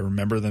 I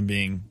remember them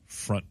being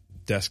front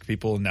desk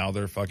people, and now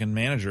they're fucking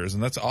managers,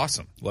 and that's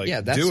awesome. Like,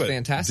 Yeah, that's do it.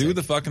 fantastic. Do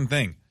the fucking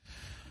thing.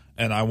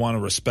 And I want to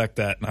respect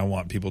that, and I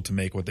want people to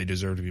make what they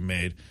deserve to be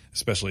made,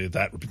 especially at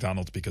that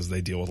McDonald's, because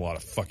they deal with a lot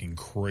of fucking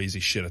crazy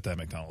shit at that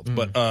McDonald's.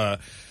 But,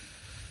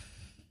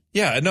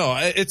 yeah, no,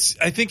 I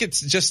think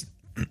it's just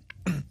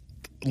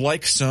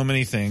like so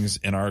many things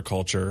in our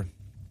culture.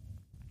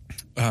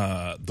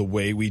 The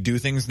way we do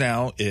things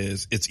now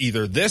is it's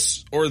either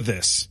this or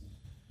this.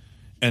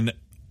 And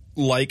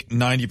like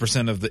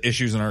 90% of the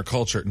issues in our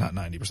culture, not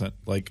 90%,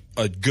 like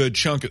a good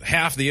chunk,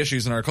 half the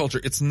issues in our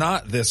culture, it's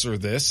not this or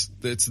this.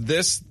 It's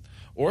this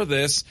or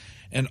this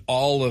and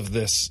all of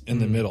this in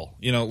the middle.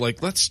 You know,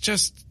 like, let's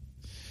just,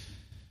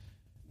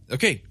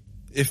 okay,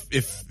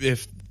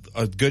 if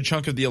a good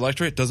chunk of the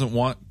electorate doesn't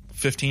want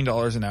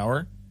 $15 an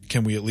hour,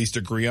 can we at least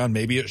agree on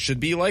maybe it should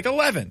be like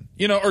 11,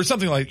 you know, or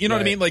something like, you know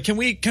what I mean? Like, can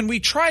we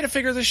try to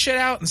figure this shit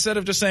out instead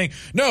of just saying,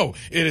 no,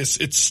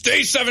 it's stay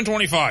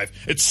 $7.25.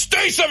 It's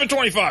stay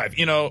 $7.25,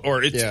 you know,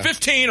 or it's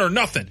 15 or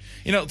nothing.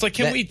 You know, it's like,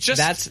 can we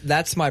just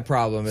that's my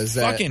problem is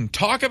that fucking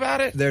talk about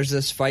it? There's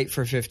this fight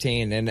for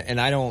 15 and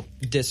I don't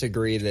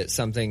disagree that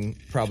something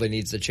probably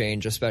needs to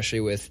change, especially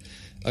with,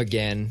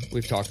 again,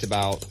 we've talked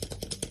about,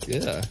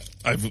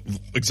 I've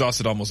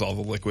exhausted almost all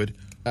the liquid.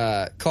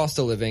 Cost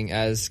of living,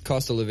 as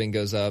cost of living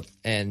goes up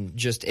and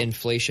just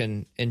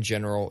inflation in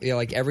general,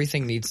 like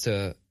everything needs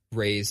to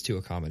raise to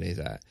accommodate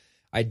that.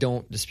 I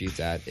don't dispute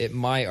that.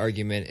 My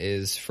argument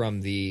is from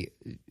the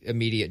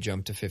immediate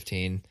jump to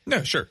 15.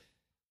 No, sure.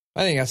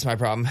 I think that's my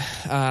problem.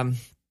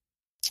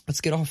 Let's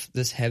get off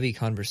this heavy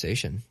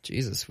conversation.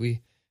 Jesus,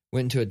 we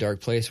went into a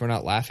dark place. We're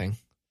not laughing.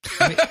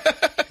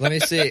 Let me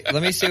see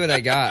what I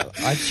got.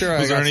 Was there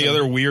any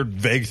other weird,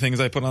 vague things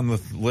I put on the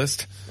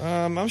list?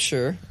 I'm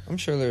sure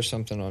there's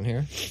something on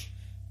here.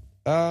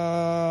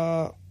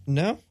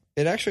 No.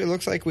 It actually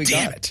looks like we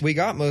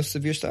got most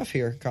of your stuff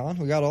here, Colin.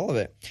 We got all of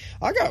it.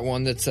 I got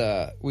one that's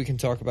we can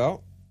talk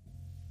about.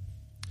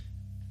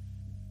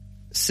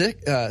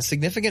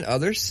 Significant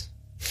others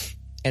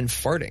and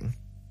farting.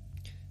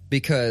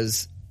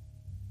 Because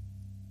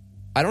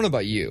I don't know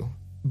about you,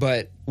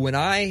 but when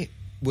I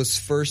was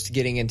first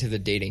getting into the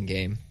dating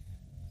game,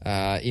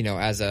 you know,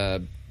 as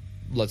a,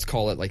 let's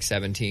call it like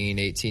 17,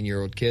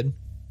 18-year-old kid,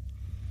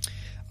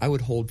 I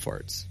would hold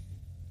farts.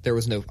 I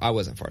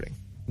wasn't farting.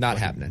 Not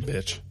happening.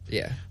 Bitch.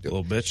 Yeah.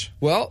 Little bitch.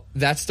 Well,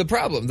 that's the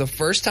problem. The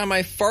first time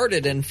I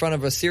farted in front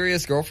of a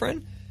serious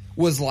girlfriend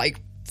was like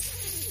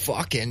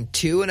fucking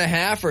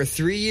 2.5 or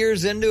 3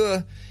 years into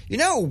a... You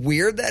know how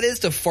weird that is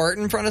to fart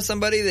in front of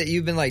somebody that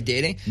you've been like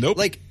dating? Nope.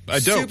 Like, I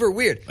don't. Super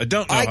weird. I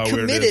don't know how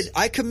weird it is.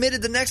 I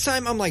committed the next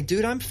time. I'm like,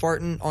 dude, I'm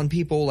farting on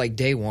people like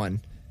day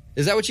one.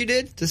 Is that what you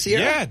did to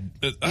Sierra?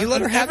 Yeah. You let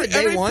her have it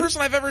day every one? Every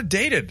person I've ever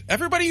dated.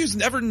 Everybody who's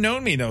ever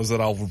known me knows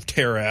that I'll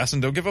tear ass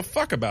and don't give a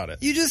fuck about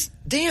it. You just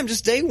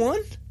day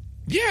one?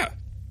 Yeah.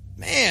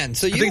 Man,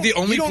 so you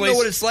don't know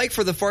what it's like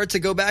for the fart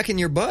to go back in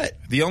your butt.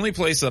 The only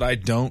place that I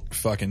don't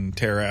fucking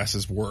tear ass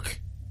is work.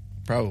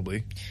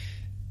 Probably.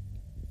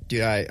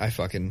 Dude, I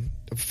fucking...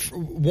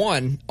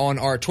 One, on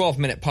our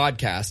 12-minute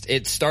podcast,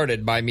 it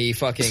started by me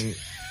fucking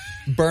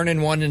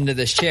burning one into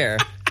this chair.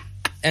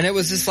 And it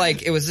was just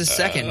like, it was just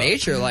second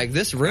nature. Like,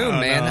 this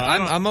room, man,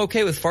 I'm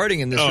okay with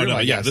farting in this room,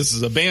 I guess. This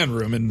is a band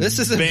room. And this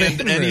is a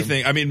band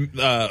anything. room. I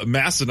mean,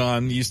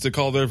 Mastodon used to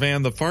call their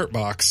van the fart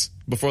box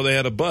before they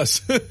had a bus.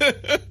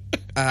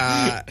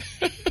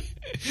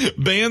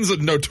 Bands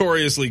of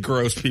notoriously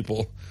gross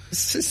people.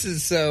 This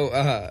is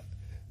so...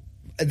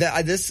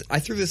 I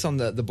threw this on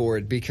the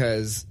board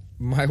because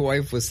my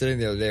wife was sitting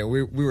the other day and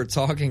we were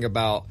talking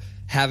about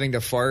having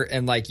to fart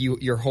and like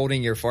you're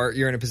holding your fart.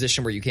 You're in a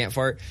position where you can't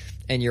fart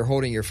and you're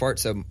holding your fart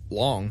so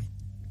long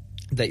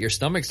that your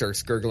stomach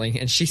starts gurgling.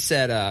 And she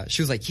said,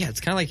 she was like, yeah, it's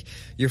kind of like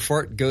your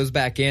fart goes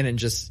back in and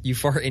just you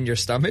fart in your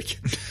stomach.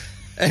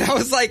 And I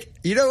was like,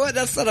 you know what?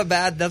 That's not a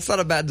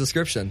bad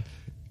description.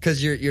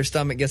 Because your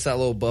stomach gets that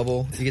little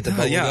bubble. You get the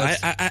bubble.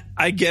 Yeah,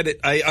 I get it.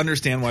 I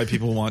understand why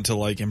people want to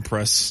like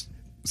impress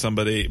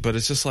somebody, but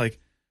it's just like,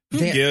 who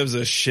gives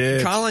a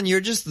shit? Colin, you're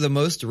just the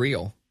most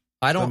real.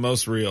 The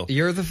most real.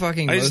 You're the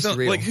fucking most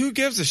real. Like, who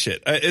gives a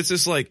shit? It's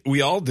just like,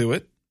 we all do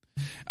it.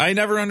 I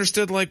never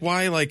understood like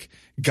why like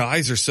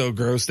guys are so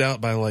grossed out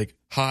by like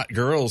hot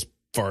girls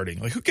farting.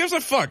 Like, who gives a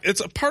fuck?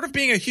 It's a part of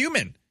being a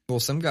human. Well,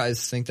 some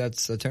guys think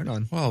that's a turn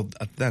on. Well,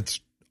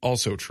 that's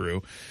also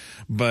true.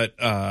 But,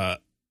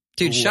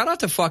 dude, shout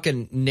out to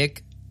fucking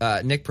Nick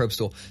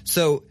Probstool.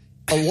 So,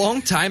 a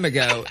long time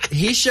ago,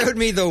 he showed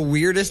me the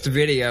weirdest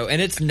video, and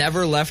it's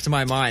never left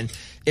my mind.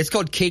 It's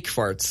called Cake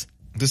Farts.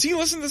 Does he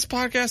listen to this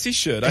podcast? He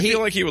should. I feel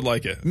like he would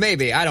like it.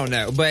 Maybe. I don't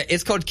know. But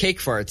it's called Cake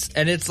Farts.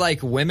 And it's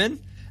like women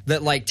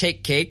that like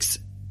take cakes,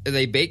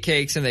 they bake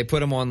cakes, and they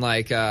put them on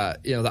like,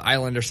 the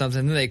island or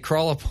something, and then they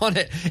crawl up on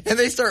it, and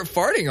they start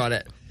farting on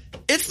it.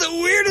 It's the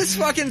weirdest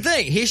fucking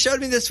thing. He showed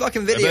me this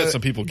fucking I video. bet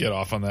some people get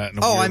off on that. In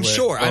a Oh, weird I'm way.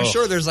 sure. I'm Ugh.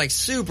 sure there's like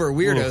super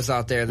weirdos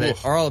out there that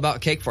Oof. are all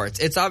about cake farts.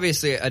 It's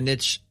obviously a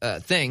niche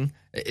thing.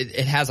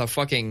 It has a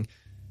fucking.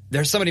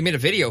 There's somebody made a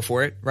video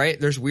for it, right?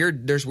 There's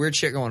weird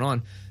shit going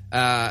on.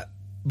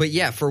 But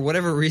yeah, for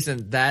whatever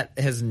reason, that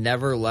has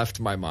never left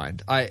my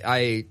mind.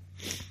 I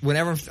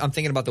whenever I'm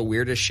thinking about the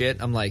weirdest shit,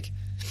 I'm like,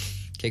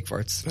 cake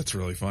farts. That's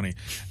really funny.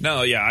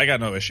 No, yeah, I got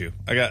no issue.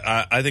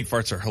 I think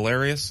farts are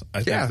hilarious.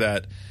 I think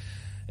that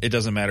it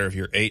doesn't matter if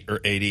you're 8 or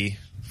 80.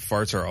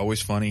 Farts are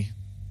always funny.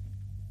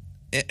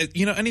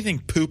 Anything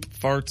poop,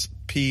 farts,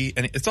 pee,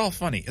 and it's all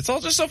funny. It's all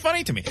just so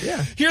funny to me.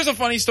 Yeah. Here's a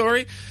funny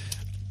story.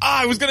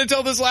 I was going to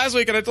tell this last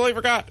week and I totally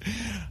forgot.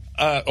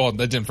 I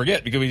didn't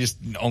forget because we just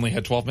only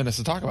had 12 minutes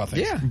to talk about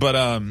things. Yeah. But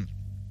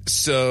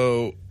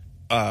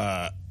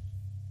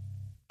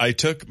I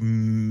took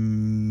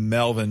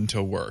Melvin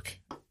to work.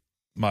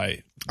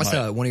 That's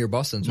one of your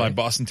Bostons, my right?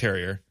 Boston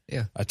Terrier.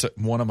 Yeah. I took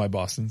one of my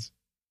Bostons.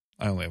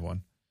 I only have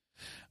one.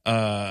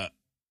 I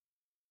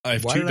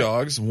have Why two did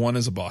dogs. One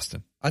is a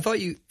Boston. I thought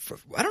I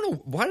don't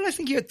know. Why did I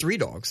think you had 3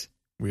 dogs?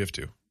 We have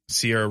 2.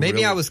 Sierra. Maybe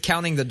really, I was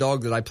counting the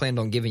dog that I planned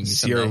on giving you.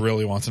 Sierra someday.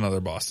 really wants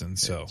another Boston,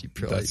 so You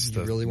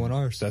really want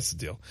ours. That's the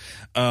deal.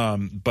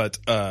 But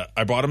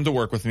I brought him to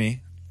work with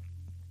me,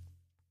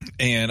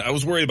 and I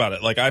was worried about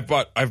it. Like I've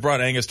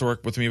brought Angus to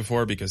work with me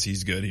before because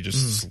he's good. He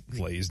just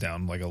lays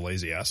down like a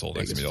lazy asshole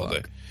next to me all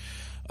day.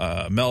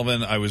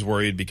 Melvin, I was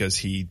worried because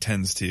he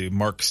tends to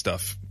mark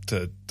stuff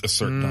to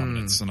assert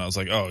dominance, and I was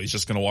like, oh, he's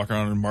just going to walk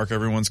around and mark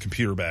everyone's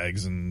computer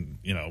bags and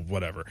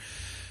whatever.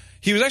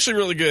 He was actually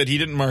really good. He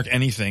didn't mark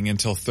anything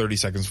until 30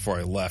 seconds before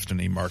I left,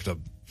 and he marked a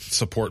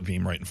support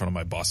beam right in front of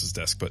my boss's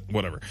desk, but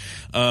whatever.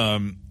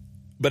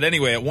 But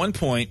anyway, at one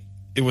point,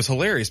 it was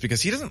hilarious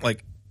because he's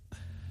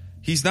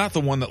not the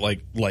one that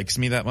likes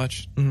me that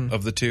much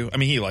of the two. I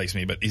mean, he likes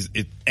me, but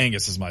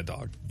Angus is my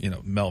dog.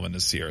 Melvin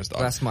is Sierra's dog.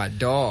 That's my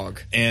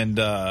dog. And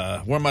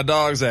where my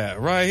dog's at?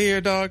 Right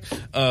here, dog.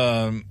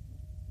 Have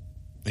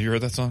you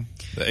heard that song?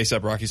 The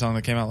A$AP Rocky song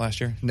that came out last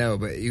year? No,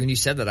 but when you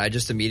said that, I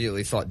just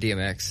immediately thought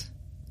DMX.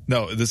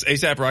 No, this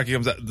A$AP Rocky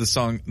comes out,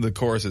 the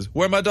chorus is,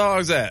 where my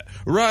dog's at?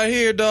 Right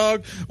here,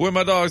 dog. Where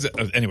my dog's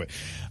at? Anyway.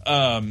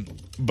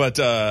 But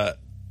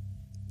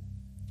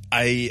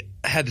I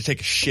had to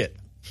take a shit.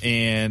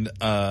 And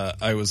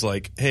I was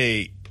like,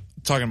 hey,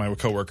 talking to my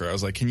coworker, I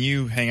was like, can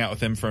you hang out with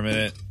him for a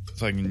minute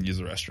so I can use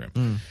the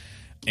restroom?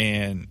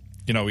 And,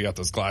 we got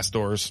those glass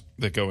doors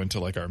that go into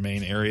like our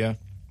main area.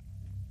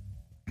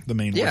 The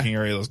main working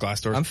area, those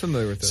glass doors. I'm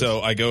familiar with those.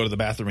 So I go to the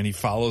bathroom and he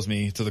follows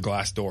me to the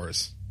glass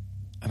doors.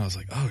 And I was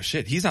like, oh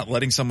shit, he's not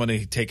letting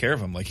somebody take care of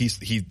him. Like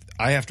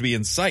I have to be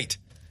in sight.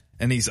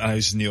 And I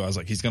just knew, I was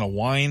like, he's going to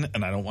whine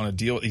and I don't want to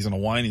deal with, he's going to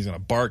whine, he's going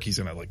to bark, he's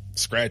going to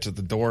scratch at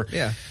the door.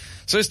 Yeah.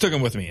 So I just took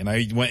him with me and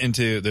I went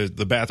into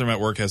the bathroom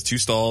at work has 2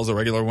 stalls, a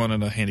regular one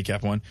and a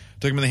handicap one.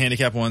 Took him in the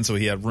handicap one so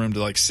he had room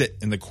to sit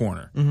in the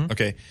corner.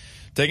 Okay.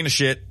 Taking a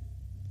shit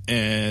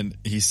and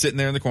he's sitting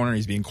there in the corner.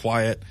 He's being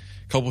quiet.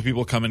 A couple of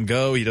people come and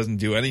go. He doesn't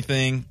do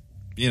anything,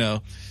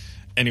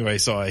 Anyway,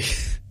 so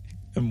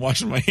I'm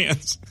washing my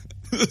hands.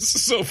 This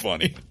is so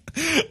funny.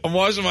 I'm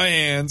washing my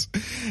hands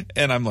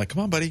and I'm like,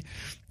 come on, buddy.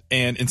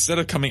 And instead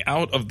of coming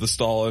out of the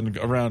stall and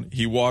around,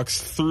 he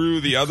walks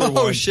through the other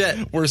one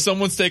where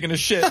someone's taking a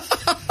shit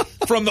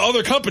from the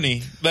other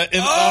company on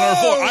our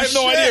floor. I have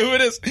no idea who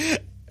it is.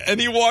 And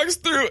he walks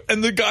through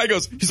and the guy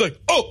goes, he's like,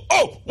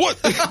 oh, what?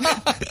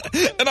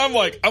 And I'm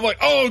like,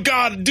 oh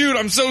God, dude,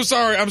 I'm so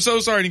sorry. And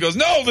he goes,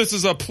 no, this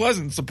is a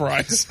pleasant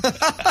surprise.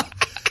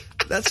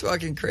 That's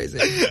fucking crazy.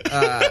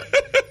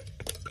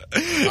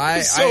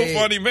 It's so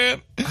funny,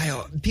 man.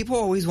 People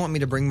always want me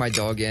to bring my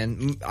dog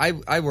in.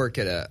 I work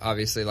at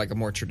obviously like a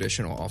more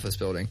traditional office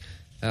building.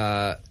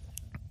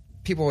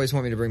 People always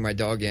want me to bring my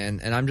dog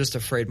in, and I'm just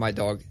afraid my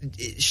dog.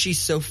 She's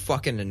so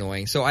fucking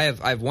annoying. So I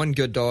have one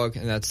good dog,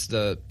 and that's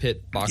the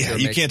pit boxer. Yeah,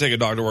 you can't take a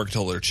dog to work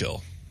until they're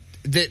chill.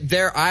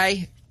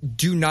 I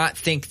do not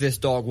think this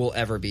dog will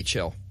ever be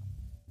chill.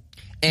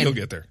 And you'll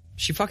get there.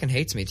 She fucking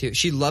hates me too.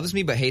 She loves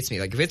me but hates me.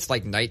 Like if it's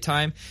like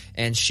nighttime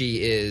and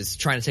she is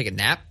trying to take a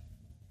nap,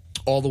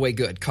 all the way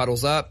good.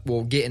 Cuddles up,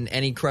 will get in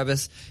any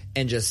crevice,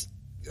 and just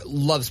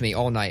loves me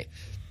all night.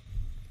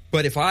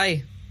 But if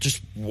I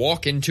just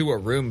walk into a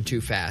room too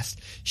fast,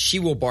 she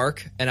will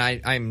bark, and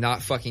I'm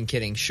not fucking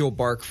kidding. She'll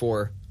bark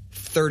for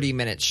 30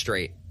 minutes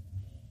straight.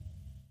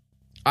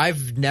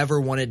 I've never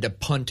wanted to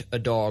punt a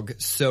dog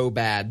so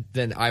bad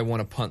than I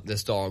want to punt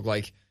this dog,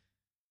 like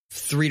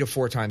 3 to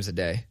 4 times a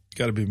day.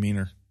 Got to be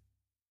meaner.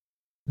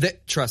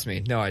 Trust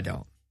me, no, I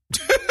don't.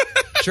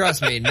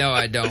 Trust me, no,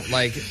 I don't.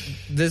 Like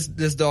this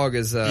dog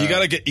is. You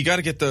gotta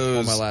get those.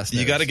 On my last.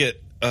 You gotta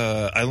get.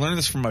 I learned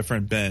this from my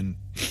friend Ben.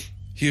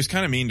 He was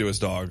kind of mean to his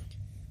dog,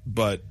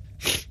 but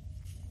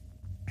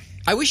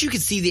I wish you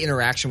could see the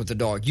interaction with the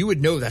dog. You would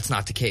know that's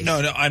not the case. No,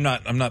 I'm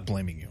not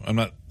blaming you. I'm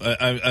not.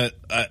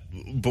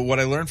 But what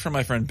I learned from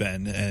my friend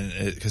Ben,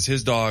 and because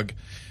his dog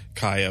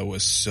Kaya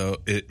is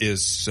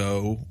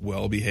so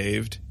well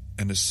behaved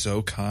and is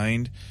so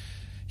kind,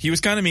 he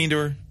was kind of mean to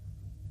her.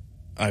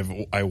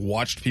 I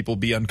watched people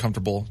be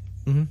uncomfortable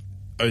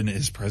in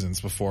his presence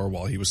before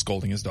while he was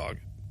scolding his dog.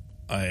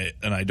 I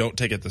don't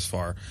take it this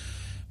far,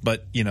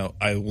 but you know,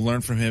 I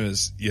learned from him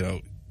is, you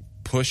know,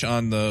 push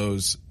on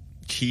those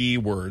key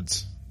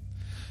words.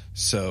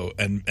 So,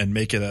 and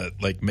make it a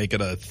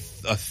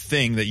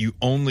thing that you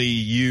only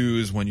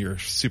use when you're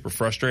super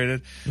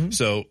frustrated.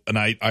 So, and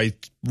I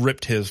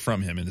ripped his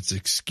from him, and it's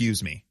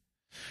excuse me.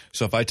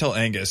 So if I tell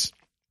Angus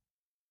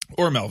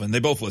or Melvin, they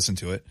both listen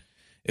to it.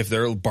 If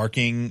they're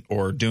barking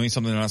or doing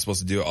something they're not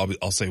supposed to do,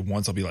 I'll say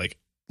once, I'll be like,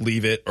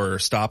 leave it or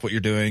stop what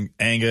you're doing.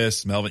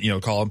 Angus, Melvin, you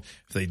know, call them.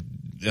 If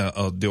they,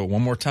 I'll do it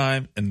one more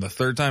time. And the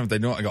third time, if they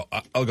don't,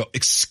 I'll go,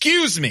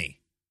 excuse me,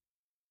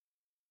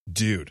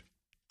 dude.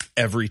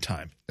 Every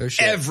time.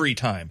 Every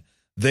time.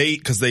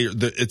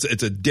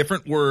 It's a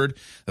different word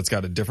that's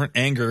got a different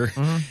anger,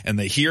 and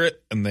they hear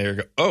it and they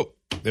go, oh,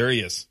 there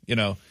he is, you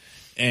know.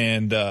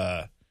 And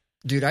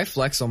dude, I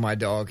flex on my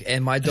dog,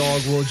 and my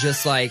dog will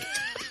just like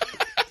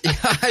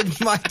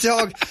my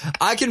dog,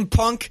 I can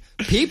punk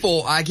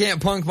people, I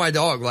can't punk my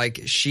dog.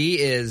 Like she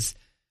is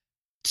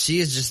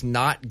just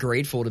not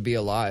grateful to be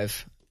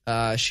alive.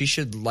 She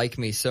should like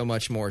me so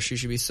much more. She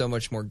should be so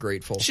much more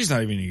grateful. She's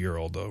not even a year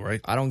old though, right?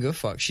 I don't give a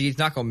fuck. She's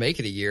not going to make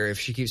it a year if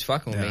she keeps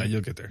fucking with me. Yeah,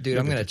 you'll get there. Dude,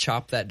 I'm going to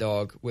chop that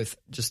dog with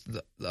just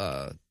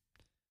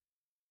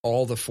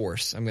all the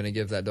force. I'm going to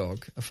give that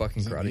dog a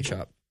fucking karate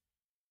chop.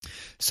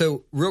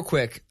 So real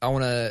quick, I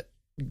want to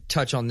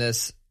touch on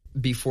this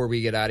before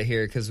we get out of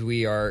here because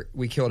we killed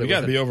it. We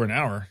got to be over an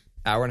hour.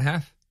 Hour and a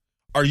half.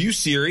 Are you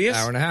serious?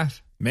 Hour and a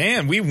half.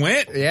 Man, we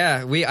went.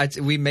 Yeah,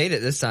 we made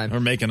it this time. We're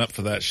making up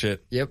for that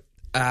shit. Yep.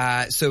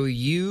 So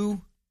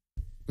you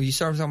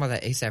started talking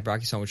about that A$AP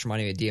Rocky song, which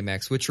reminded me of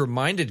DMX, which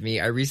reminded me,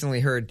 I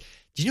recently heard,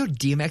 do you know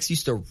DMX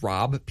used to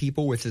rob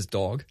people with his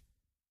dog?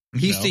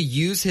 He used to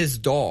use his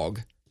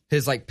dog,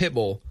 his like pit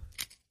bull,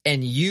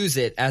 and use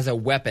it as a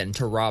weapon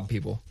to rob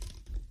people.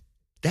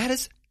 That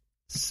is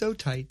so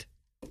tight.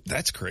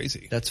 That's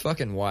crazy. That's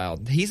fucking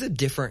wild. He's a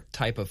different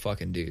type of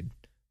fucking dude.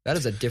 That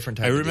is a different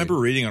type of dude. I remember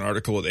reading an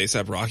article with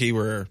A$AP Rocky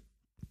where,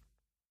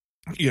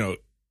 you know,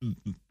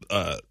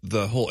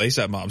 the whole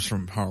A$AP mob's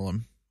from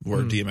Harlem,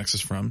 where DMX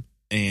is from,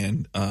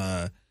 and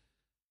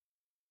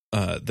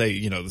they,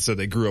 you know, so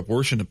they grew up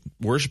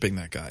worshiping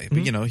that guy.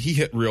 But you know, he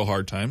hit real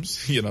hard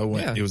times. You know,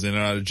 when he was in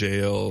and out of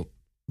jail,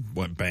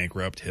 went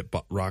bankrupt, hit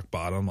rock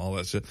bottom, all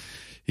that shit.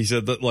 He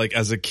said that like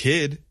as a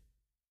kid,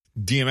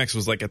 DMX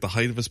was like at the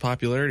height of his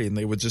popularity, and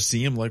they would just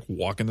see him like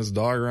walking his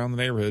dog around the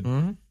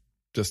neighborhood.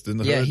 Just in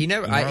the hood.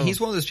 He's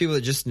one of those people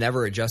that just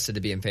never adjusted to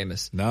being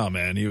famous. No,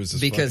 man, he was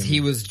just because he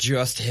was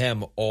just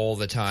him all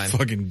the time.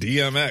 Fucking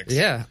DMX.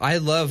 Yeah, I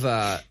love.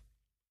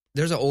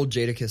 There's an old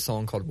Jadakiss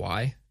song called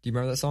 "Why." Do you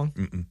remember that song?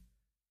 Mm-mm.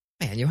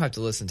 Man, you'll have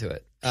to listen to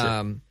it.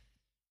 Sure.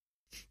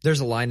 There's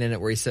a line in it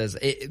where he says,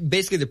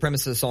 basically the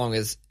premise of the song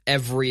is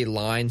every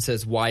line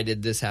says, "Why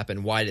did this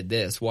happen? Why did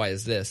this? Why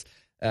is this?"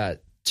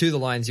 Two of the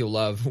lines you'll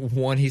love.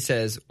 One, he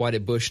says, "Why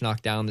did Bush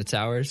knock down the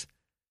towers?"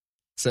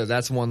 So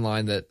that's one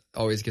line that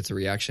always gets a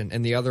reaction.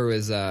 And the other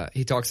is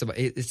he talks about,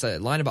 it's a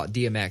line about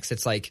DMX.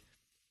 It's like,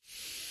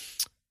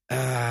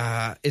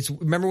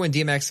 remember when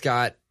DMX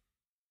got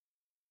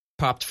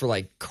popped for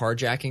like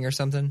carjacking or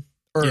something?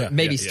 Or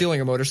maybe stealing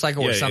a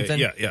motorcycle or something?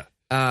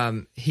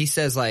 Yeah. He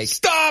says like,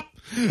 stop!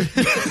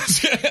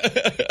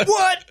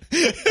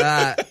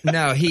 What?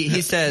 No,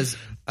 he says,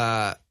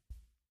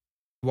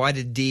 why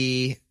did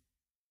D,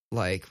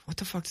 like, what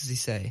the fuck does he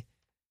say?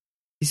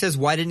 He says,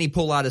 why didn't he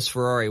pull out his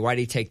Ferrari? Why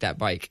did he take that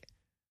bike?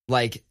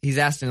 Like, he's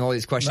asking all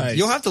these questions. Nice.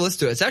 You'll have to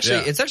listen to it.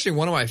 It's actually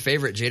one of my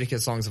favorite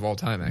Jadakiss songs of all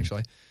time,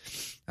 actually.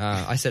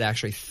 I said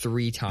actually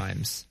 3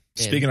 times.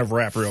 Speaking of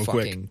rap, real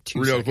quick,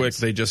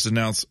 they just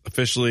announced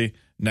officially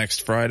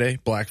next Friday,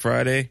 Black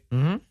Friday,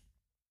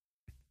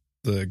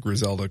 the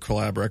Griselda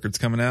collab record's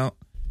coming out.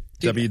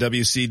 Dude,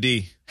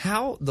 WWCD.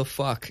 How the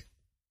fuck?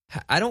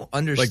 I don't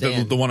understand.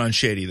 Like the one on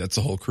Shady, that's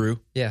the whole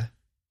crew. Yeah.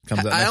 Comes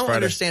out next I don't Friday.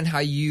 understand how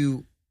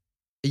you...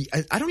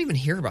 I don't even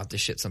hear about this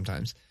shit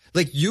sometimes.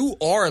 Like, you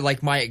are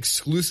like my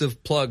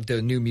exclusive plug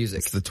to new music.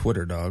 It's the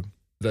Twitter, dog.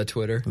 The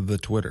Twitter? The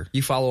Twitter.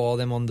 You follow all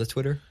them on the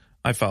Twitter?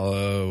 I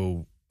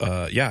follow,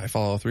 I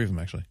follow all 3 of them,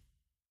 actually.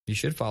 You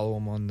should follow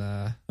them on...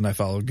 and I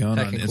follow Gun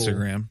on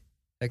Instagram.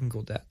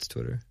 Technical Dad's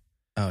Twitter.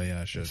 Oh,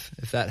 yeah, I should.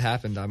 If that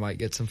happened, I might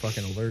get some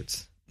fucking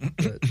alerts.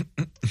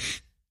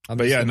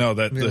 But yeah, no,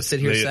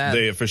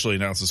 they officially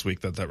announced this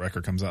week that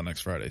record comes out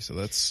next Friday, so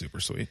that's super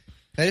sweet.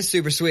 That is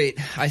super sweet.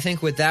 I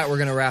think with that, we're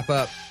going to wrap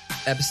up.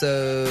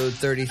 Episode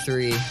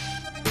 33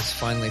 is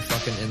finally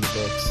fucking in the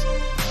books.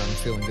 I'm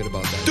feeling good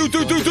about that.